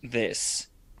this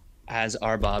as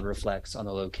Arbab reflects on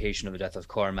the location of the death of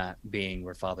Kormat being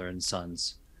where father and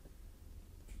sons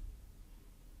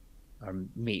are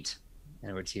meet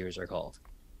and where tears are called.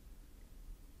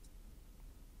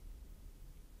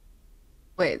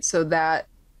 Wait, so that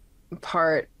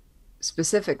part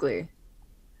specifically,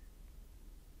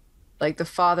 like the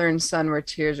father and son where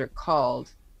tears are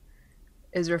called,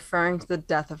 is referring to the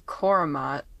death of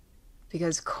Koramat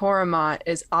because Koramat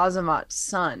is Azamat's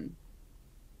son.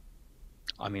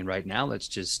 I mean, right now, that's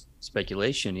just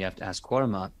speculation. You have to ask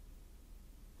Kormat.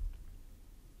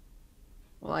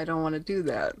 Well, I don't want to do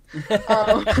that.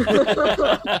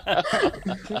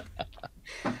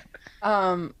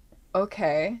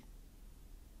 Okay.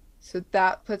 So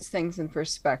that puts things in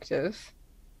perspective.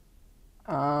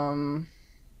 I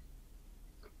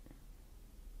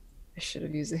should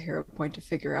have used the hero point to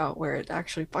figure out where it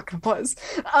actually fucking was.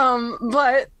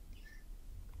 But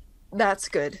that's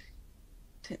good.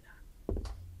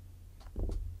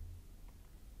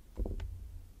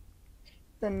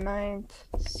 The ninth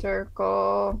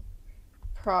circle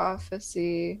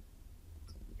prophecy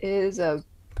is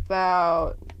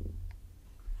about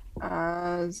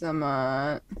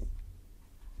Azamat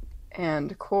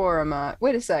and Koromot.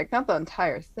 Wait a sec, not the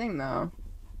entire thing though.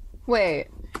 Wait,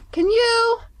 can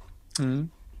you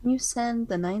send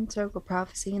the Ninth Circle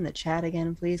Prophecy in the chat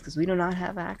again, please? Because we do not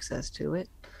have access to it.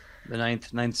 The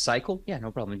ninth cycle? Yeah,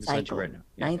 no problem. I can send you right now.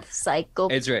 Yeah. Ninth cycle.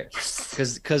 It's right.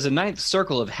 Because the ninth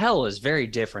circle of hell is very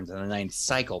different than the ninth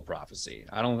cycle prophecy.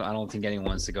 I don't think anyone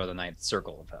wants to go to the ninth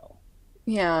circle of hell.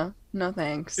 Yeah, no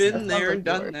thanks. Been there and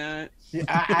done that. Yeah,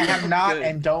 I have not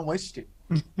and don't wish to.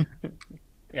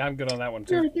 Yeah, I'm good on that one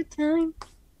Had a too. good time.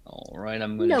 All right,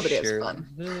 I'm going to Nobody has share fun.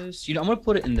 this. I'm going to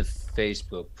put it in the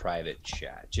Facebook private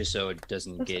chat just so it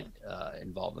doesn't get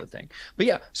involved in the thing. But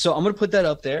yeah, so I'm going to put that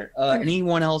up there.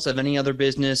 Anyone else have any other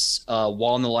business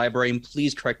while in the library? And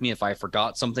please correct me if I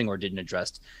forgot something or didn't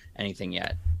address anything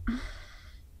yet.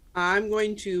 I'm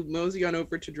going to mosey on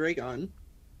over to Dragon.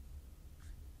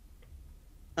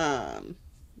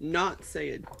 Not say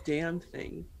a damn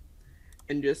thing,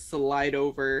 and just slide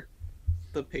over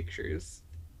the pictures.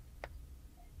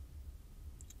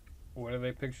 What are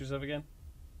they pictures of again?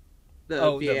 The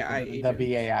Oh, BAI the agents. The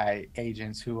BAI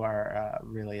agents who are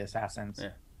really assassins.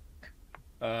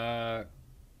 Yeah.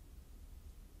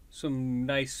 Some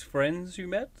nice friends you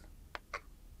met?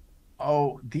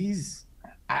 Oh, these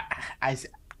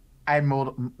I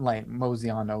mosey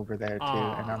on over there too,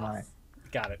 and I'm like,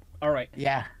 Got it. All right.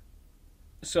 yeah.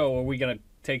 So are we gonna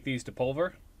take these to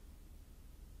Pulver?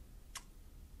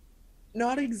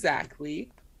 Not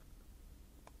exactly.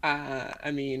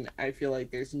 I mean, I feel like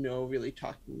there's no really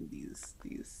talking these.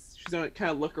 She's gonna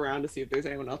kind of look around to see if there's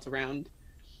anyone else around.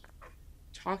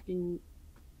 Talking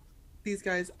these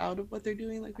guys out of what they're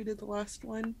doing, like we did the last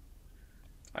one.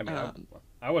 I mean,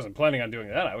 I wasn't planning on doing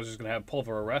that. I was just gonna have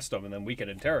Pulver arrest them, and then we could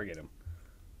interrogate him.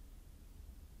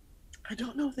 I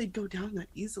don't know if they'd go down that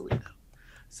easily though.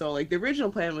 So like the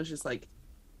original plan was just like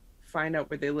find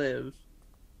out where they live,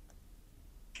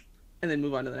 and then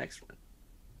move on to the next one.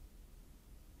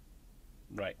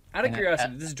 Right. Out of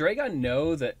curiosity, does Dragon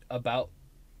know that about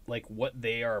like what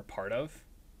they are a part of?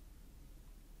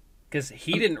 Because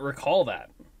he didn't recall that.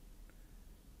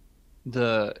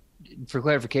 For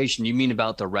clarification, you mean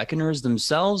about the Reckoners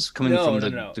themselves coming from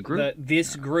the group?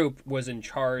 This group was in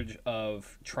charge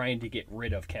of trying to get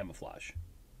rid of camouflage.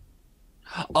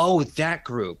 Oh, that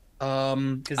group.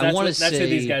 Because I want to say that's who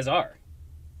these guys are.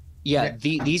 Yeah,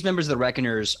 these members of the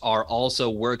Reckoners are also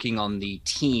working on the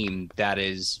team that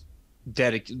is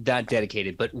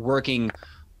dedicated, but working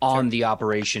on the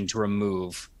operation to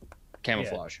remove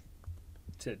camouflage.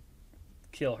 Yeah, to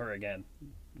kill her again,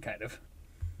 kind of.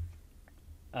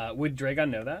 Would Dragon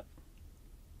know that?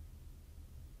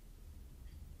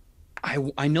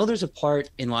 I know there's a part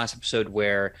in last episode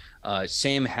where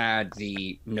Sam had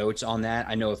the notes on that.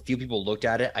 I know a few people looked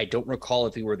at it. I don't recall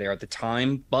if we were there at the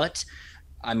time, but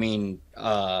I mean,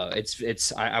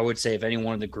 it's. I would say if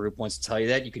anyone in the group wants to tell you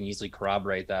that, you can easily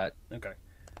corroborate that. Okay.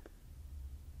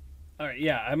 All right.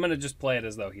 Yeah, I'm gonna just play it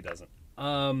as though he doesn't.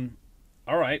 All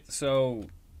right. So,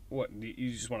 what?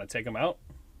 You just want to take him out?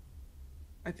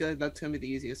 I feel like that's gonna be the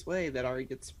easiest way. That already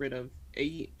gets rid of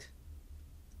 8.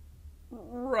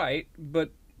 Right,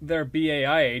 but they're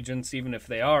BAI agents, even if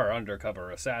they are undercover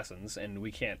assassins, and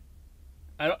we can't.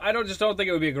 I don't think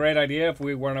it would be a great idea if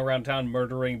we weren't around town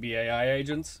murdering BAI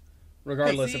agents,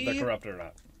 regardless if they're corrupt or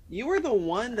not. You were the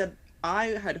one that I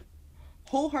had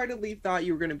wholeheartedly thought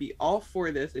you were going to be all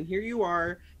for this, and here you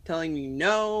are telling me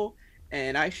no,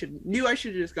 and I should have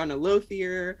just gone to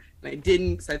Lothier, and I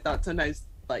didn't because I thought sometimes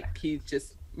like he's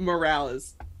just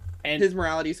his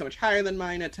morality is so much higher than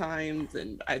mine at times,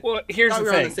 and here's thought the we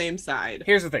were thing. on the same side.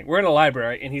 Here's the thing: we're in a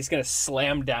library, and he's gonna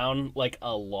slam down like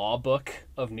a law book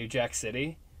of New Jack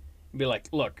City, and be like,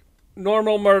 "Look,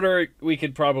 normal murder we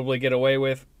could probably get away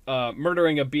with.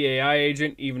 Murdering a BAI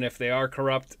agent, even if they are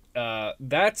corrupt,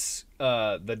 that's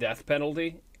the death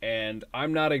penalty, and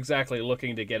I'm not exactly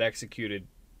looking to get executed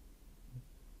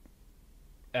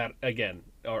at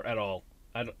all.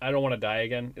 I don't want to die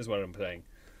again, is what I'm saying."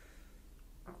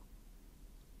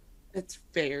 It's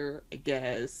fair, I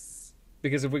guess.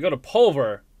 Because if we go to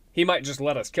Pulver, he might just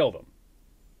let us kill them.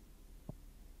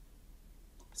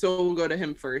 So we'll go to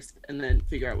him first, and then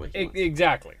figure out what he wants.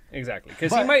 Exactly.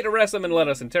 Because he might arrest them and let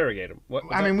us interrogate them.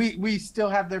 We still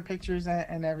have their pictures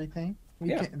and everything.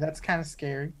 That's kind of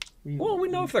scary. We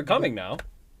know if they're coming now.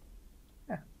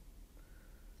 Yeah.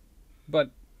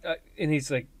 But and he's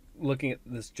like looking at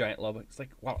this giant law book. It's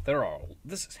like, wow,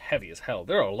 this is heavy as hell.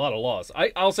 There are a lot of laws.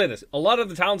 I'll say this: a lot of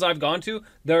the towns I've gone to,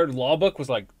 their law book was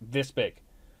like this big.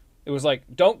 It was like,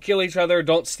 don't kill each other,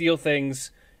 don't steal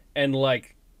things, and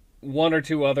like one or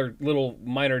two other little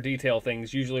minor detail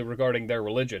things, usually regarding their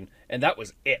religion, and that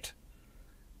was it.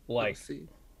 Like,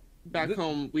 back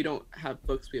home we don't have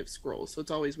books, we have scrolls, so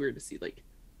it's always weird to see like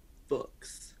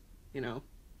books, you know.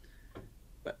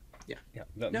 But yeah,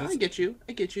 I get you.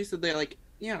 So they're like,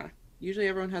 yeah, usually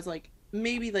everyone has like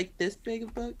maybe like this big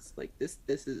of books, like this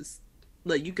is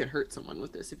like you could hurt someone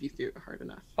with this if you threw it hard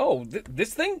enough. Oh,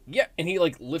 this thing? Yeah. And he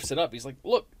like lifts it up. He's like,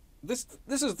 look, this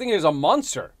thing is a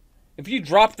monster. If you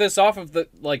drop this off of the,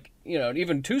 like, you know,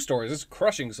 even 2 stories, it's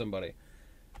crushing somebody.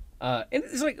 And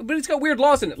it's like, but it's got weird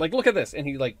laws in it. Like, look at this. And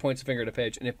he like points a finger at a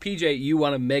page. And if PJ, you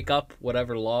want to make up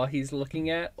whatever law he's looking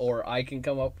at, or I can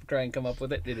try and come up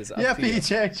with it, it is up to you.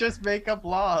 PJ, just make up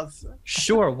laws.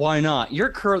 Sure, why not? You're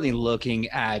currently looking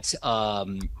at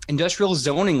industrial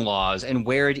zoning laws and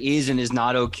where it is and is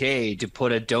not okay to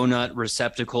put a donut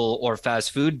receptacle or fast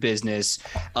food business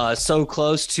so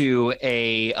close to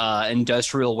a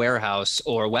industrial warehouse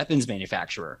or weapons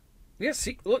manufacturer. Yeah,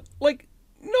 see, look, like,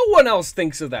 no one else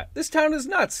thinks of that. This town is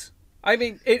nuts. I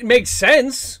mean, it makes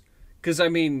sense, because, I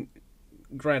mean,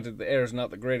 granted, the air is not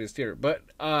the greatest here, but,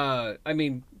 I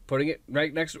mean, putting it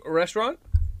right next to a restaurant,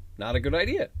 not a good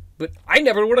idea. But I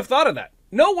never would have thought of that.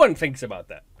 No one thinks about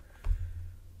that.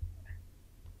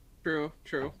 True.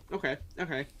 Okay,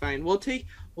 fine. We'll take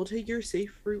your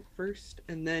safe route first,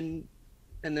 and then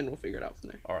we'll figure it out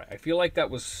from there. All right, I feel like that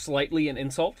was slightly an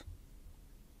insult.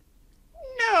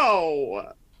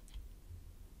 No!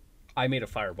 I made a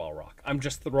fireball rock. I'm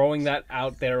just throwing that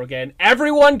out there again.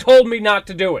 Everyone told me not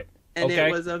to do it. And okay?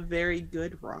 It was a very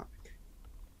good rock.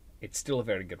 It's still a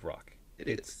very good rock.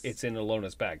 It's in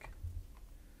Alona's bag.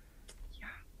 Yeah.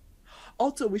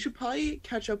 Also, we should probably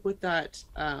catch up with that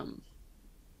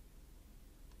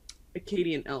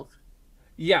Acadian elf.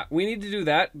 Yeah, we need to do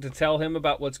that to tell him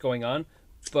about what's going on.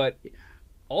 But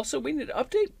also we need to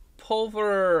update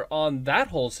Pulver on that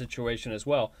whole situation as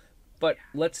well. But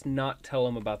let's not tell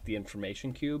him about the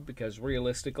information cube, because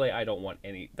realistically, I don't want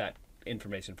that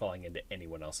information falling into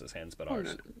anyone else's hands but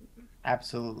ours. No.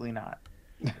 Absolutely not.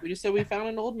 We just said we found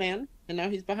an old man, and now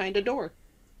he's behind a door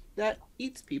that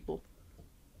eats people.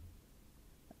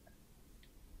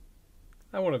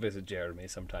 I want to visit Jeremy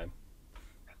sometime.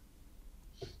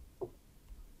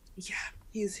 Yeah,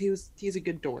 he's a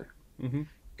good door. Mm-hmm.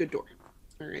 Good door.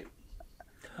 All right.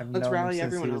 I've Let's known him rally since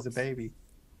everyone he was else. a baby.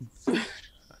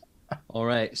 All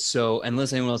right, so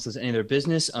unless anyone else does any of their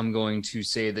business, I'm going to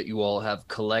say that you all have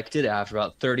collected after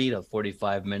about 30 to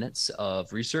 45 minutes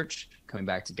of research coming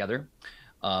back together.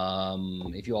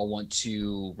 If you all want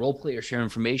to roleplay or share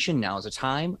information, now is the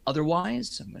time.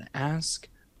 Otherwise, I'm going to ask,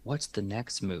 what's the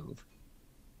next move?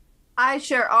 I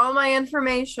share all my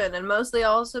information, and mostly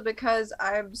also because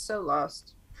I'm so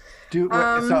lost.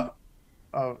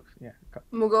 Oh, yeah.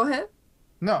 We'll go ahead.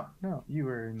 No, you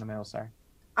were in the middle, sorry.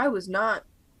 I was not.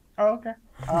 Oh, okay.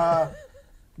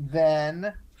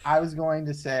 Then I was going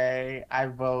to say I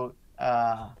vote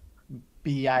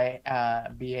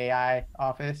BAI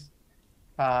office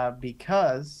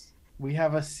because we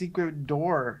have a secret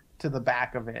door to the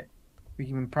back of it. We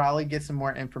can probably get some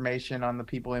more information on the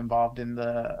people involved in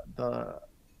the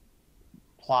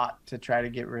plot to try to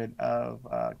get rid of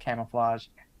camouflage,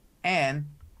 and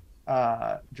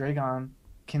Dragon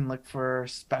can look for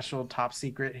special top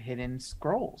secret hidden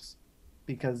scrolls,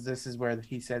 because this is where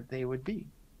he said they would be.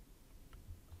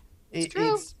 It's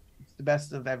the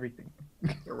best of everything.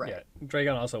 You're right. Yeah,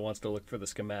 Dragon also wants to look for the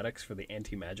schematics for the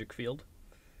anti-magic field,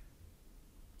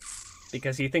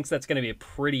 because he thinks that's going to be a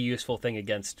pretty useful thing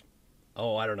against,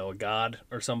 I don't know, a god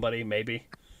or somebody, maybe.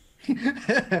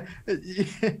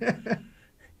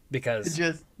 Because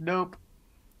just nope.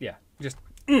 Yeah, just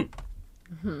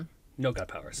no god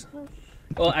powers.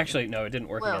 Well, actually, no, it didn't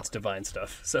work against divine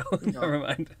stuff, so never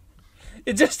mind.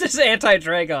 It just is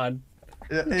anti-Dragon.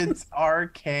 It's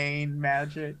arcane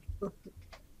magic.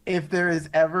 If there is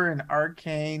ever an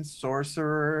arcane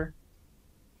sorcerer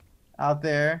out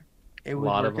there, it would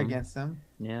work against them.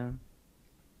 Yeah.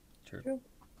 True.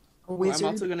 Well, I'm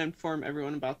also going to inform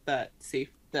everyone about that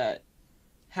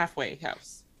halfway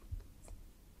house.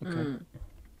 Okay.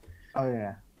 Oh,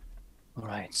 yeah. All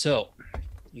right, so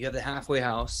you have the halfway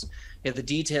house. You have the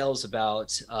details about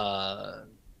the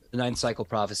ninth cycle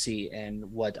prophecy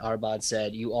and what Arbad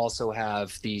said. You also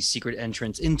have the secret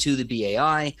entrance into the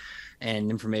BAI and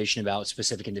information about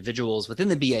specific individuals within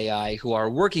the BAI who are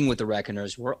working with the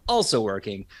Reckoners, who are also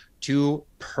working to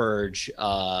purge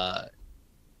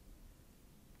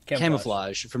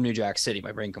camouflage from New Jack City.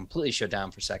 My brain completely shut down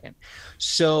for a second.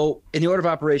 So in the order of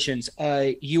operations,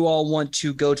 you all want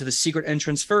to go to the secret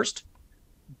entrance first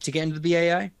to get into the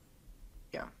BAI?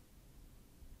 Yeah.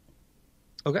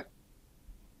 Okay.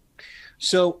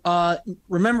 So,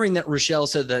 remembering that Rochelle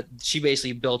said that she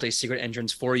basically built a secret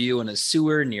entrance for you in a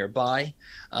sewer nearby,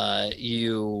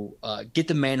 you get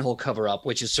the manhole cover up,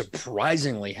 which is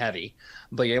surprisingly heavy,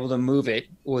 but you're able to move it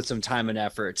with some time and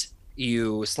effort.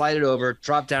 You slide it over,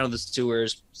 drop down to the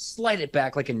sewers, slide it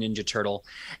back like a Ninja Turtle,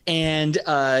 and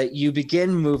you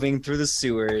begin moving through the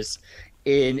sewers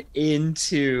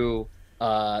into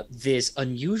this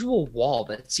unusual wall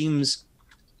that seems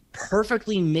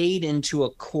perfectly made into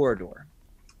a corridor.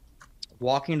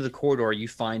 Walking into the corridor, you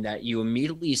find that you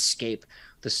immediately escape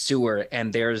the sewer,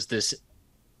 and there's this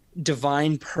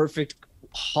divine perfect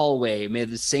hallway made of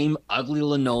the same ugly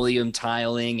linoleum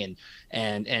tiling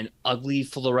and ugly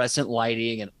fluorescent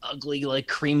lighting and ugly like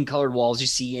cream colored walls you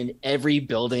see in every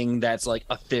building that's like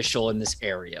official in this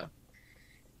area.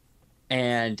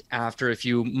 And after a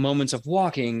few moments of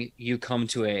walking, you come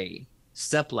to a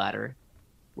stepladder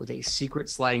with a secret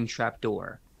sliding trap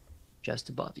door just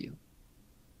above you.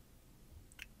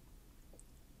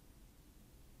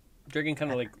 Dragon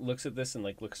kind of like looks at this and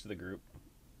like looks to the group.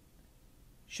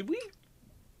 Should we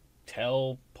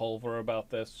tell Pulver about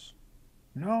this?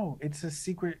 No, it's a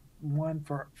secret one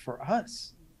for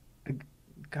us. The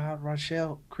God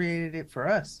Rochelle created it for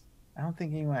us. I don't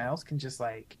think anyone else can just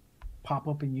like pop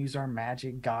up and use our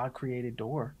magic God created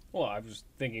door. Well, I was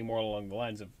thinking more along the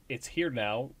lines of it's here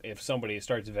now. If somebody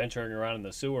starts venturing around in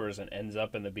the sewers and ends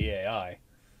up in the BAI.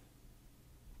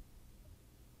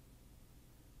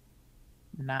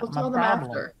 Not We'll my tell them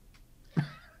problem.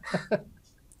 after.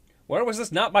 Where was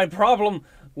this not my problem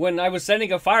when I was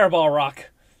sending a fireball rock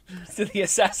to the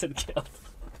assassin guild?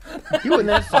 You and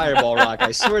that fireball rock,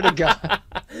 I swear to God.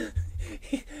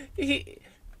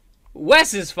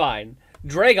 Wes is fine.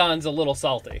 Dragon's a little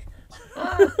salty.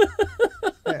 We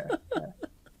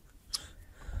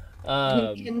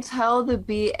can tell the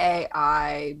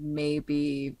BAI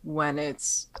maybe when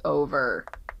it's over.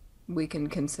 We can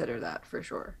consider that for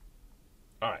sure.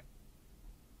 All right.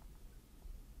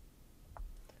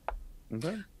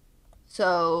 Okay.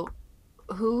 So,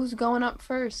 who's going up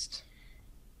first?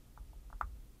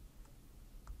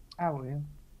 I will.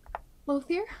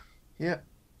 Lothier? Yeah.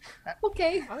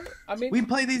 Okay. I mean, We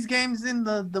play these games in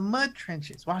the mud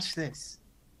trenches. Watch this.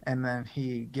 And then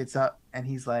he gets up and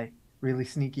he's like really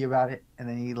sneaky about it. And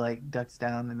then he like ducks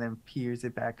down and then peers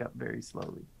it back up very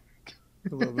slowly. I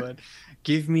love that.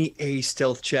 Give me a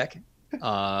stealth check.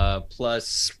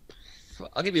 Plus,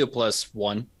 I'll give you a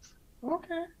 +1.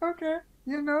 Okay.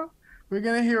 You know, we're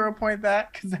gonna hero point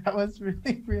that because that was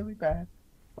really, really bad.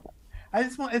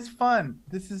 It's fun.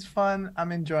 This is fun.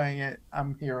 I'm enjoying it.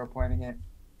 I'm hero pointing it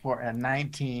for a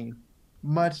 19.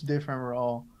 Much different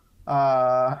roll.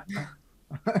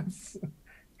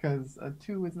 Because a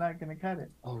 2 is not gonna cut it.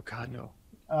 Oh God, no.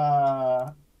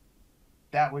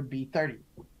 That would be 30.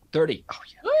 30. Oh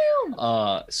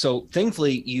yeah. So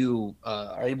thankfully you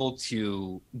are able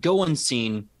to go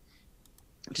unseen,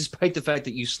 despite the fact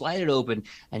that you slide it open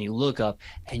and you look up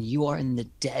and you are in the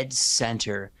dead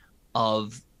center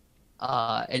of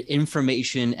an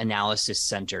information analysis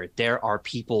center. There are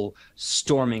people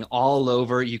storming all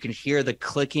over. You can hear the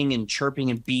clicking and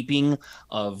chirping and beeping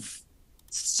of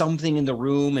something in the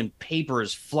room and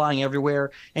papers flying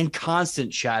everywhere and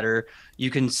constant chatter. You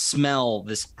can smell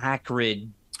this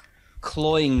acrid,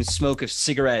 cloying smoke of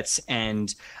cigarettes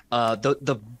and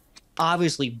the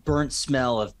obviously burnt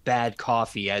smell of bad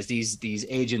coffee, as these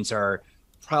agents are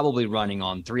probably running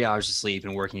on 3 hours of sleep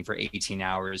and working for 18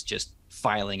 hours just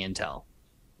filing intel.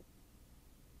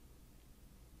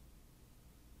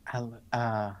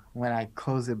 When I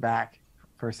close it back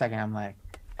for a second, I'm like,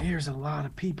 there's a lot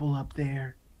of people up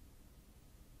there.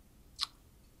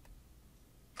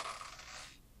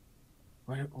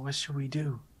 What should we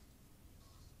do?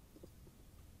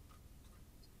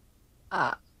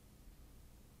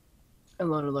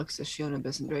 Ilona looks at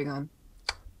Shionabis and Dragon.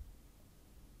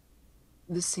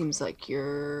 This seems like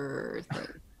your thing.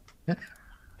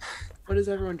 What is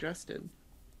everyone dressed in?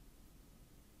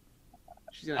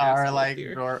 She's gonna ask Or both like,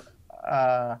 here. or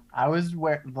I was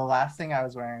the last thing I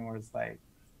was wearing was like,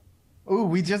 ooh,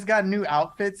 we just got new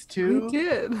outfits too. We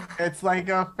did. It's like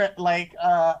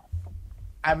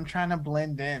I'm trying to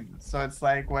blend in, so it's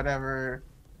like whatever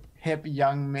hip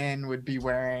young men would be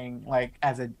wearing, like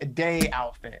as a day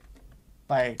outfit.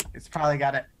 Like it's probably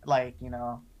got a like, you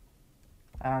know,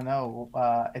 I don't know.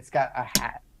 It's got a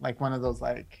hat, like one of those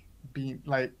like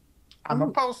I'm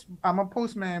a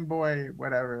postman boy,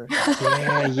 whatever.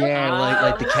 Yeah,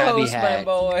 like the cabbie hat.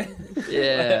 Boy.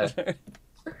 Yeah.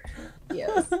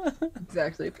 Yes,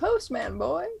 exactly. Postman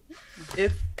boy.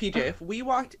 If PJ, if we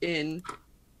walked in,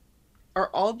 are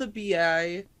all the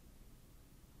BI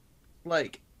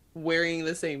like wearing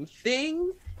the same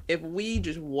thing, if we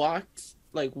just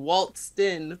waltzed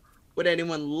in, would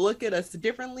anyone look at us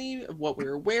differently of what we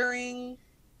were wearing?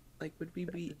 Like, would we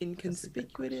be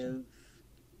inconspicuous?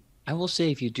 I will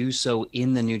say if you do so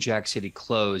in the New Jack City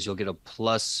clothes, you'll get a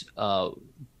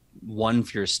 +1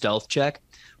 for your stealth check,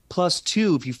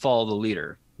 +2 if you follow the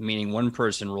leader, meaning one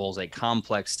person rolls a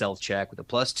complex stealth check with a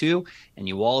 +2, and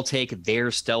you all take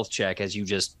their stealth check as you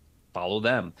just follow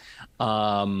them.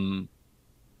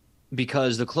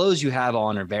 Because the clothes you have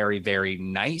on are very, very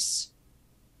nice,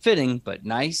 fitting, but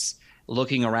nice.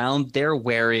 Looking around, they're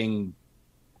wearing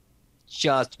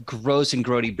just gross and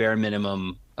grody bare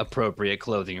minimum appropriate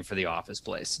clothing for the office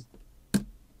place.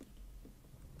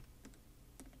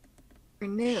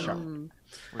 New.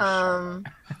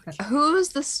 Who's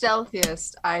the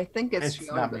stealthiest? I think it's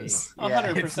not me. Shinoda's.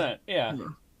 100%. Yeah. Yeah.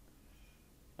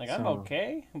 Like, I'm So,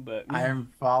 okay, but I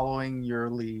am following your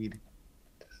lead.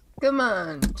 Come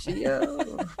on,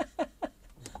 Chio.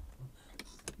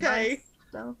 Okay,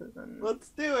 Stealth isn't- let's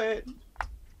do it.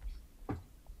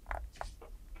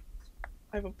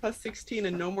 I have a +16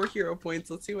 and no more hero points.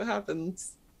 Let's see what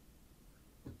happens.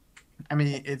 I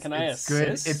mean, it's Can I it's good.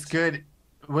 assist? It's good.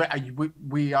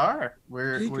 We are.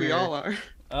 I think we all are.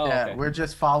 oh, Yeah, okay. we're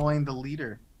just following the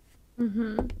leader.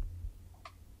 Mhm.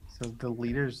 So the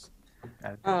leader's.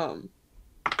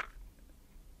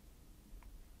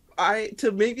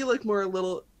 To maybe look more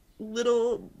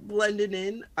little blended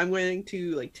in, I'm going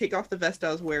to like take off the vest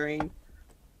I was wearing,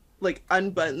 like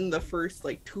unbutton the first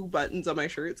like 2 buttons on my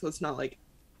shirt so it's not like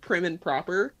prim and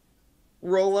proper,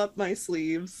 roll up my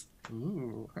sleeves.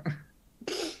 Ooh.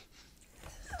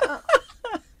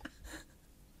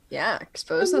 Yeah,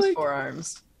 expose I'm those like-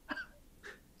 forearms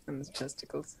and those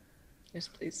testicles. Yes,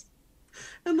 please.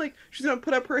 And like she's gonna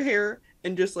put up her hair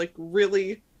and just like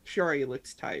really, she already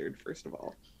looks tired, first of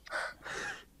all.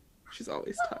 She's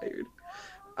always tired.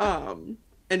 And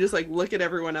just like look at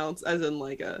everyone else as in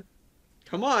like a,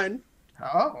 come on.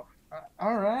 Oh,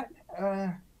 all right.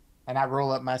 And I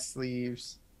roll up my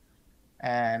sleeves,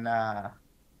 and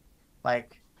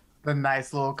like the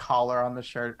nice little collar on the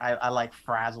shirt, I like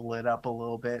frazzle it up a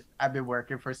little bit. I've been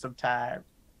working for some time.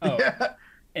 Oh,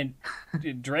 and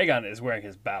Dragon is wearing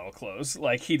his battle clothes.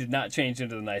 Like, he did not change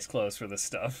into the nice clothes for this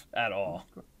stuff at all.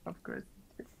 Of course.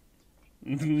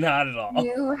 Not at all.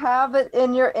 You have it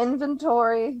in your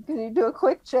inventory. Can you do a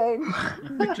quick change?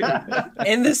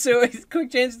 In the sewer,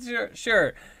 quick change,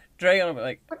 sure. Dragon will be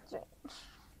like, Quick change.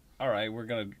 all right, we're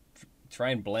going to try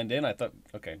and blend in. I thought,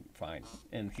 okay, fine.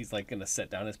 And he's like going to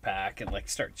set down his pack and like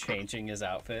start changing his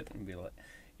outfit and be like,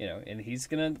 you know, and he's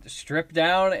going to strip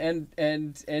down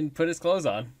and put his clothes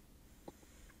on.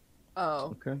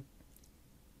 Oh. Okay.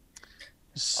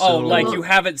 Oh, like you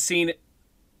haven't seen it.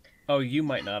 Oh, you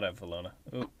might not have, Alona.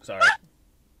 Oh, sorry.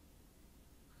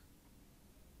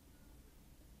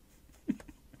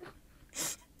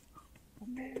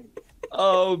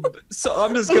 So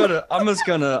I'm just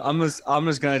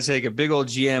gonna take a big old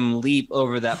GM leap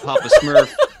over that Papa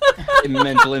Smurf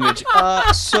mental image.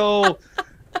 So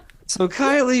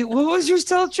Kylie, what was your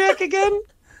stealth check again?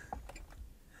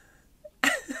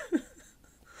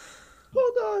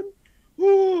 Hold on.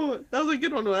 Ooh, that was a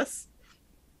good one, Wes.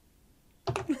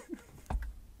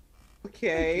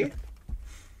 Okay.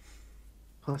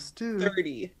 +2.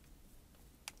 30.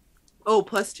 Oh,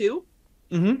 +2?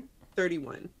 Mm-hmm.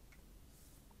 31.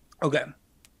 Okay.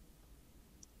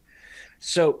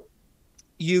 So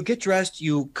you get dressed,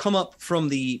 you come up from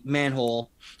the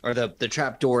manhole or the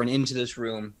trap door and into this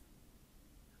room.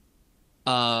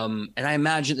 And I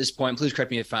imagine at this point, please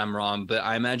correct me if I'm wrong, but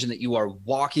I imagine that you are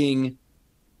walking,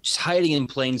 just hiding in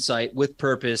plain sight with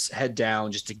purpose, head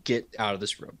down, just to get out of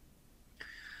this room.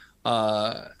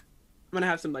 I'm gonna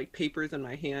have some like papers in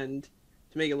my hand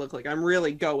to make it look like I'm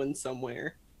really going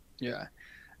somewhere. Yeah.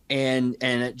 And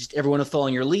just everyone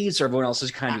following your leads, or everyone else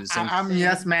is kind of the same. I'm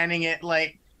yes manning it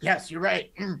like, yes, you're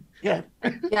right. Yeah.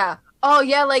 Yeah. Oh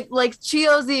yeah, like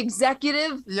Chio's the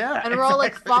executive, Yeah. and we're all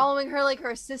like exactly. following her like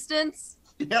her assistants.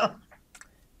 Yeah.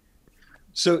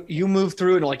 So you move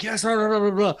through and like, yes, blah, blah, blah,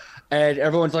 blah, blah. And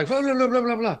everyone's like, blah, blah, blah, blah,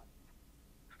 blah, blah.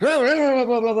 Blah, blah, blah,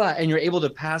 blah, blah, blah. And you're able to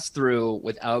pass through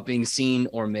without being seen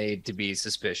or made to be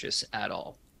suspicious at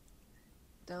all.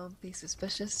 Don't be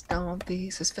suspicious. Don't be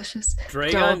suspicious.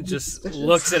 Dragon Don't be just suspicious.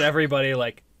 looks at everybody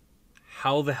like,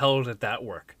 how the hell did that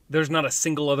work? There's not a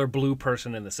single other blue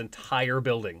person in this entire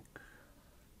building.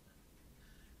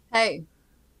 Hey,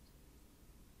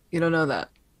 you don't know that.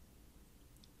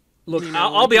 Look, You know,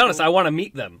 I'll be people- honest, I want to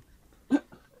meet them.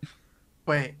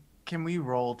 Wait, can we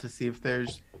roll to see if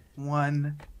there's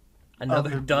one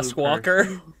Another the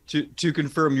Duskwalker. To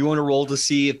confirm, you want to roll to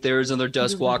see if there's another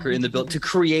Duskwalker in the build to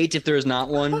create if there's not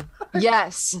one.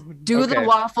 Yes. Do the Okay.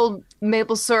 waffle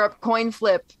maple syrup coin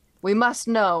flip. We must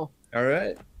know. All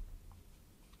right.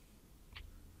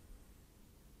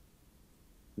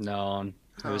 No,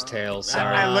 it was tails.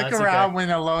 Sorry. I look that's around okay. when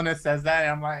Alona says that,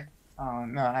 and I'm like, oh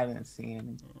no, I didn't see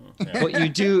any. But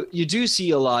you do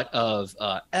see a lot of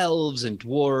elves and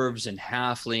dwarves and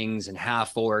halflings and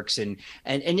half orcs and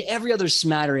every other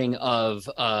smattering of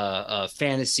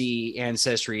fantasy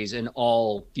ancestries in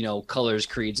all colors,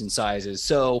 creeds, and sizes.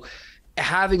 So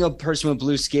having a person with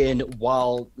blue skin,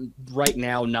 while right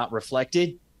now not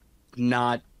reflected,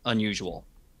 not unusual.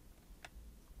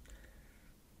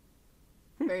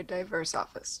 Very diverse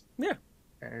office. Yeah.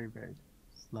 Very, very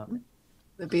love it.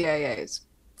 The BAA is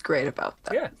great about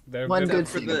that. Yeah. They're One they're good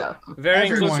for thing the- about them. very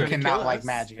Everyone inclusive. cannot Kill like us.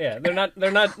 magic. Yeah, they're not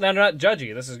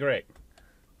judgy. This is great.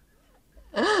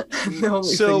 The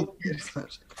only So- thing is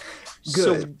much.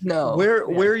 So Good. No. where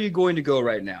are you going to go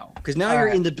right now? Because now All you're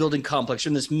right. in the building complex.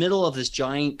 You're in this middle of this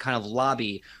giant kind of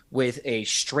lobby with a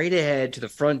straight ahead to the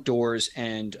front doors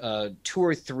and 2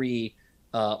 or 3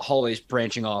 hallways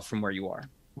branching off from where you are.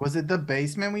 Was it the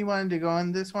basement we wanted to go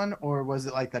in this one, or was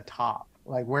it like the top?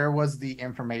 Like, where was the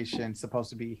information supposed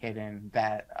to be hidden?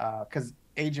 That because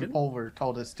Agent Pulver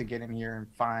told us to get in here and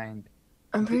find.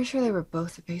 I'm pretty sure they were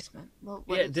both the basement. What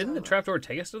Yeah, is didn't the that? trapdoor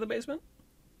take us to the basement?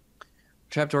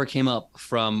 Trapdoor came up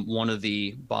from one of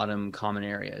the bottom common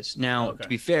areas. Now, Okay. to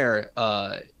be fair,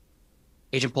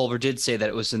 Agent Pulver did say that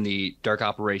it was in the Dark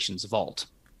Operations Vault,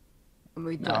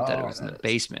 We not don't that it know was in the that.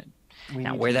 basement. We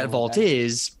Now, need where to that know vault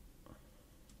is,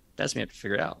 that's me have to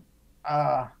figure it out.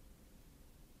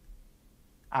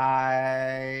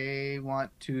 I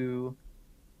want to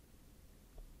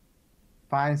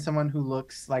find someone who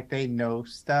looks like they know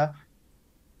stuff,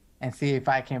 and see if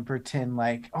I can pretend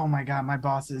like, oh my god, my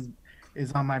boss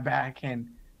is on my back, and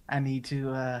I need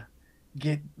to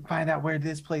find out where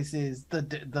this place is.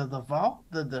 The vault,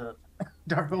 the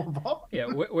dark old vault. Yeah,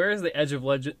 where is the Edge of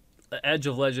Legend?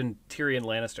 Tyrion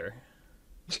Lannister.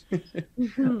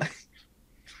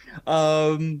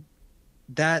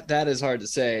 That is hard to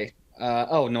say.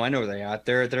 Oh no, I know where they're at.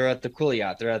 They're at the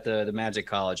Quilliat. They're at the Magic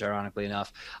College, ironically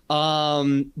enough.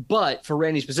 But for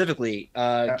Randy specifically,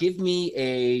 give me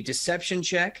a deception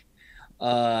check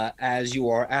as you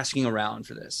are asking around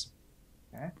for this.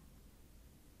 Okay.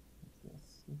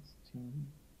 16.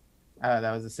 Oh,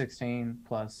 that was a 16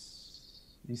 plus.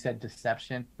 You said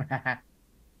deception.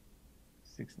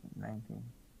 16, 19,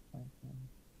 20,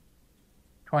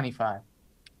 25.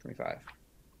 25.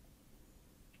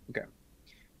 Okay.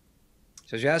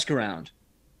 So as you ask around,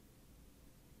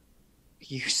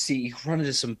 you run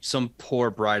into some poor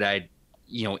bright-eyed,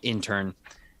 intern,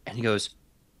 and he goes,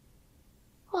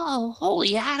 "Oh,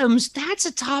 holy Adams, that's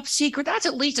a top secret. That's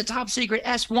at least a top secret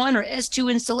S1 or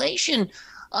S2 installation.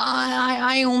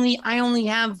 I only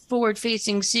have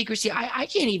forward-facing secrecy. I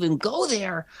can't even go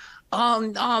there.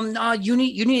 You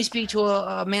need to speak to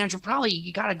a manager. Probably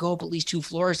you got to go up at least 2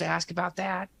 floors to ask about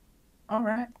that." All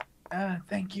right.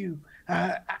 Thank you.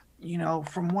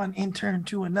 From one intern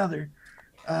to another,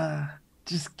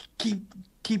 just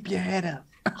keep your head up.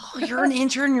 Oh, you're an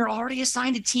intern. You're already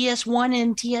assigned to TS1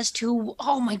 and TS2.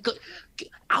 Oh my god,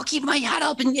 I'll keep my head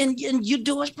up, and you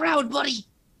do us proud, buddy.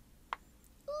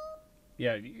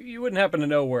 Yeah, you wouldn't happen to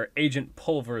know where Agent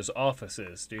Pulver's office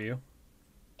is, do you?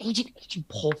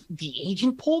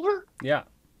 Agent Pulver? Yeah.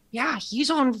 Yeah, he's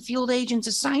on field agent's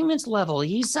assignments level.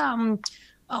 He's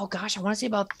oh gosh, I want to say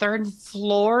about 3rd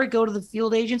floor. Go to the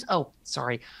field agents. Oh,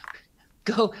 sorry.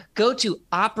 Go to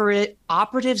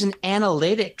operatives and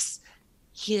analytics.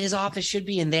 His office should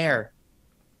be in there.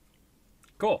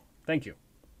 Cool. Thank you.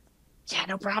 Yeah,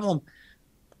 no problem.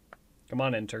 Come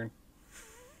on, intern.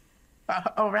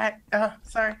 All right.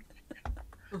 Sorry.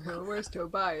 Where's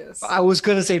Tobias? I was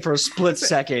gonna say for a split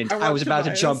second, I I want was about to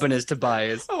Tobias. jump in as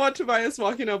Tobias. I want Tobias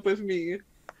walking up with me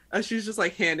as she's just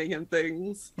like handing him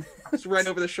things, just right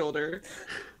over the shoulder.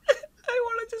 I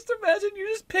want to just imagine you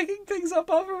just picking things up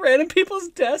off of random people's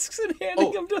desks and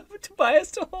handing them to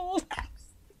Tobias to hold.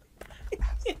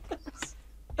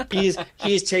 He's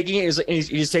taking it. He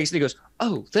just takes it. And he goes,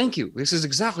 "Oh, thank you. This is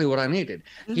exactly what I needed."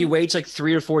 He waits like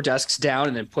 3 or 4 desks down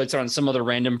and then puts it on some other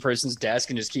random person's desk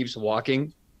and just keeps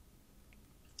walking.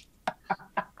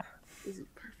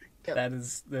 That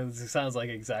sounds like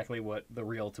exactly what the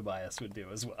real Tobias would do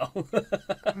as well.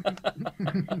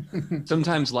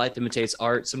 Sometimes life imitates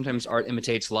art. Sometimes art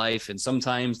imitates life, and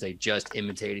sometimes they just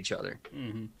imitate each other.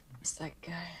 Mm-hmm. It's that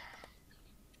guy.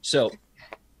 So,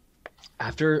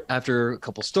 after a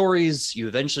couple stories, you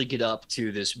eventually get up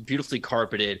to this beautifully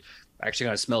carpeted actually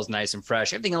kind of smells nice and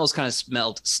fresh. Everything else kind of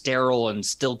smelled sterile and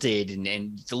stilted,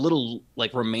 and the little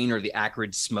like remainder of the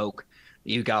acrid smoke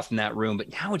that you got from that room.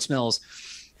 But now it smells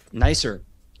nicer.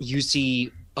 You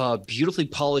see beautifully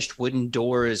polished wooden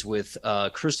doors with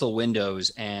crystal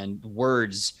windows and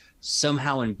words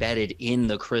somehow embedded in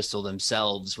the crystal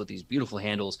themselves with these beautiful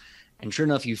handles. And sure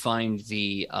enough, you find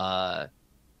the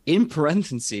in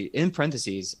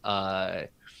parentheses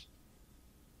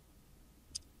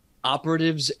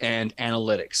operatives and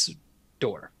analytics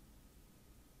door.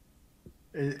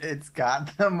 It's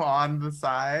got them on the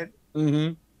side.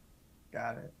 Mm-hmm.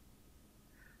 Got it.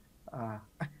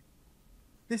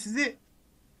 This is it.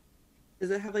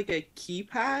 Does it have like a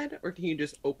keypad, or can you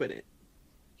just open it?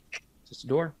 Just a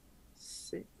door.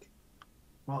 Sick.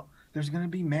 Well, there's gonna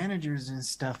be managers and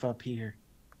stuff up here.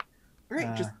 All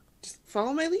right, just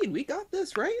follow my lead. We got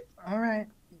this, right? All right.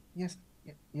 Yes,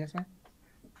 ma'am.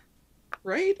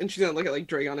 Right? And she's gonna look at like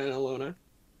Dragon and Alona.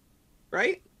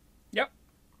 Right?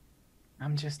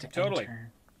 I'm just an Totally.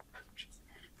 intern.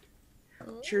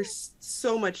 You're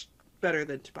so much better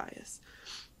than Tobias.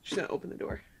 She's gonna open the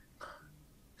door.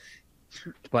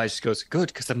 Tobias just goes, good,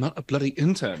 because I'm not a bloody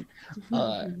intern.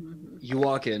 You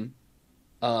walk in,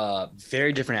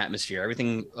 very different atmosphere.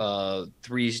 Everything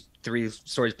three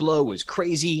stories below was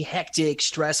crazy, hectic,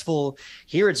 stressful.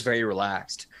 Here it's very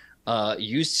relaxed.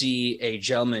 You see a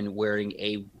gentleman wearing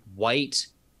a white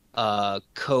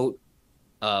coat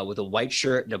with a white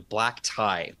shirt and a black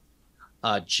tie,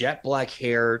 jet black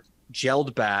hair,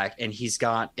 gelled back, and he's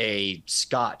got a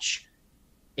scotch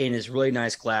in his really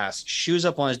nice glass, shoes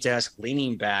up on his desk,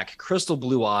 leaning back, crystal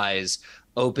blue eyes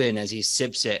open as he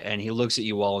sips it, and he looks at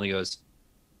you all and he goes,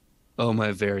 oh,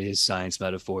 my various science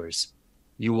metaphors.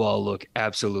 You all look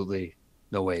absolutely...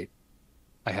 No, wait.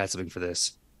 I had something for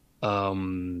this.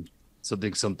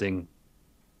 Something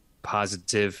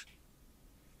positive.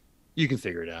 You can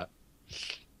figure it out.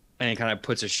 And he kind of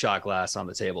puts a shot glass on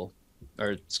the table,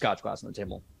 or scotch glass on the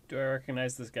table. Do I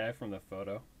recognize this guy from the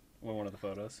photo? One of the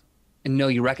photos? And no,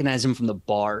 you recognize him from the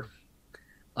bar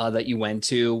that you went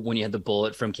to when you had the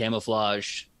bullet from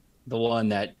Camouflage, the one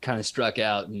that kind of struck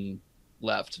out and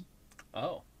left.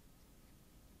 Oh.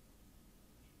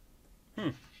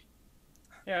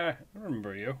 Yeah, I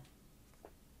remember you.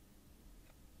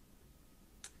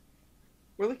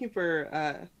 We're looking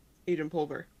for Agent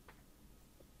Pulver.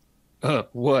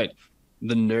 What?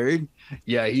 The nerd?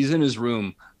 Yeah, he's in his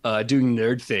room doing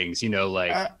nerd things,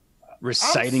 like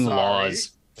reciting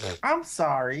laws. I'm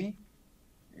sorry.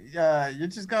 You're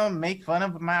just gonna make fun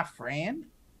of my friend?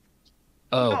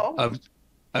 Oh, No.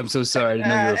 I'm so sorry. I didn't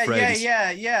know you were friends.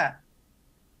 Yeah.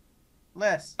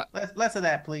 Less of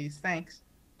that, please. Thanks.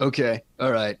 Okay,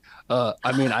 all right.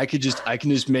 I mean, I can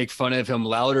just make fun of him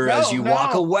louder as you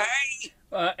walk away.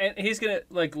 And he's gonna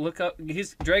look up.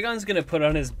 Dragon's gonna put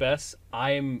on his best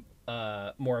 "I'm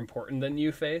more important than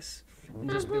you" face, and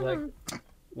just be like,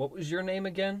 "What was your name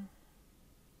again?"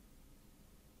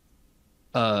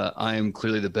 I am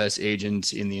clearly the best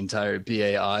agent in the entire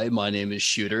BAI. My name is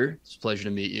Shooter. It's a pleasure to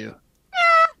meet you.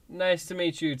 Nice to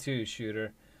meet you too,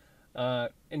 Shooter. And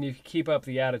if you keep up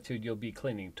the attitude, you'll be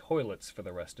cleaning toilets for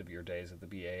the rest of your days at the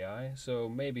BAI. So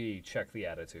maybe check the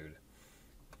attitude.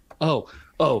 Oh,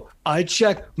 I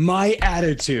check my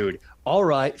attitude. All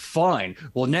right, fine.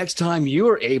 Well, next time you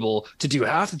are able to do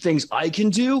half the things I can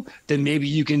do, then maybe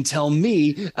you can tell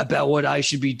me about what I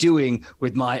should be doing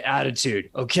with my attitude.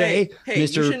 Okay, Hey, you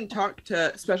shouldn't talk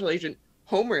to Special Agent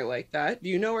Homer like that. Do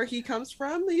you know where he comes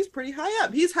from? He's pretty high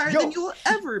up. He's higher than you'll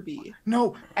ever be.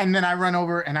 No, and then I run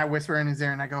over and I whisper in his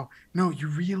ear and I go, no, you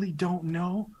really don't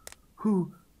know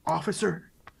who Officer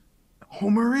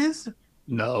Homer is?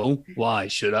 No, why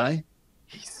should I?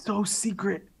 He's so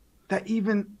secret that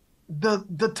even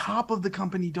the top of the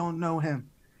company don't know him.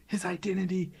 His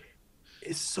identity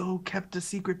is so kept a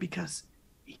secret because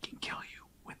he can kill you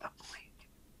with a blink.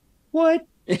 What?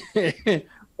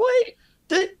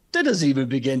 That doesn't even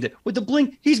begin to... With the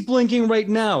blink, he's blinking right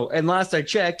now. And last I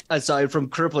checked, aside from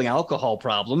crippling alcohol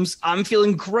problems, I'm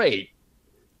feeling great.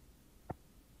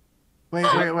 Wait.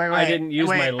 I didn't use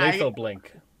my lethal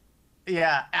blink.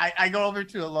 Yeah, I go over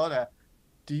to Alona.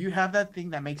 Do you have that thing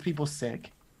that makes people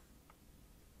sick?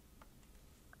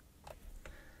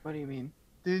 What do you mean?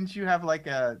 Didn't you have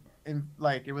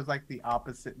it was like the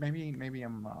opposite? Maybe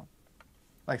I'm wrong.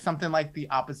 Like something like the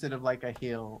opposite of like a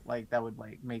heal, like that would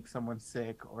like make someone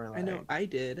sick or like. I know I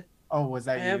did. Oh, was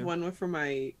that I you? have one for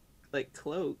my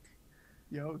cloak.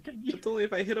 Yo, can you? It's only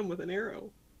if I hit him with an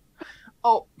arrow.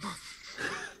 Oh.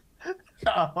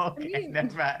 Oh, okay,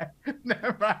 never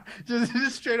mind.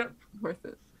 Just straight up Worth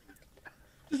it.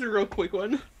 Just a real quick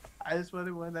one. I just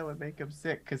wonder one that would make him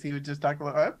sick because he would just talk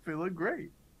about, I'm feeling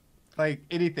great. Like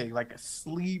anything, like a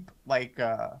sleep, like,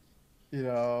 you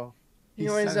know.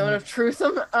 You're in zone of truth.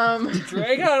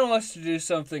 Dragon wants to do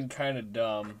something kind of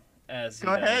dumb.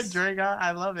 Go ahead, Dragon.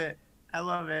 I love it. I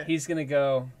love it. He's going to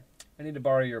go, I need to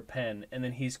borrow your pen. And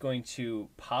then he's going to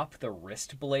pop the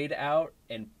wrist blade out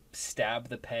and stab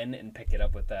the pen and pick it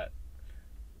up with that.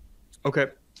 Okay.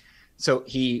 So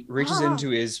he reaches into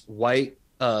his white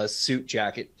suit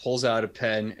jacket, pulls out a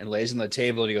pen, and lays on the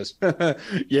table. And he goes,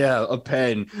 yeah, a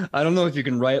pen. I don't know if you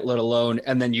can write, let alone.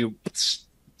 And then you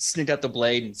sneak out the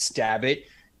blade and stab it.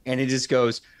 And it just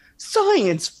goes,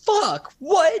 science, fuck.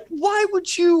 What? Why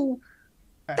would you?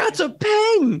 That's a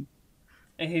pen.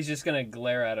 And he's just going to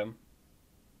glare at him.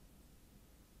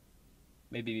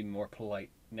 Maybe be more polite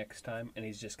next time. And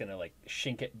he's just going to like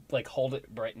shink it, like hold it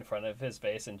right in front of his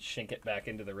face and shink it back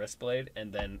into the wrist blade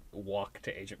and then walk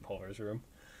to Agent Pulver's room.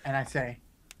 And I say,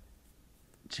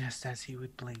 just as he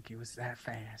would blink, it was that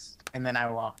fast. And then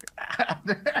I walk.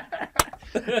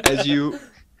 As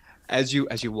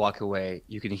you walk away,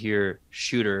 you can hear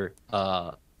Shooter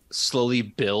slowly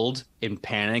build in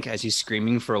panic as he's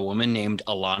screaming for a woman named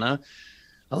Alana.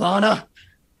 Alana!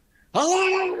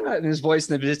 Alana! And his voice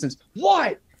in the distance,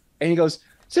 what? And he goes,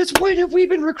 since when have we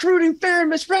been recruiting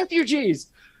Theramis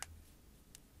refugees?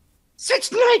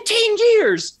 Since 19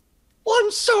 years! Well,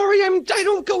 I'm sorry, I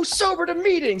don't go sober to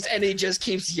meetings. And he just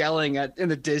keeps yelling in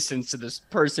the distance to this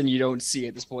person you don't see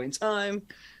at this point in time.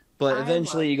 But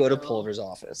eventually you go to Pulver's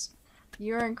office.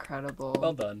 You're incredible.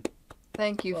 Well done.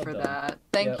 Thank you Well for done. that.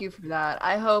 Thank you for that.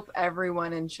 I hope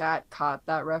everyone in chat caught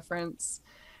that reference.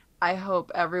 I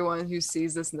hope everyone who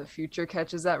sees this in the future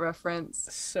catches that reference.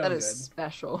 So that good. is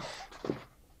special.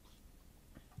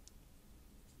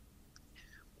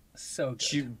 So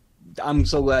good. I'm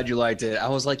so glad you liked it. I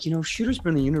was like, Shooter's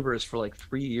been in the universe for like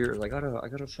 3 years. I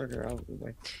gotta figure out the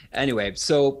way. Anyway,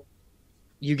 so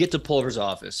you get to Pulver's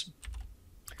office.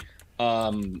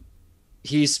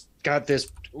 He's got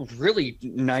this really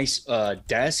nice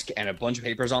desk and a bunch of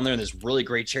papers on there, and this really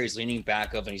great chair he's leaning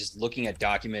back of, and he's just looking at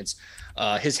documents.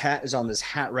 His hat is on this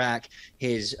hat rack.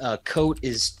 His coat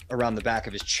is around the back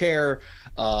of his chair.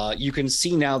 You can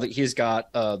see now that he's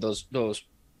got those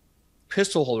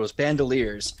pistol holders,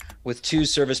 bandoliers with 2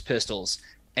 service pistols,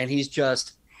 and he's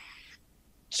just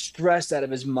stressed out of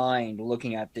his mind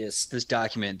looking at this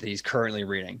document that he's currently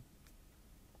reading.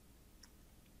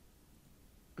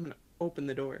 I'm gonna open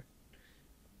the door.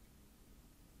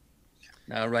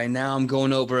 Now, right now, I'm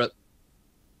going over it.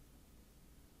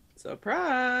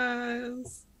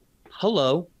 Surprise!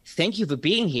 Hello, thank you for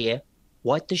being here.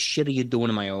 What the shit are you doing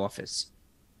in my office?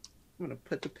 I'm gonna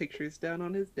put the pictures down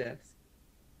on his desk.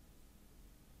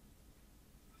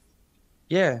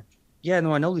 Yeah,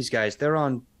 no, I know these guys. They're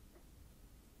on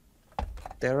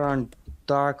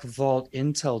Dark Vault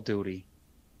intel duty.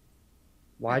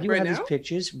 Why do you Right have now? these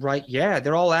pictures? Right, yeah,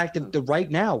 they're all active right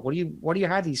now. What do you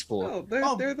have these for?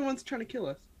 Oh, they're the ones trying to kill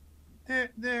us.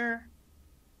 They're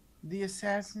the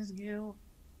Assassin's Guild.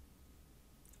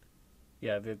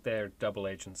 Yeah, they're double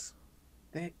agents.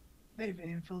 They've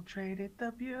infiltrated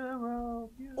the Bureau.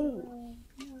 Oh.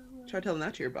 Try telling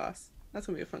that to your boss. That's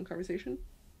gonna be a fun conversation.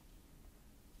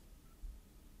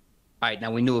 All right,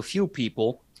 now we knew a few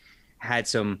people had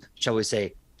some, shall we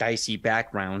say, dicey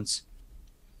backgrounds.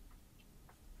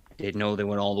 Didn't know they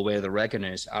went all the way to the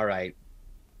Reckoners. All right,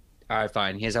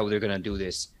 fine. Here's how they're gonna do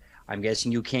this. I'm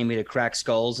guessing you came here to crack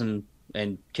skulls and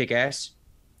kick ass.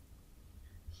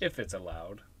 If it's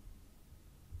allowed.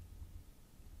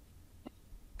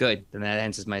 Good. Then that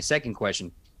answers my second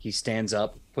question. He stands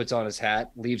up, puts on his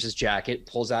hat, leaves his jacket,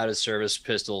 pulls out his service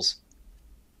pistols.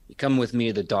 You come with me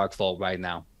to the Dark Vault right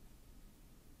now.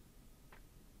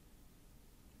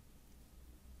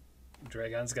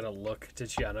 Dragon's gonna look to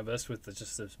Chianabus with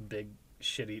just this big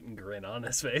shit-eating grin on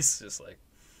his face, just like.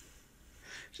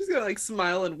 She's gonna like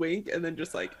smile and wink, and then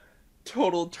just like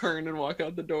total turn and walk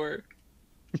out the door.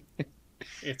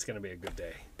 It's gonna be a good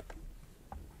day.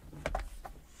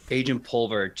 Agent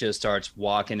Pulver just starts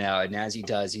walking out, and as he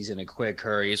does, he's in a quick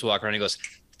hurry. He's walking around and he goes,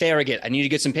 Farragut, I need to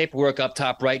get some paperwork up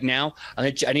top right now.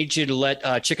 I need you to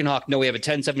let Chicken Hawk know we have a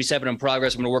 1077 in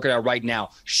progress. I'm going to work it out right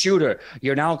now. Shooter,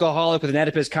 you're an alcoholic with an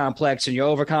Oedipus complex, and your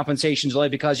overcompensation is only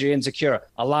because you're insecure.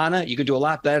 Alana, you can do a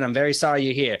lot better, and I'm very sorry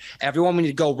you're here. Everyone, we need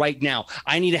to go right now.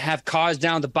 I need to have cars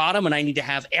down at the bottom, and I need to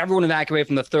have everyone evacuate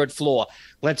from the 3rd floor.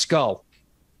 Let's go.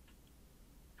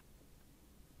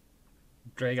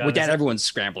 Dragon With that, everyone's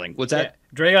scrambling. What's that? Yeah,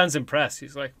 Dragon's impressed.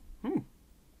 He's like,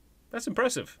 that's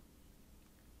impressive.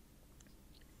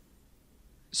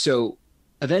 So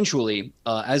eventually,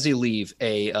 as they leave,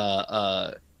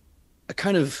 a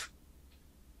kind of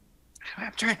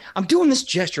I'm doing this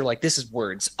gesture like this is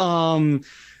words.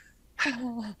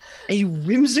 A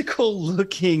whimsical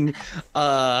looking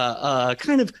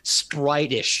kind of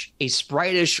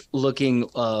spritish looking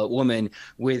woman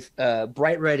with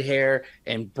bright red hair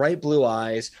and bright blue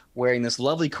eyes, wearing this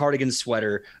lovely cardigan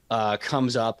sweater,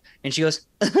 comes up and she goes,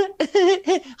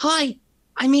 hi,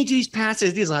 I made you these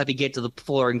passes. These will help you get to the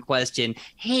floor in question.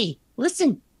 Hey,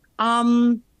 listen,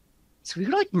 so we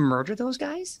could like murder those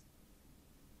guys?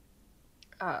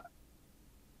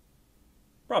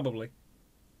 Probably.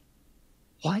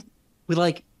 What? With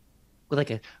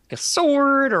a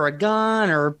sword or a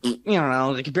gun or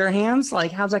like bare hands?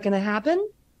 Like, how's that gonna happen?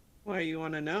 Why you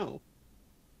want to know?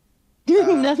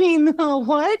 I mean,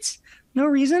 what? No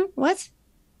reason? What?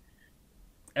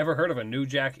 Ever heard of a New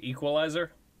Jack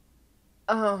Equalizer?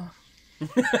 Oh. He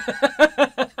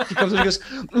comes and he goes,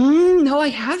 no, I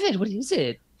haven't. What is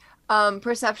it?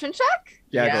 Perception check?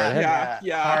 Yeah, go right ahead.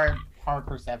 Yeah. Hard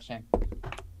perception.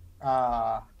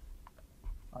 All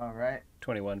right.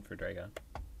 21 for Dragon.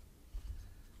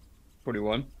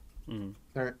 41.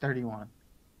 31.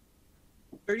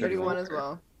 31 as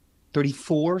well.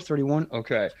 34, 31.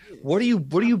 Okay. What are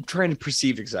you trying to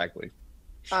perceive exactly?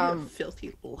 She's a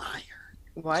filthy liar.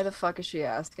 Why the fuck is she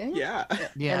asking? Yeah.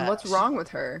 Yeah. And what's wrong with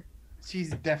her? She's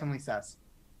definitely sus.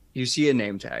 You see a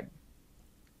name tag.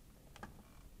 It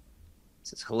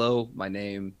says, hello, my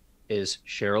name is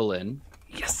Cheryl Lynn.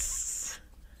 Yes.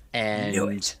 And Knew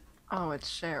it. Oh, it's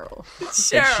Cheryl.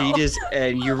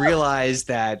 and you realize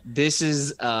that this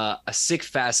is a sick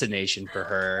fascination for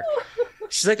her.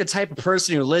 She's like the type of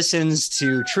person who listens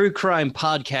to true crime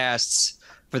podcasts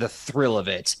for the thrill of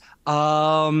it.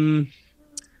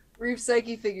 Reef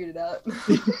Psyche figured it out.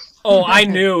 Oh, I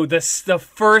knew this. The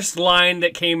first line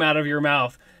that came out of your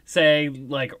mouth, saying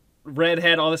like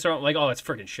redhead, all this stuff. Like, oh, it's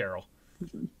freaking Cheryl.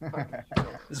 This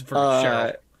is freaking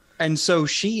Cheryl. And so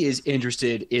she is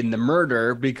interested in the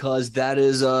murder because that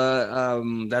is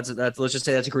that's let's just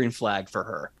say that's a green flag for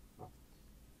her.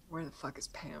 Where the fuck is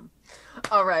Pam?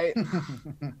 All right.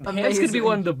 Pam's gonna be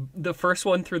one of the first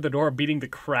one through the door, beating the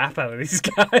crap out of these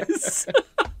guys.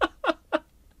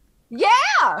 Yeah.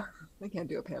 I can't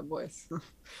do a Pam voice.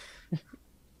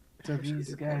 So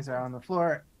these guys are on the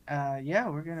floor. Yeah,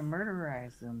 we're gonna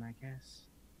murderize them, I guess.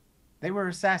 They were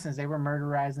assassins. They were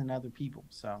murderizing other people.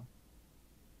 So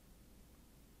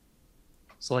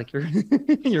like you're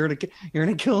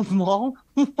gonna kill them all?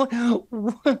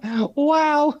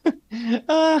 Wow.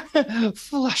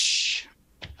 Flush.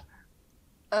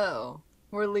 Oh,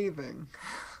 we're leaving.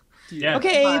 Yeah.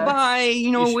 Okay, Bye. bye.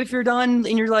 If you're done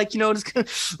and you're like, just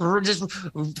full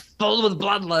with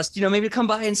bloodlust, maybe come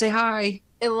by and say hi.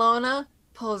 Ilona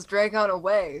pulls Dragon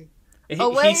away. He's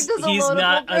does Ilona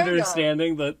not pull Dragon?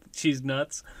 understanding that she's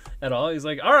nuts at all. He's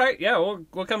like, all right, yeah,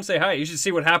 we'll come say hi. You should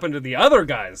see what happened to the other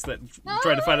guys that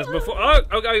tried to fight us before. Oh,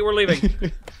 okay, we're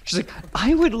leaving. She's like,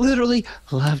 I would literally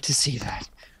love to see that.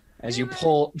 As you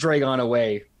pull Dragon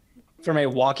away from a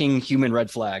walking human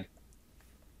red flag.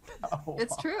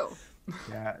 It's true.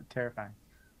 Yeah, terrifying.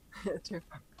 It's true.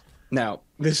 Now,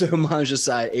 this homage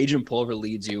aside, Agent Pulver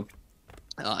leads you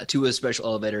to a special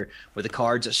elevator with the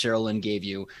cards that Sherilyn gave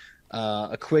you.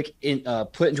 A quick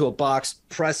put into a box,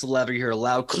 press the lever, you hear a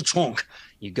loud clunk.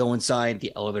 You go inside,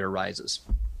 the elevator rises.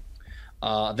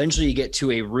 Eventually you get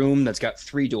to a room that's got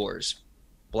 3 doors,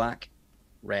 black,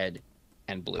 red,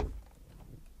 and blue.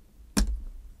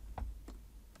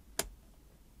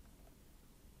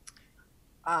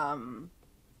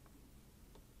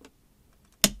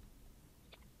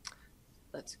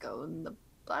 Let's go in the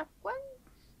black one.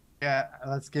 Yeah,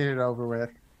 let's get it over with.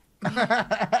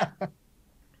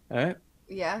 All right.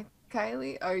 Yeah,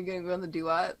 Kylie, are you gonna go on the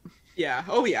duet? Yeah.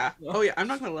 Oh yeah. Oh yeah. I'm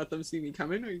not gonna let them see me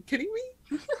coming. Are you kidding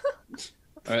me?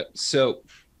 All right. So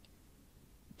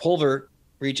Pulver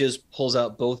reaches, pulls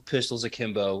out both pistols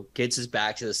akimbo, gets his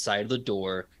back to the side of the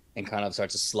door, and kind of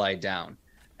starts to slide down.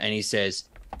 And he says,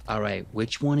 all right,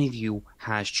 which one of you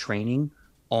has training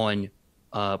on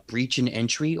breach and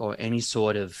entry or any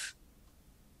sort of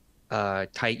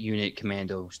tight unit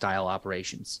commando style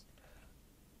operations?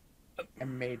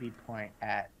 And maybe point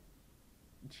at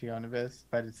Chionovis,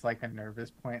 but it's like a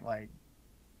nervous point, like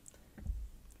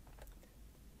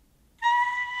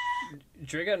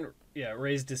Dragon,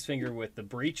 raised his finger with the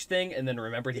breach thing, and then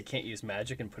remembered he can't use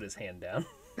magic and put his hand down.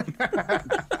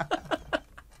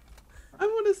 I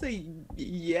want to say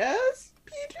yes,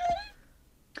 PJ.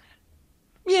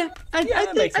 Yeah, I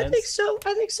think so.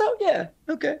 I think so. Yeah.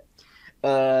 Okay.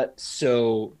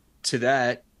 So to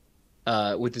that,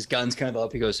 with his guns kind of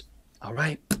up, he goes, all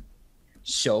right.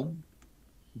 So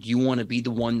Do you want to be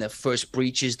the one that first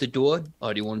breaches the door,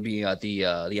 or do you want to be at the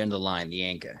end of the line, the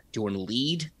anchor? Do you want to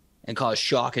lead and cause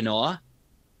shock and awe,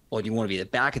 or do you want to be at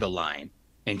the back of the line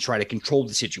and try to control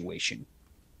the situation?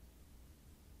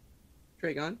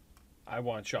 Dragon? I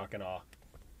want shock and awe.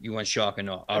 You want shock and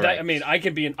awe. All right. I mean,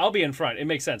 I'll be in front. It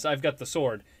makes sense. I've got the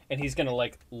sword, and he's gonna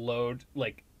like load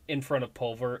like in front of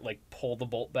Pulver, like pull the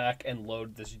bolt back and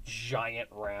load this giant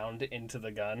round into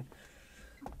the gun.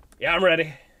 Yeah, I'm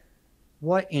ready.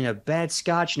 What in a bad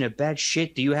scotch and a bad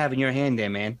shit do you have in your hand there,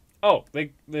 man? Oh,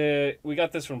 we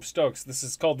got this from Stokes. This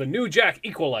is called the New Jack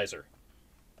Equalizer.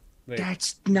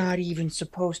 That's not even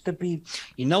supposed to be.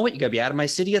 You know what? You gotta be out of my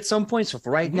city at some point. So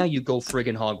for right now, you go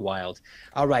friggin' hog wild.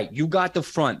 All right, you got the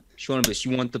front. You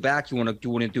want the back? You want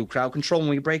to do crowd control when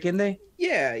we break in there?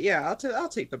 Yeah. I'll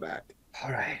take the back.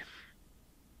 All right.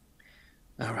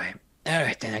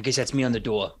 Then I guess that's me on the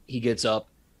door. He gets up.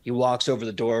 He walks over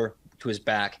the door to his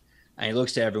back, and he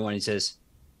looks to everyone. He says,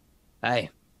 "Hey,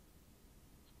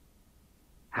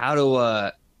 how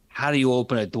do you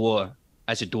open a door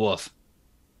as a dwarf?"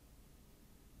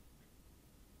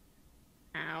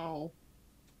 Ow.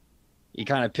 He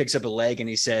kind of picks up a leg and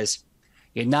he says,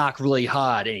 "You knock really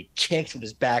hard," and he kicks with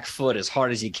his back foot as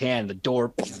hard as he can. The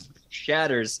door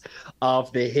shatters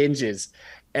off the hinges,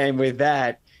 and with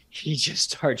that, he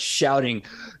just starts shouting,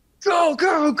 "Go,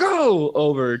 go, go!"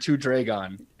 over to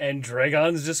Dragon. And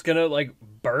Dragon's just gonna like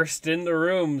burst in the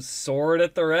room, sword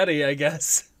at the ready, I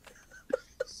guess.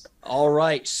 All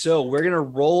right, so we're gonna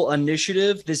roll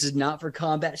initiative. This is not for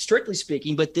combat, strictly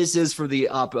speaking, but this is for the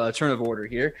turn of order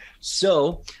here.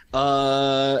 So,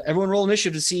 everyone, roll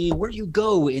initiative to see where you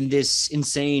go in this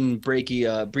insane breach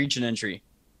and entry,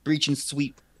 breach and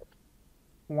sweep.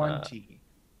 20.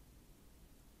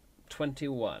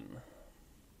 21.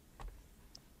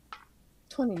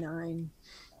 29.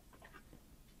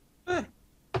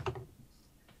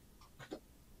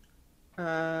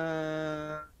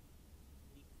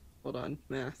 Hold on,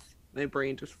 math. My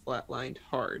brain just flatlined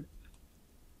hard.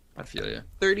 I feel you.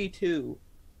 32.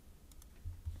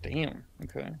 Damn.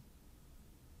 Okay.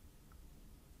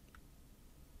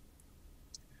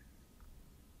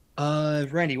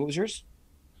 Randy, what was yours?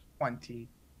 20.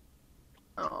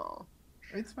 Oh.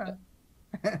 It's fine.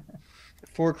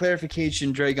 For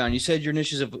clarification, Dragon, you said your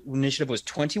initiative was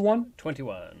 21?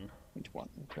 21. 21.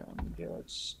 Okay. Yeah,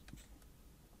 let's...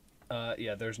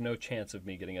 Yeah, there's no chance of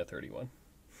me getting a 31.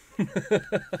 That's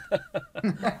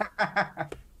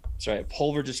right.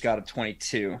 Pulver just got a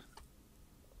 22.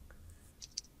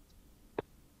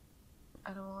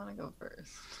 I don't want to go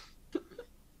first.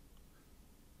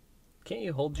 Can't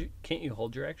you hold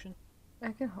your action?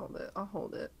 I can hold it. I'll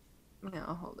hold it. Yeah,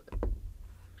 I'll hold it.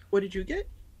 What did you get?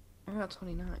 I got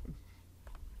 29.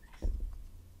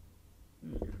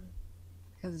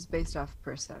 Because it's based off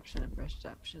perception, and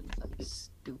perception's like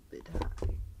stupid high.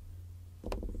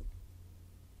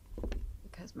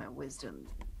 Because my wisdom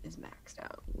is maxed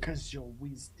out. Because your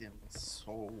wisdom is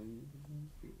so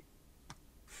big.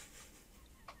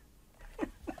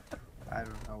 I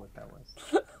don't know what that was.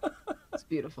 It's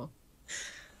beautiful.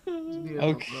 It's beautiful.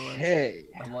 Okay.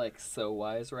 I'm like so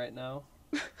wise right now.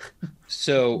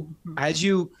 So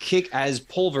as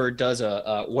Pulver does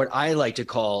what I like to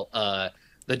call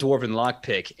the dwarven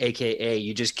lockpick, aka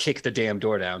you just kick the damn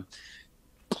door down.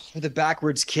 With a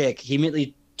backwards kick, he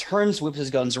immediately turns, whips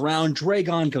his guns around.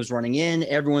 Dragon comes running in.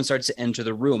 Everyone starts to enter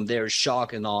the room. There's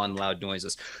shock and awe and loud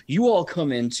noises. You all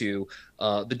come into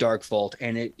the dark vault,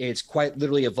 and it's quite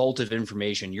literally a vault of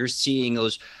information. You're seeing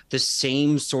the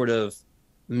same sort of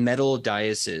metal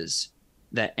dioceses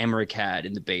that Emmerich had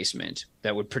in the basement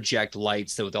that would project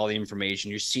lights with all the information.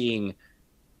 You're seeing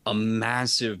a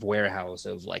massive warehouse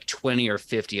of like 20 or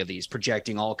 50 of these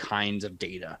projecting all kinds of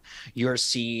data. You're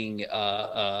seeing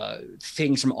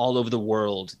things from all over the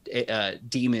world,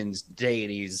 demons,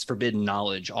 deities, forbidden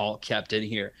knowledge, all kept in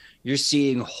here. You're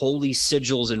seeing holy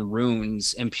sigils and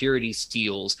runes and purity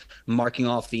seals marking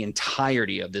off the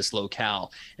entirety of this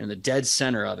locale. In the dead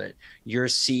center of it, you're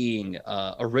seeing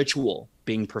a ritual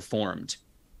being performed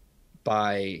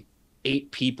by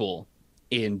 8 people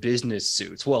in business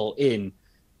suits. Well, in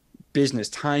business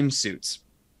time suits.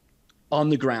 On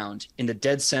the ground, in the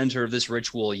dead center of this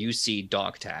ritual, you see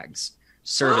dog tags,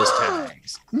 service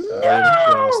tags, right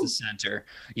across the center.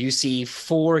 You see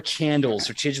 4 candles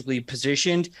strategically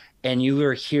positioned, and you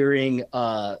are hearing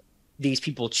these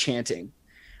people chanting.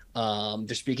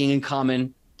 They're speaking in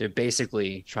common. They're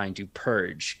basically trying to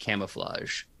purge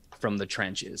camouflage from the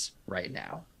trenches right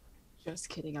now. Just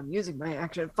kidding. I'm using my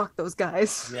action. Fuck those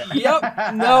guys. Yeah.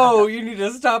 Yep. No, you need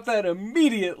to stop that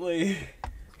immediately.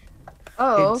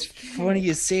 Oh, It's funny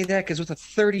you say that because with a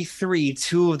 33,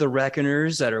 two of the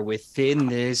Reckoners that are within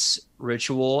this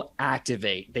ritual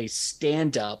activate. They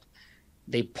stand up,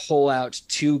 they pull out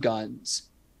two guns,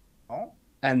 Oh.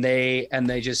 and they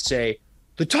just say,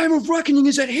 "The time of reckoning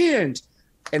is at hand."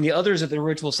 And the others at the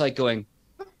ritual site going,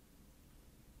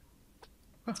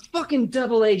 "Fucking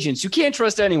double agents! You can't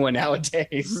trust anyone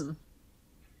nowadays."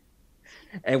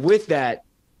 And with that,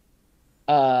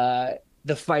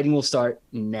 the fighting will start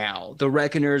now. The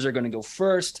Reckoners are going to go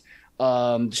first.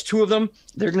 There's two of them.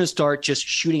 They're going to start just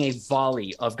shooting a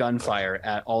volley of gunfire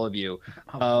at all of you.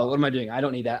 What am I doing? I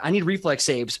don't need that. I need reflex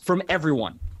saves from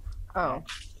everyone. oh.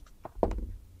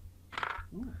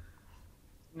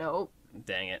 Nope.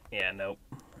 Dang it. Yeah, nope.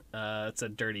 It's a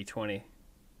dirty 20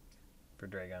 for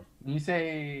Dragon. When you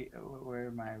say, where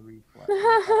are my reflex?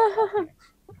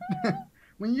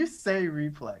 When you say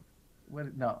reflex,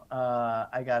 what? No,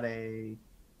 I got a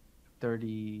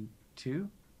 32,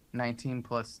 19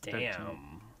 plus 13,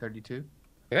 Damn. 32.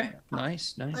 Okay,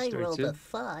 nice. I rolled 32. a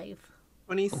 5.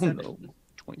 27. Oh, no.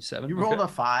 27. You rolled a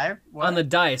 5? What? On the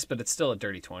dice, but it's still a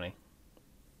dirty 20.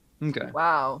 Okay.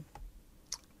 Wow.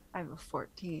 I have a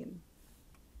 14.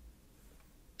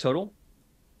 Total?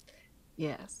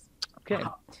 Yes. Okay.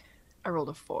 I rolled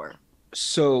a 4.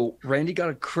 So Randy got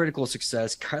a critical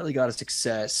success. Kylie got a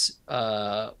success.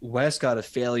 Wes got a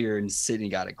failure, and Sidney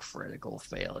got a critical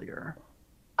failure.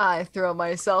 I throw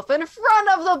myself in front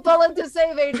of the bullet to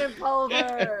save Agent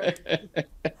Pulver.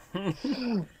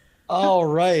 All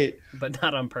right. But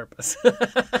not on purpose.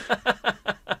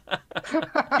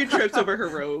 She trips over her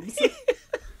robes.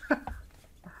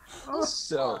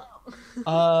 So,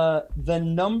 the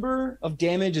number of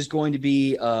damage is going to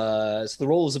be, so the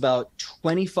roll is about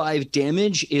 25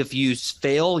 damage. If you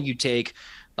fail, you take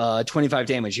 25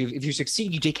 damage. If you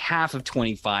succeed, you take half of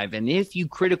 25. And if you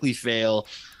critically fail,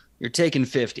 you're taking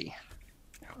 50.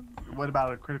 What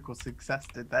about a critical success?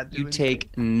 Did that do You anything?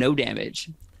 take no damage.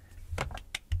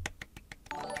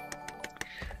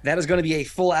 That is going to be a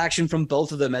full action from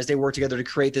both of them as they work together to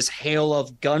create this hail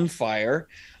of gunfire.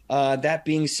 That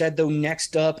being said, though,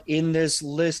 next up in this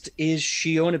list is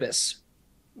Shionibus.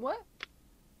 What?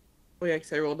 Oh yeah,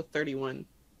 because I rolled a 31.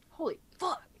 Holy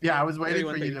fuck. Yeah, I was waiting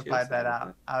 31, for you to 32, find that something out.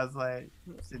 like I was like,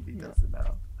 Sydney doesn't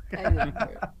know. I didn't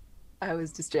hear it. I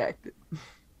was distracted.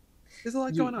 There's a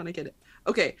lot going on. I get it.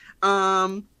 Okay.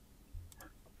 Oh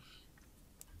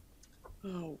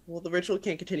well, the ritual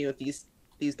can't continue if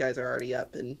these guys are already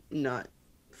up and not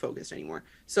focused anymore.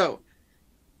 So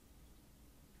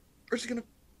we're just gonna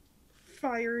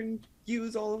fire and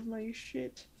use all of my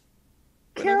shit.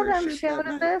 Kill Whatever them, shit that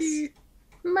might Shionibus. be.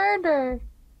 Murder.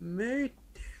 Murder.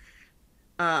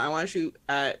 I want to shoot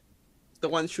at the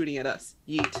ones shooting at us.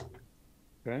 Yeet.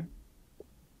 Okay.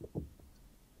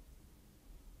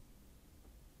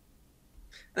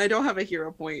 I don't have a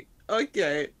hero point.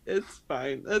 Okay, it's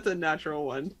fine. That's a natural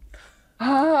one.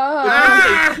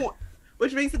 Ah!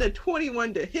 Which makes it a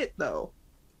 21 to hit, though.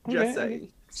 Just Okay.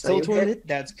 saying. Still you 20. hit-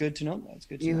 That's good to know. That's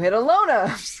good to You know. hit Alona.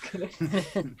 I'm just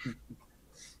kidding.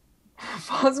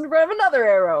 Falls in front of another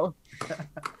arrow.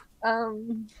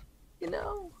 You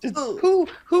know.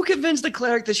 Who convinced the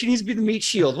cleric that she needs to be the meat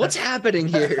shield? What's happening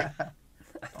here?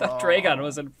 I thought Dragon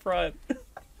was in front.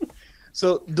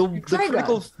 So the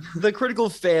Dragon. critical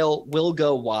fail will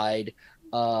go wide.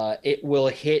 It will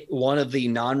hit one of the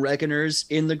non-reckoners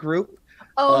in the group,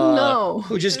 Oh no.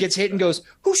 who just gets hit and goes,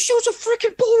 "Who shoots a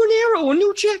freaking bow and arrow in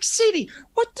New Jack City?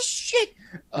 What the shit?"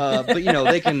 But you know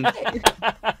they can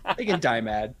die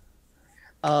mad.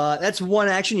 That's one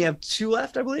action. You have two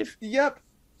left, I believe. Yep.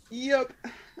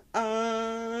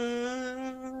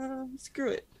 Screw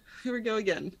it. Here we go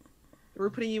again. We're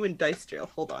putting you in dice jail.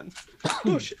 Hold on.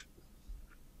 Oh shit.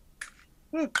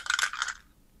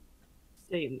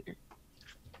 Stay in there.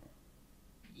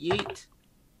 Yeet.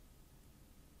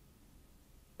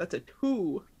 That's a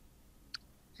 2.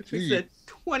 Which makes it a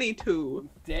 22.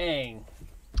 Dang.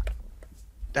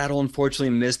 That'll unfortunately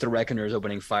miss the reckoners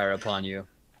opening fire upon you.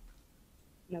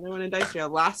 Another one in dice jail.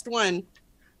 Last one.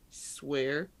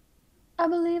 Swear. I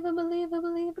believe. I believe.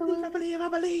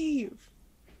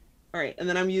 All right, and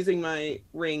then I'm using my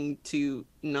ring to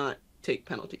not take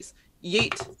penalties.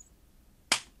 Yeet.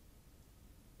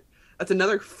 That's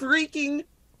another freaking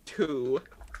 2.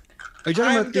 Are you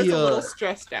talking I'm about just a little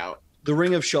stressed out. the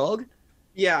ring of Shog?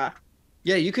 Yeah.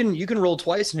 Yeah, you can roll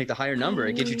twice and take the higher number.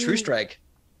 It gives you true strike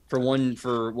for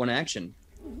one action.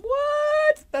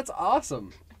 What? That's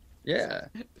awesome. Yeah,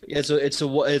 it's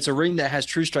a ring that has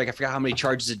true strike. I forgot how many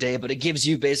charges a day, but it gives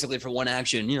you basically for one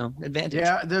action, advantage.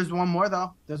 Yeah, there's one more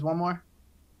though. There's one more.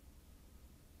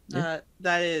 Yeah.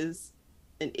 That is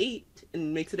an 8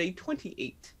 and makes it a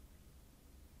 28.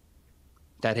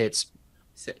 That hits.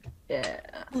 Sick. Yeah.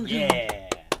 Yeah.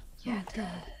 Yeah, it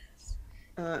does.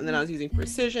 And then I was using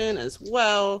precision as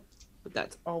well, but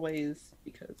that's always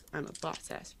because I'm a boss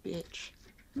ass bitch.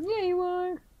 Yeah, you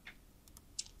are.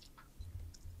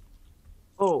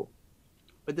 Oh,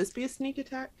 would this be a sneak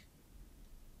attack?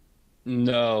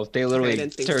 No, they I literally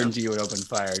didn't think turned so. to you and opened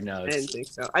fire. No, I it's, didn't think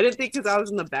so. I didn't think because I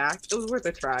was in the back. It was worth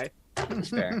a try. it's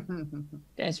fair.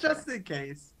 That's Just fair. in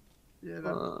case. You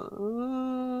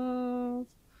know?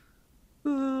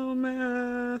 Oh,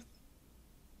 math.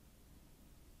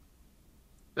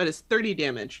 That is 30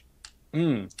 damage.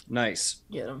 Nice.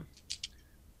 Get him.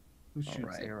 Who shoots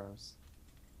right. arrows?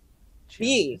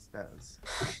 Me. Chance does.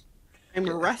 I'm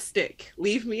rustic.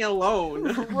 Leave me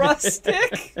alone.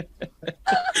 Rustic.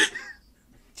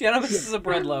 Gentlemen, this is a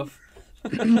bread loaf.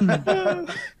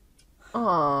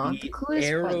 Aw, The the coolest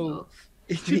arrow- bread loaf.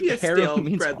 She'd be a The arrow stale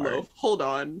means bread hard. loaf. Hold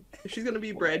on. If she's gonna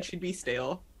be bread, she'd be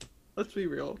stale. Let's be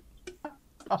real.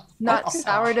 Not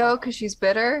sourdough because she's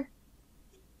bitter.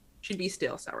 She'd be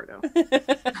stale sourdough.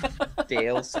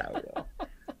 Stale sourdough.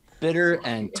 Bitter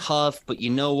and tough, but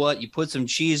you know what? You put some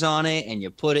cheese on it and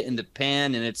you put it in the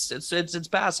pan, and it's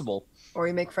passable. Or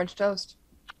you make French toast.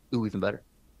 Ooh, even better.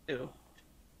 Ew.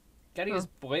 Gotta use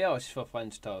brioche for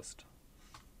French toast.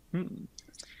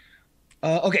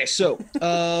 Okay, so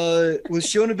with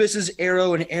Shonibus's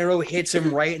arrow, an arrow hits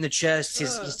him right in the chest.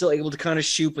 He's still able to kind of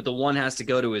shoot, but the one has to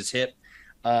go to his hip.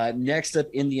 Next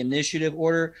up in the initiative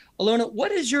order, Alona,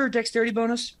 what is your dexterity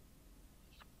bonus?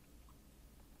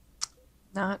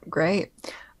 Not great.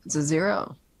 It's a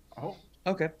 0. Oh,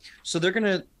 Okay, so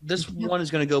this one is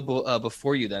gonna go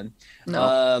before you then.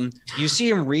 No. You see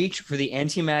him reach for the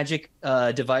anti-magic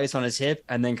device on his hip,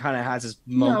 and then kind of has this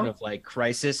moment of like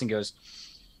crisis and goes,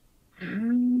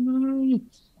 and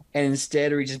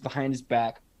instead reaches behind his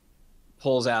back,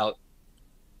 pulls out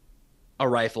a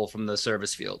rifle from the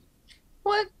service field,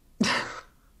 What?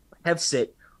 hefts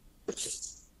it,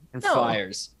 and No.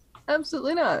 fires.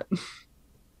 Absolutely not.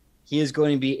 He is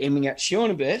going to be aiming at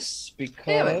Shionibus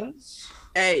because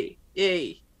Hey,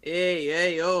 hey.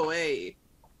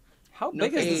 How No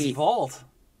big is this thanks. vault?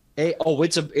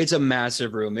 it's a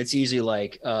massive room. It's easily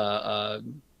like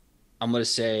I'm gonna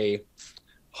say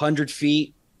 100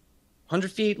 feet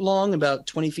long, about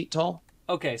 20 feet tall.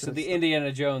 Okay, so the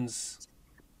Indiana Jones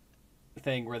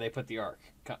thing where they put the ark,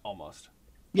 almost.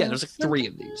 Yeah, there's like 3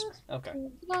 of these. Okay.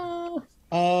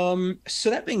 So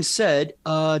that being said,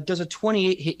 does a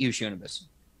 28 hit you, Shionibus?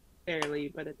 Barely,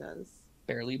 but it does.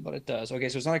 Barely, but it does. Okay,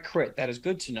 so it's not a crit. That is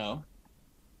good to know.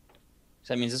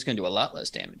 So that means it's going to do a lot less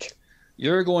damage.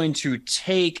 You're going to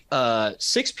take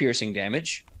 6 piercing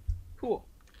damage. Cool.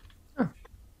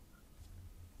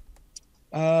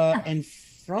 And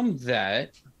from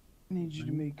that, I need you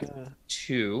to make a.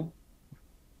 2.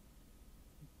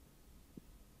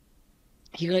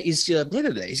 He's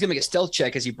gonna make a stealth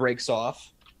check as he breaks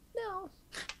off.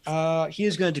 No. He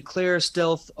is going to declare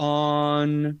stealth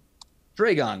on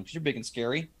Dragon, because you're big and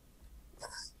scary.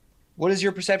 What is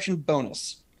your perception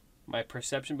bonus? My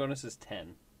perception bonus is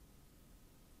 10.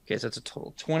 Okay, so that's a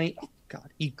total 20. Oh, God,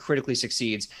 he critically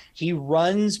succeeds. He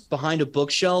runs behind a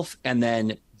bookshelf and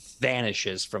then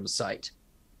vanishes from sight.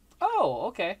 Oh,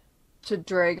 okay. To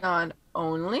Dragon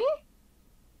only?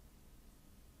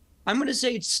 I'm going to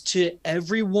say it's to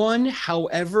everyone.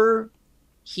 However,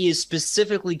 he is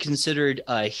specifically considered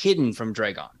hidden from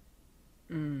Dragon.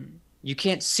 You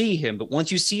can't see him, but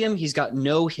once you see him, he's got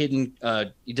no hidden.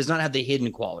 He does not have the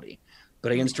hidden quality,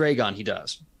 but against Dragon, he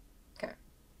does. Okay.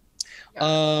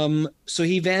 So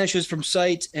he vanishes from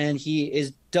sight, and he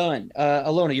is done.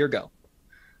 Alona, your go.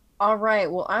 All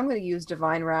right. Well, I'm going to use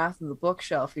Divine Wrath of the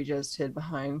bookshelf he just hid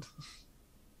behind.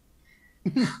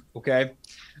 Okay,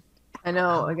 I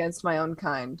know, against my own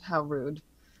kind. How rude.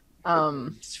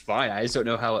 it's fine. I just don't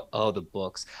know how. Oh, the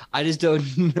books. I just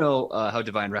don't know how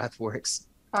Divine Wrath works.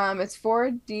 It's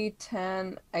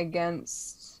 4d10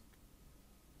 against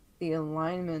the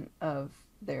alignment of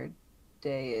their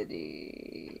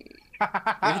deity.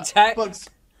 Attack.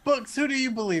 Books, who do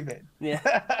you believe in?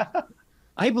 Yeah.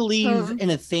 I believe in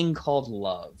a thing called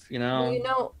love. You know. Well, you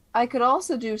know, I could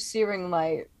also do Searing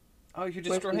Light, Oh, you're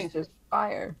which destroying. is just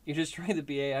fire. You're destroying the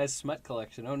BAI's smut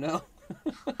collection. Oh no.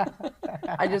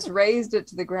 I just raised it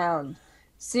to the ground.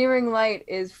 Searing Light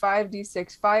is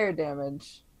 5d6 fire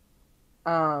damage,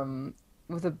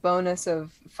 with a bonus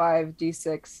of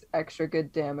 5d6 extra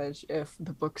good damage if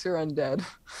the books are undead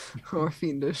or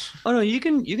fiendish. Oh no, you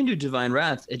can do Divine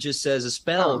Wrath. It just says a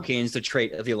spell Oh. gains the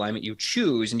trait of the alignment you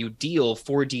choose, and you deal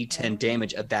 4d10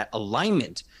 damage of that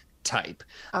alignment type.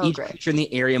 Oh, Each great. creature in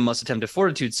the area must attempt a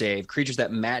Fortitude save. Creatures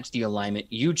that match the alignment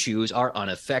you choose are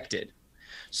unaffected.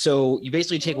 So you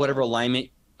basically take whatever alignment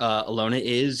Alona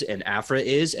is and Afra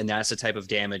is, and that's the type of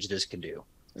damage this can do.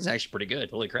 It's actually pretty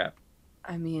good. Holy crap.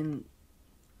 I mean,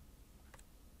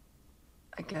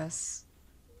 I guess.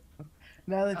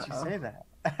 Now that you say that,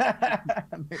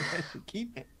 maybe I should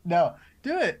keep it. No,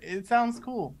 do it. It sounds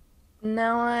cool.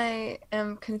 Now I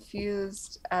am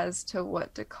confused as to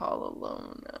what to call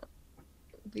Alona.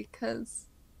 Because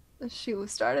she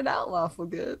started out lawful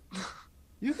good.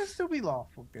 You can still be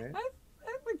lawful good. I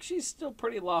think she's still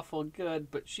pretty lawful good,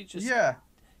 but she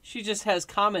just has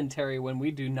commentary when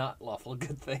we do not lawful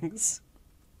good things.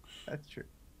 That's true.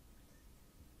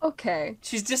 Okay.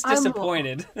 She's just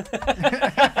disappointed. Yes.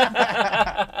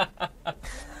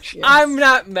 I'm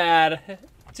not mad,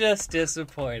 just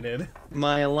disappointed.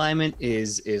 My alignment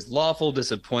is lawful,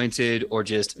 disappointed, or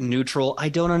just neutral. I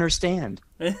don't understand.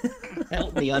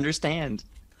 Help me understand.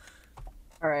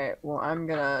 All right. Well, I'm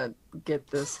gonna get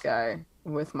this guy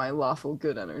with my lawful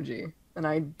good energy, and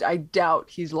I doubt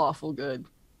he's lawful good.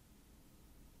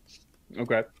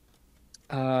 Okay.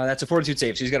 That's a fortitude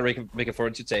save. So he's got to make a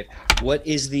fortitude save. What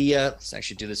is the? Let's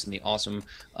actually do this in the awesome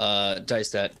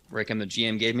dice that Rickham, the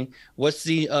GM, gave me. What's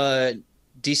the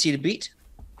DC to beat?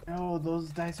 No,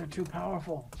 those dice are too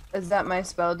powerful. Is that my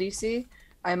spell DC?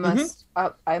 I must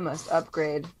I must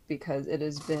upgrade because it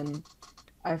has been.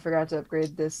 I forgot to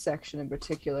upgrade this section in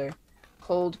particular.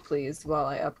 Hold, please, while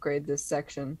I upgrade this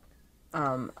section.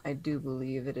 I do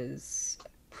believe it is.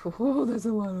 Oh, there's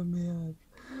a lot of math.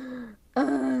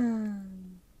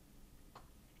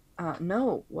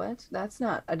 No, what? That's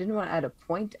not. I didn't want to add a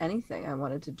point anything. I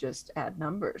wanted to just add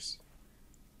numbers.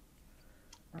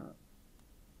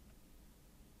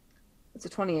 It's a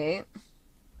 28.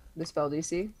 The spell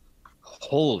DC.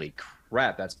 Holy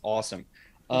crap, that's awesome.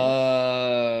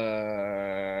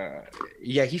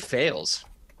 Yeah, he fails.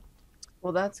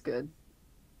 Well, that's good.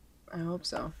 I hope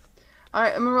so. All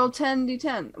right, I'm gonna roll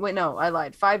 10d10. Wait, no, I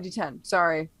lied. 5d10.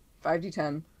 Sorry,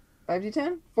 5d10.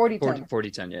 5d10? 40d10.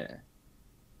 40-10, yeah.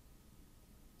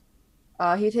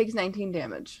 He takes 19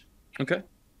 damage. Okay.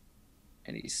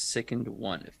 And he's sickened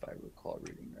 1, if I recall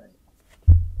reading right.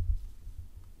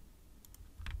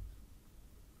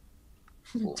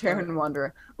 Cool. Terran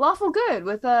Wanderer. Lawful good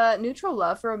with a neutral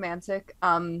love for romantic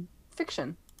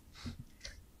fiction.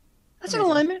 That's an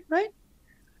alignment, right?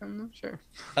 I'm not sure.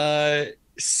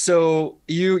 So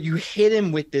you hit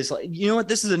him with this. You know what?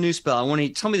 This is a new spell. I want you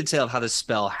to tell me the tale of how this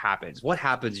spell happens. What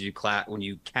happens when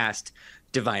you cast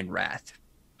Divine Wrath?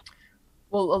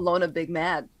 Well, Alona big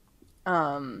mad,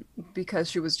 because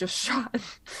she was just shot,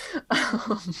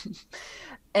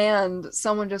 and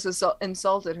someone just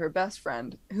insulted her best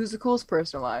friend, who's the coolest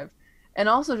person alive, and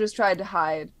also just tried to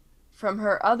hide from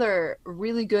her other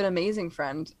really good, amazing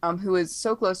friend, who is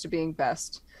so close to being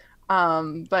best,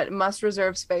 but must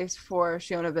reserve space for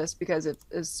Shionibus because if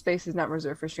space is not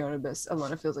reserved for Shionibus,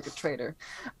 Alona feels like a traitor.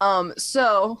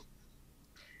 So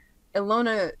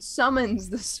Alona summons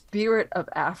the spirit of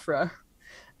Afra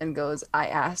and goes, I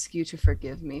ask you to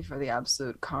forgive me for the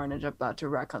absolute carnage I'm about to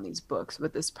wreak on these books,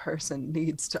 but this person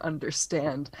needs to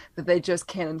understand that they just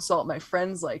can't insult my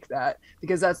friends like that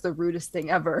because that's the rudest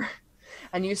thing ever.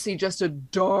 And you see just a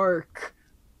dark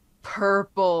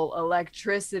purple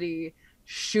electricity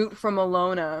shoot from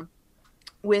Alona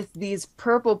with these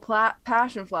purple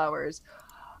passion flowers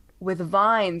with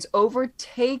vines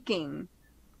overtaking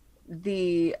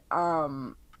the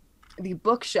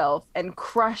bookshelf and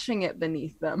crushing it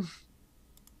beneath them.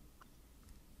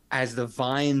 As the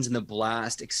vines and the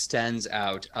blast extends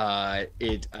out, I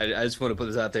just want to put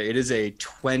this out there. It is a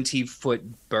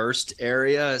 20-foot burst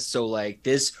area. So like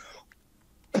this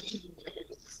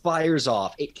fires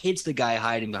off. It hits the guy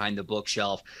hiding behind the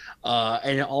bookshelf.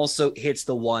 And it also hits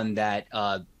the one that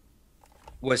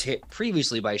was hit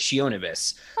previously by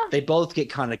Shionibus. Huh. They both get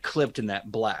kind of clipped in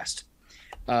that blast.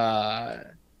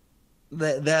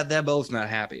 They're both not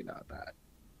happy about that.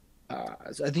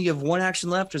 So I think you have one action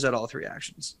left, or is that all 3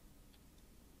 actions?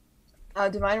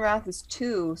 Divine Wrath is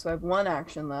 2, so I have 1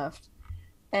 action left.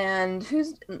 And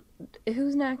who's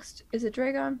next? Is it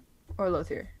Dragon or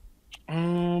Lothir?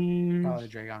 Probably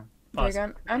Dragon.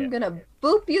 Dragon. I'm gonna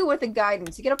boop you with a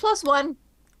guidance. You get a +1.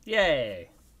 Yay.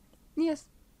 Yes.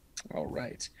 All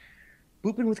right.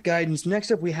 Booping with guidance.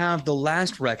 Next up, we have the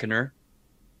Last Reckoner.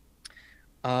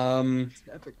 It's an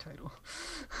epic title.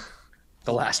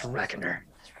 The Last Reckoner.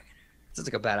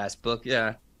 Sounds like a badass book,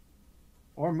 yeah.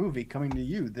 Or movie coming to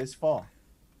you this fall.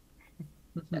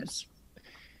 Yes.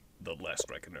 The Last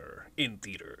Reckoner in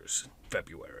theaters,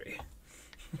 February.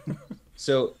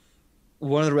 So,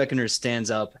 one of the Reckoners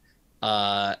stands up,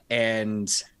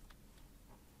 and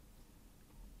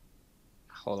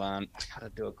hold on, I gotta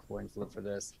do a coin flip for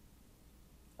this.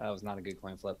 That was not a good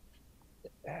coin flip.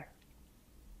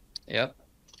 Yep.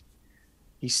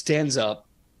 He stands up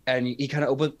and he kind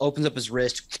of opens up his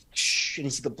wrist and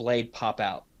you see the blade pop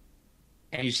out.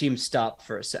 And you see him stop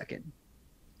for a second.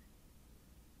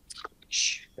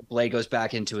 The blade goes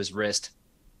back into his wrist.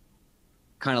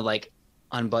 Kind of like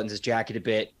unbuttons his jacket a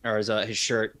bit, or his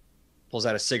shirt, pulls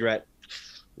out a cigarette,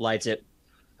 lights it,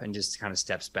 and just kind of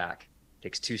steps back.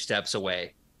 Takes 2 steps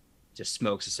away. Just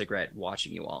smokes a cigarette,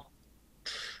 watching you all.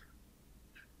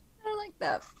 I like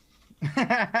that.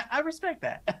 I respect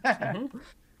that. Mhm.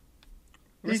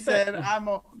 He said,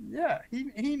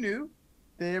 he knew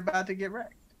they're about to get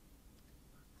wrecked.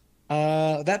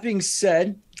 That being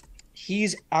said,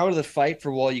 he's out of the fight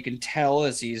for all you can tell,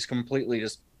 as he's completely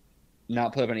just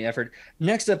not put up any effort.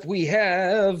 Next up, we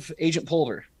have Agent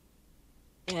Pulver.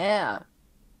 Yeah.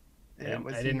 I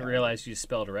didn't realize you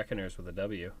spelled Reckoners with a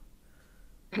W.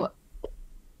 What?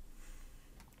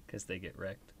 Because they get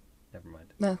wrecked. Never mind.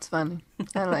 That's funny.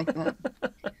 I like that.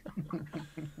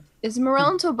 Is Morel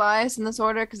and Tobias in this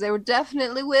order? Because they were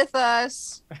definitely with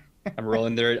us. I'm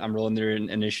rolling their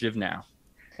initiative now.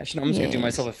 Actually, no, I'm just gonna do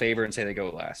myself a favor and say they go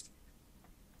last.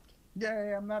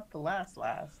 Yeah, I'm not the last.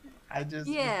 I just was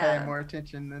Yeah. paying more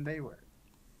attention than they were.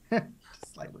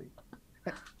 Just slightly.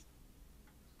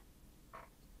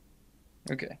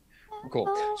 Okay,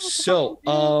 cool. So,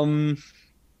 God,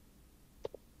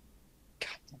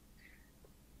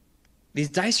 these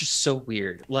dice are so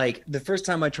weird. Like the first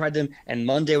time I tried them, and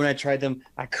Monday when I tried them,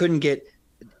 I couldn't get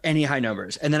any high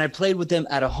numbers. And then I played with them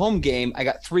at a home game. I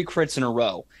got 3 crits in a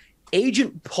row.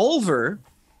 Agent Pulver,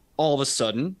 all of a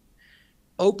sudden,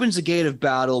 opens the gate of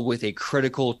battle with a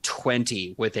critical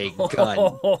 20 with a gun.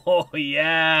 Oh,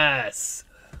 yes.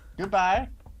 Goodbye.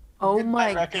 Oh Goodbye,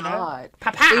 my Reckoner. god.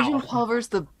 Pow-pow. Agent Pulver's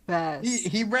the best.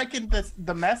 He reckoned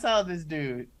the mess out of this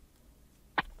dude.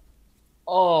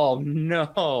 Oh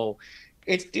no,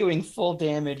 it's doing full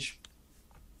damage.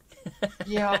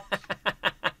 Yeah.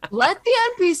 Let the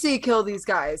NPC kill these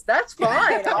guys. That's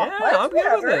fine. Yeah, I'm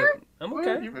good with it. I'm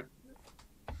okay.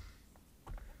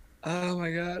 Oh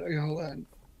my god. Okay, hold on.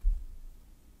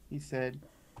 He said,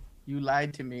 "You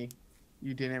lied to me.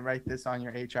 You didn't write this on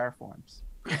your HR forms."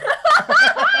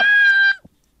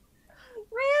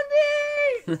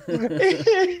 Randy!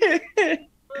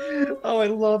 Oh, I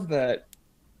love that.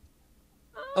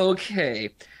 Okay,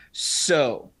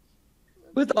 so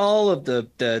with all of the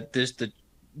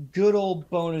good old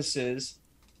bonuses,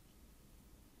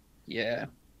 yeah,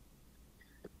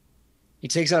 he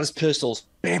takes out his pistols,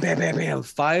 bam, bam, bam, bam,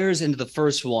 fires into the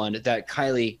first one that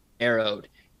Kylie arrowed.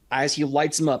 As he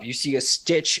lights them up, you see a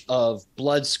stitch of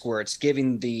blood squirts,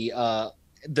 giving the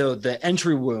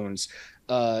entry wounds,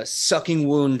 sucking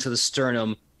wound to the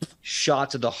sternum,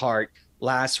 shot to the heart.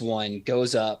 Last one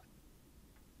goes up,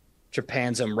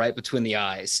 trepans him right between the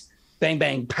eyes. Bang,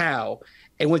 bang, pow.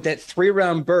 And with that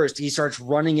 3-round burst, he starts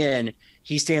running in.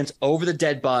 He stands over the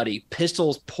dead body,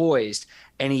 pistols poised,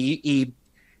 and he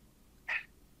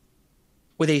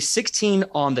with a 16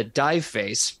 on the dive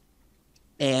face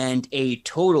and a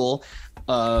total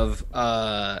of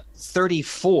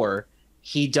 34,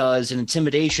 he does an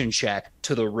intimidation check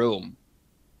to the room.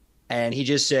 And he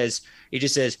just says,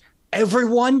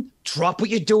 "Everyone, drop what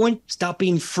you're doing. Stop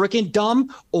being freaking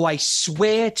dumb, or I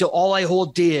swear to all I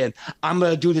hold dear, I'm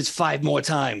going to do this 5 more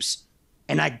times.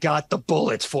 And I got the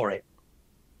bullets for it."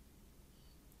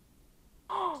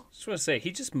 Just want to say,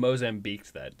 he just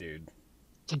Mozambiqued that dude.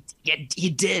 He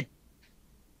did.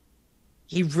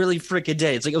 He really freaking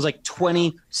did. It was like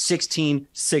 20, 16,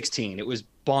 16. It was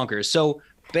bonkers. So,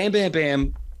 bam, bam,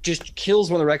 bam, just kills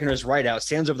one of the Reckoners right out,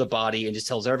 stands over the body, and just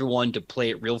tells everyone to play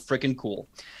it real freaking cool.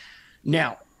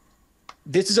 Now,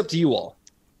 this is up to you all,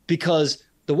 because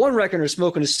the one Reckoner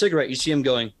smoking a cigarette, you see him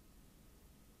going,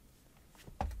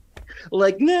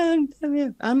 like, "No,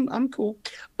 I'm cool."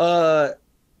 The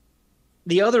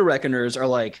other Reckoners are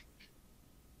like,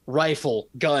 rifle,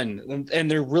 gun, and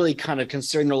they're really kind of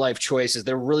considering their life choices.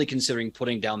 They're really considering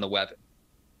putting down the weapon.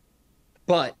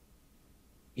 But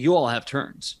you all have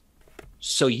turns,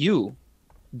 so you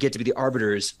get to be the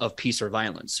arbiters of peace or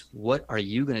violence. What are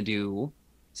you going to do?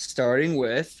 Starting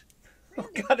with Oh,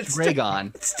 God,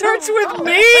 Dragon. It starts with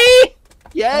me?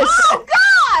 Yes. Oh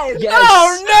god! Yes.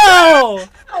 Oh,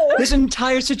 no! This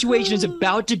entire situation is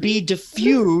about to be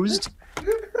diffused.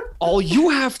 All you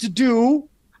have to do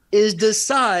is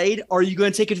decide, are you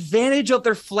going to take advantage of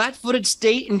their flat-footed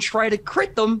state and try to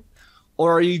crit them,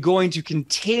 or are you going to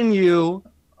continue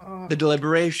the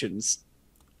deliberations?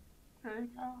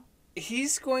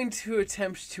 He's going to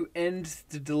attempt to end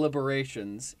the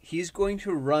deliberations. He's going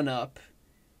to run up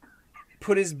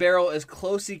put his barrel as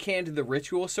close as he can to the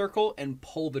ritual circle and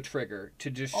pull the trigger to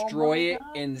destroy it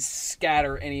and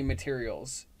scatter any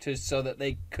materials so that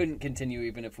they couldn't continue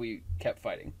even if we kept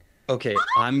fighting. Okay,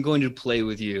 I'm going to play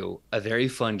with you a very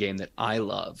fun game that I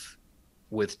love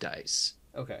with dice.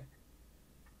 Okay.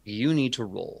 You need to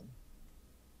roll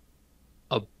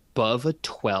above a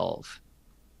 12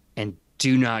 and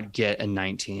do not get a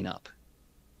 19 up.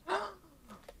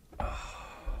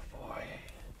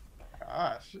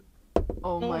 Gosh.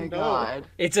 Oh my no. god.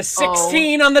 It's a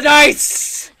 16 on the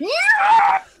dice!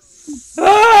 Yes!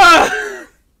 Ah!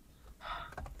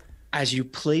 As you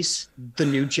place the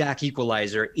new Jack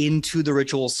Equalizer into the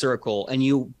ritual circle and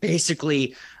you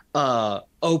basically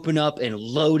open up and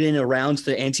load in around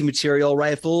the anti-material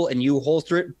rifle and you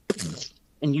holster it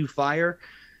and you fire,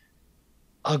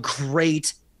 a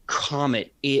great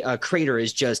crater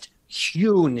is just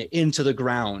hewn into the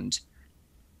ground.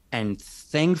 And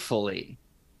thankfully,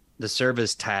 the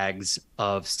service tags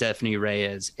of Stephanie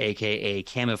Reyes, aka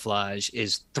Camouflage,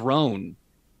 is thrown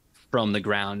from the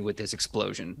ground with this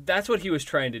explosion. That's what he was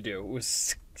trying to do,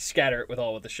 was scatter it with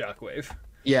the shockwave.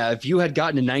 Yeah, if you had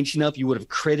gotten a 19 up, you would have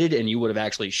critted and you would have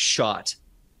actually shot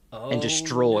and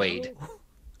destroyed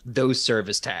those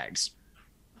service tags.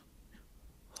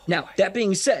 Now, that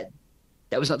being said,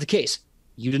 that was not the case.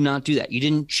 You did not do that. You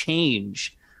didn't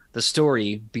change the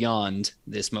story beyond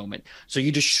this moment. So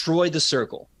you destroyed the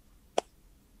circle.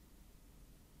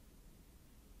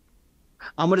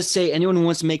 I'm going to say anyone who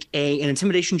wants to make an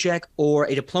intimidation check or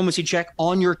a diplomacy check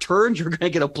on your turn, you're going to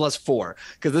get a +4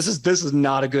 because this is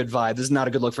not a good vibe. This is not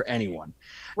a good look for anyone.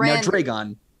 Randy. Now,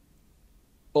 Dragon.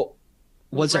 Oh,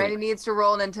 what's that? Randy needs to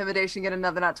roll an intimidation, get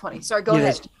another nat 20. Sorry, go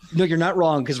ahead. No, you're not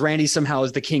wrong because Randy somehow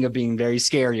is the king of being very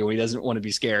scary when he doesn't want to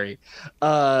be scary.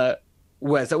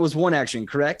 Wes, that was one action,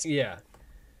 correct? Yeah.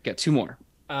 Got two more.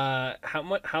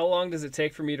 How long does it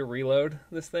take for me to reload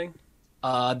this thing?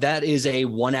 That is a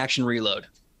one action reload.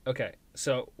 Okay,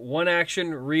 so one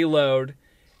action reload,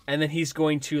 and then he's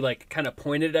going to like kind of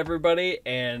point at everybody,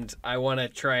 and I want to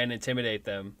try and intimidate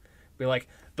them. Be like,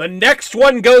 the next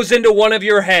one goes into one of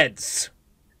your heads.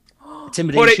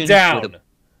 Intimidation. Put it down. I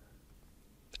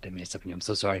didn't mean to step on you. I'm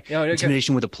so sorry. No, okay.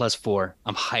 Intimidation with a +4.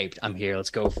 I'm hyped. I'm here.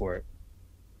 Let's go for it.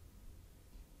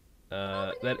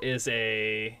 That is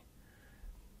a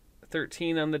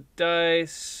 13 on the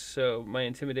dice, so my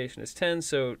intimidation is 10,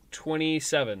 so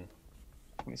 27.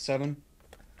 27.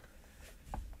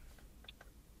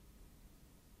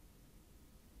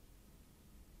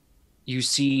 You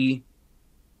see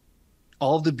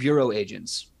all of the bureau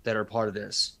agents that are part of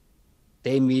this.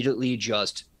 They immediately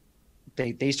just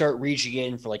they start reaching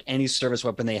in for like any service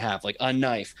weapon they have, like a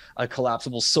knife, a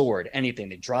collapsible sword, anything.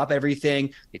 They drop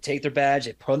everything, they take their badge,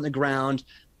 they put it on the ground,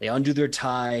 they undo their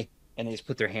tie, and they just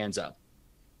put their hands up.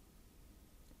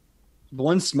 The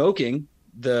one smoking,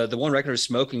 the one regular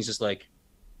smoking is just like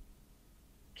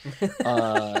That's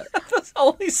the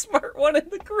only smart one in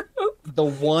the group. the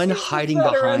one hiding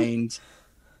behind.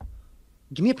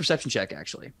 Give me a perception check,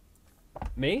 actually.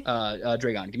 Me?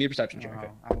 Dragon, give me a perception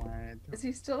check. I wanted to... Is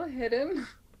he still hidden?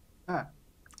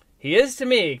 He is to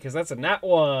me, because that's a nat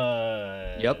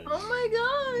 1. Yep. Oh my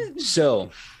god. So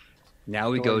now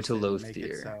we go Doors to didn't make it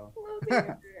Lothier. so.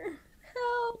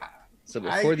 Help. So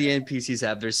before the NPCs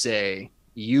have their say,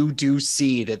 you do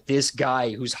see that this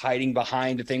guy who's hiding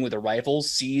behind the thing with the rifle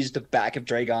sees the back of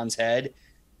Dragon's head.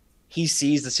 He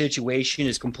sees the situation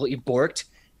is completely borked,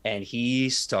 and he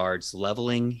starts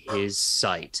leveling his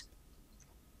sight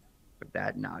for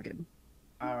that noggin.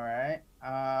 All right.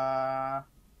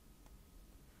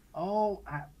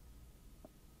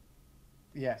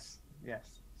 Yes.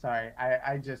 Sorry,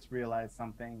 I just realized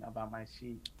something about my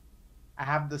sheet. I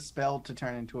have the spell to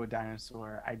turn into a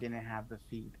dinosaur. I didn't have the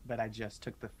feat, but I just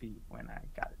took the feat when I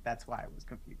got it. That's why I was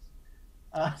confused.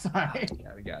 Sorry.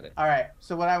 Yeah, we got it. All right.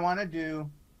 So what I want to do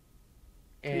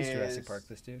Please is Jurassic Park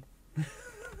this dude.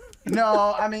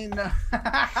 No, I mean no.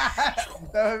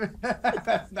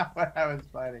 That's not what I was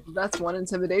planning. That's one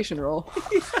intimidation roll.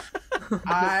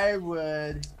 I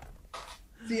would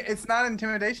see. It's not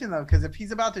intimidation though, because if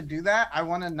he's about to do that, I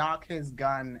want to knock his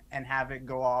gun and have it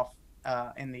go off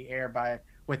in the air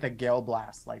with a gale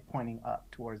blast, like pointing up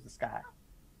towards the sky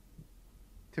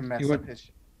to mess up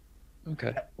his.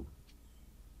 Okay.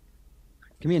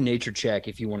 Give me a nature check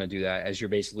if you want to do that, as you're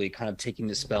basically kind of taking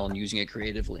the spell and using it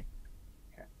creatively.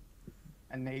 Okay.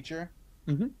 A nature.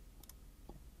 Mm-hmm.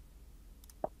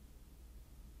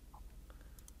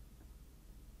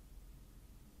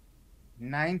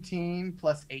 $19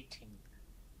 plus 18.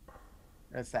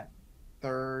 That's that.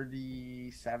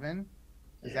 37.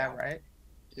 Is that right?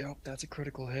 Yep, that's a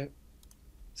critical hit.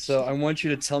 So I want you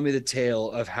to tell me the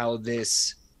tale of how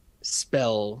this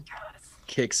spell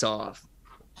kicks off.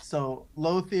 So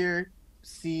Lothier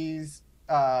sees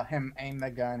him aim the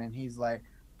gun and he's like,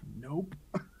 nope.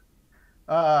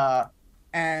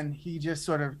 And he just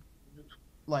sort of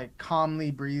like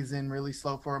calmly breathes in really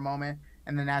slow for a moment.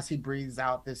 And then as he breathes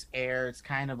out this air, it's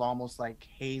kind of almost like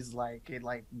haze, like it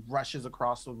like rushes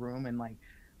across the room and like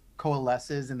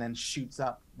coalesces and then shoots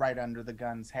up right under the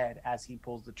gun's head as he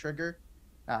pulls the trigger,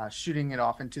 shooting it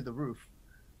off into the roof,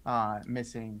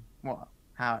 missing, well,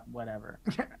 whatever.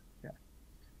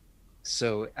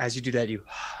 So as you do that, you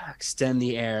extend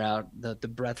the air out, the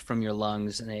breath from your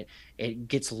lungs, and it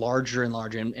gets larger and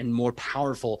larger and more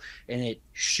powerful, and it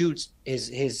shoots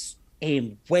his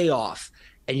aim way off,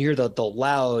 and you hear the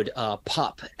loud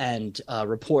pop and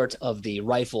report of the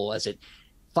rifle as it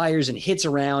fires and hits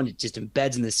around. It just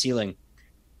embeds in the ceiling,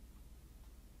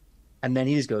 and then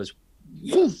he just goes,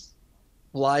 woof,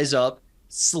 flies up,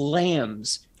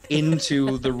 slams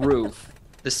into the roof,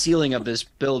 the ceiling of this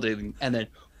building, and then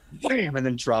bam, and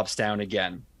then drops down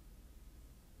again.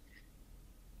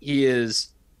 He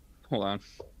is, hold on.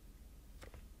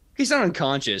 He's not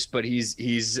unconscious, but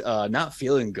he's not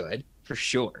feeling good for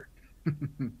sure.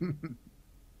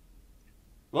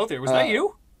 Lothier, was that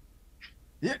you?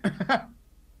 Yeah.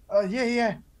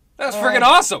 Yeah. That's friggin'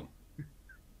 awesome.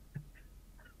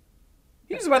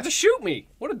 He was about to shoot me.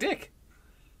 What a dick.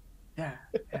 Yeah.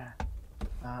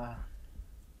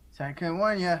 So I couldn't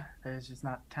warn you. There's just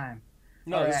not time.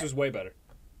 No, All this right. was way better.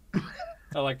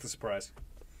 I like the surprise.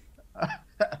 I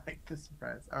like the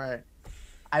surprise. All right.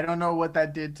 I don't know what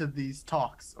that did to these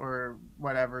talks or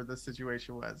whatever the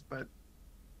situation was, but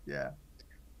yeah.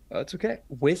 That's okay.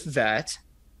 With that,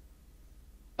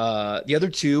 the other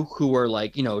two who are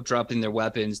like, dropping their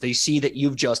weapons, they see that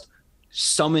you've just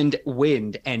summoned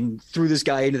wind and threw this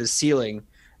guy into the ceiling.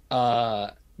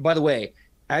 By the way,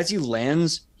 as he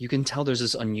lands, you can tell there's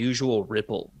this unusual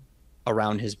ripple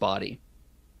around his body.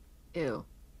 Ew.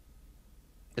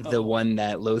 The one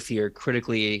that Lothier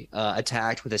critically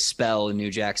attacked with a spell in New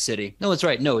Jack City. No, that's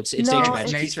right. No, it's No, nature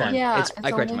magic. He's nature. fine. Yeah,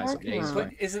 I corrected only myself. Yeah, he's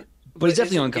Arcana. fine. But it's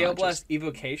definitely isn't Gale unconscious. Blast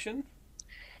evocation?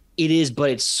 It is,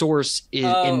 but its source is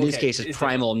in this okay. case is It's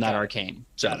primal, not got it. arcane.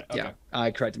 So Got it. Okay. yeah,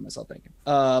 I corrected myself. Thank you.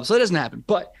 So that doesn't happen,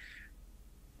 but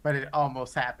But it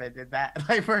almost happened. Did that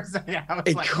like for a second? I was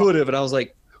it like, could have. And I was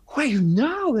like, wait,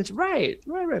 no, that's right.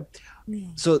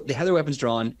 So they have their weapons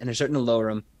drawn and they're starting to lower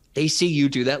them. They see you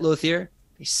do that, Lothier.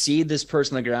 They see this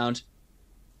person on the ground,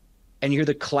 and you hear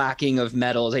the clacking of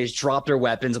metal. They just drop their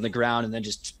weapons on the ground and then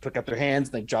just pick up their hands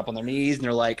and they drop on their knees and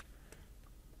they're like,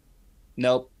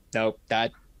 nope,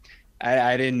 that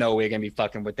I didn't know we were gonna be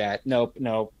fucking with that. Nope.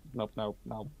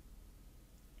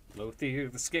 Lothier,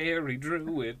 the scary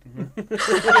druid.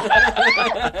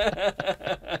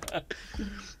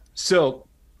 So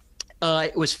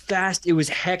it was fast, it was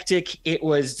hectic, it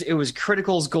was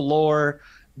criticals galore,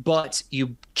 but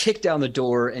you kicked down the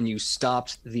door and you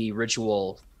stopped the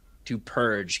ritual to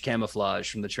purge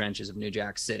camouflage from the trenches of New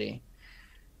Jack City.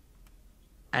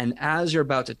 And as you're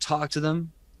about to talk to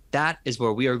them, that is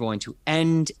where we are going to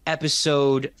end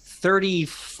episode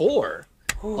 34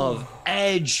 of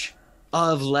Edge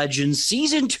of Legends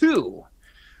Season 2.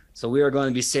 So we are going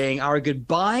to be saying our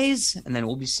goodbyes, and then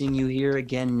we'll be seeing you here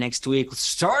again next week,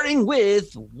 starting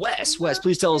with Wes. Wes,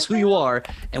 please tell us who you are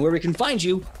and where we can find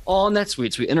you on that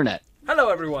sweet, sweet internet. Hello,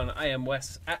 everyone. I am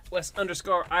Wes, at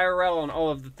Wes_IRL on all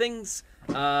of the things.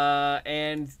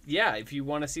 And yeah, if you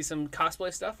want to see some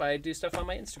cosplay stuff, I do stuff on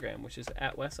my Instagram, which is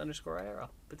at Wes_IRL.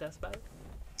 But that's about it.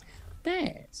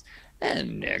 Thanks.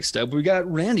 And next up, we got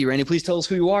Randy. Randy, please tell us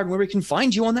who you are and where we can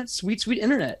find you on that sweet, sweet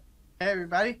internet. Hey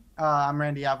everybody, I'm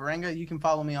Randy Alvarenga. You can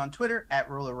follow me on Twitter at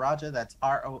RollerRaja. That's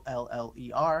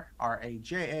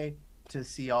ROLLERRAJA to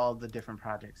see all the different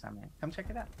projects I'm in. Come check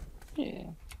it out. Yeah.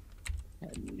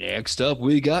 And next up,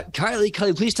 we got Kylie.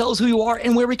 Kylie, please tell us who you are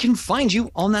and where we can find you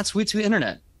on that sweet, sweet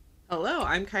internet. Hello,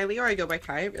 I'm Kylie, or I go by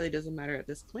Kai. It really doesn't matter at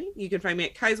this point. You can find me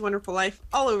at Kai's Wonderful Life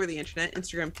all over the internet,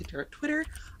 Instagram, TikTok, Twitter,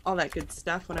 all that good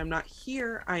stuff. When I'm not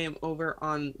here, I am over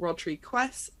on World Tree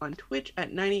Quests on Twitch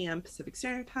at 9 a.m. Pacific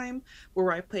Standard Time,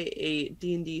 where I play a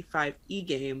D&D 5e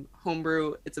game,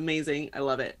 homebrew. It's amazing. I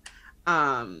love it.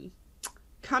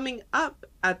 Coming up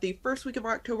at the first week of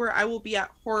October, I will be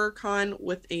at HorrorCon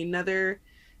with another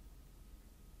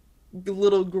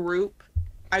little group.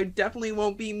 I definitely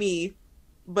won't be me,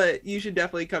 but you should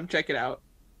definitely come check it out.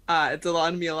 It's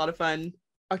going to be a lot of fun.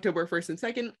 October 1st and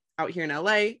 2nd out here in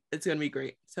LA. It's going to be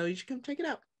great. So you should come check it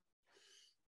out.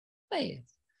 Hey.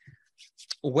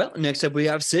 Well, next up we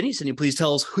have Sidney. Sidney, please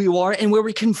tell us who you are and where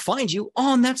we can find you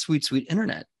on that sweet, sweet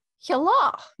internet. Hello,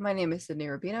 my name is Sidney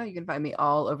Rubino. You can find me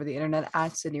all over the internet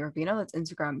at Sidney Rubino. That's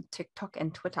Instagram, TikTok,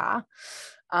 and Twitter.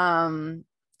 When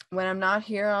I'm not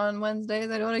here on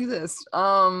Wednesdays, I don't exist.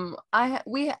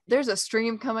 There's a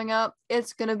stream coming up.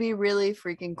 It's gonna be really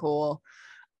freaking cool.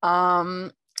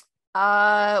 The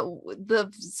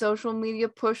social media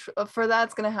push for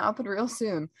that's gonna happen real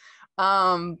soon.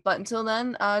 But until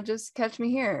then, just catch me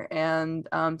here. And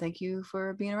thank you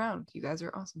for being around. You guys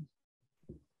are awesome.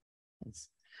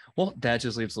 Well, that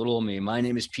just leaves little old me. My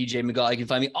name is PJ Megaw. You can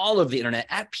find me all over the internet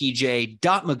at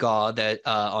pj.megaw, that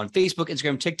on Facebook,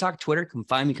 Instagram, TikTok, Twitter. Come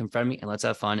find me, confront me, and let's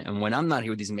have fun. And when I'm not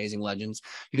here with these amazing legends,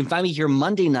 you can find me here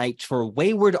Monday night for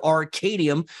Wayward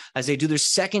Arcadium as they do their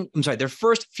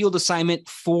first field assignment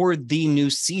for the new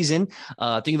season.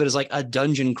 Think of it as like a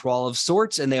dungeon crawl of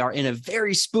sorts, and they are in a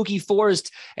very spooky forest,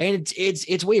 and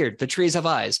it's weird. The trees have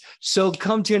eyes. So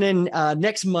come tune in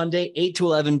next Monday, 8 to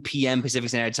 11 p.m. Pacific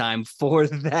Standard Time for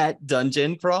that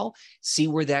dungeon crawl, see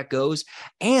where that goes,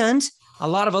 and a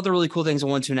lot of other really cool things I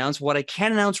want to announce. What I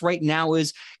can announce right now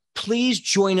is please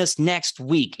join us next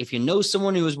week. If you know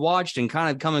someone who has watched and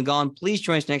kind of come and gone, please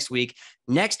join us next week.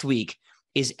 Next week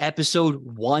is episode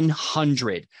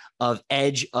 100 of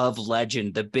Edge of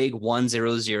Legend, the big 100.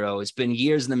 It's been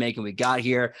years in the making. We got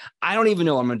here. I don't even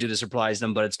know what I'm going to do to surprise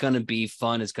them, but it's going to be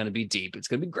fun. It's going to be deep. It's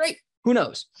going to be great. Who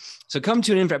knows? So come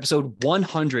tune in for episode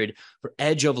 100 for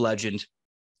Edge of Legend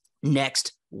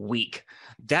next week.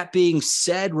 That being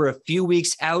said, we're a few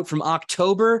weeks out from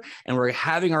October, and we're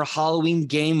having our Halloween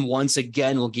game once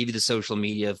again. We'll give you the social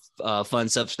media fun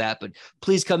stuff for that, but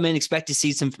please come in. Expect to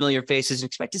see some familiar faces and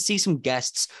expect to see some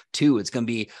guests too. It's going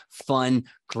to be fun,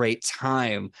 great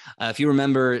time. If you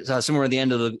remember, somewhere at the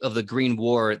end of the Green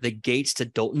War, the gates to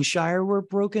Daltonshire were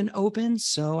broken open,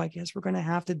 so I guess we're going to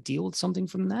have to deal with something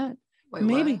from that. Wait,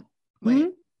 maybe.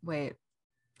 what? Wait.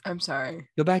 I'm sorry.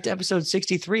 Go back to episode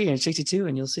 63 and 62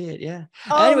 and you'll see it. Yeah.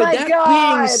 Oh anyway, my that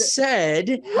God.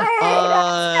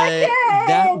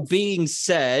 being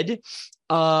said,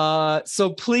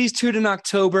 so please tune in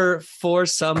October for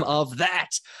some of that.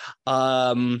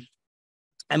 I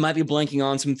might be blanking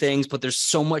on some things, but there's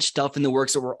so much stuff in the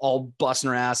works that we're all busting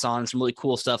our ass on. Some really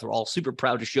cool stuff. We're all super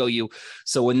proud to show you.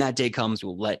 So when that day comes,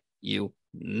 we'll let you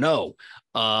know.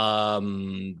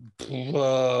 Oh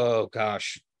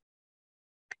gosh.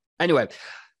 Anyway,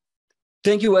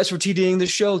 thank you, Wes, for TDing the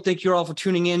show. Thank you all for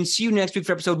tuning in. See you next week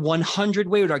for episode 100,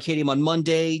 Wayward Arcadium on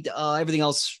Monday. Everything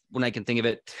else, when I can think of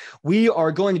it. We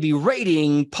are going to be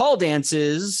rating Paul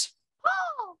dances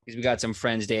because we got some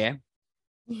friends there.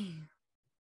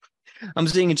 I'm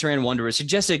seeing a Terran Wanderer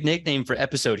suggested nickname for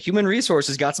episode. Human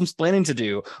Resources got some splaining to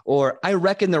do. Or I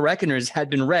reckon the Reckoners had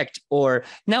been wrecked. Or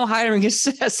now hiring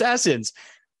assassins.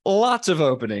 Lots of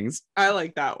openings. I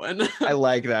like that one. I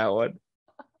like that one.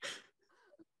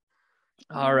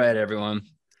 All right, everyone.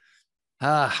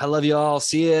 I love you all.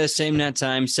 See you same that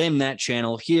time, same that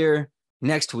channel here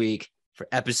next week for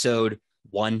episode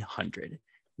 100.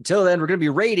 Until then, we're going to be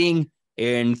rating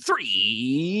in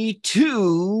 3,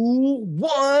 2,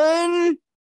 1.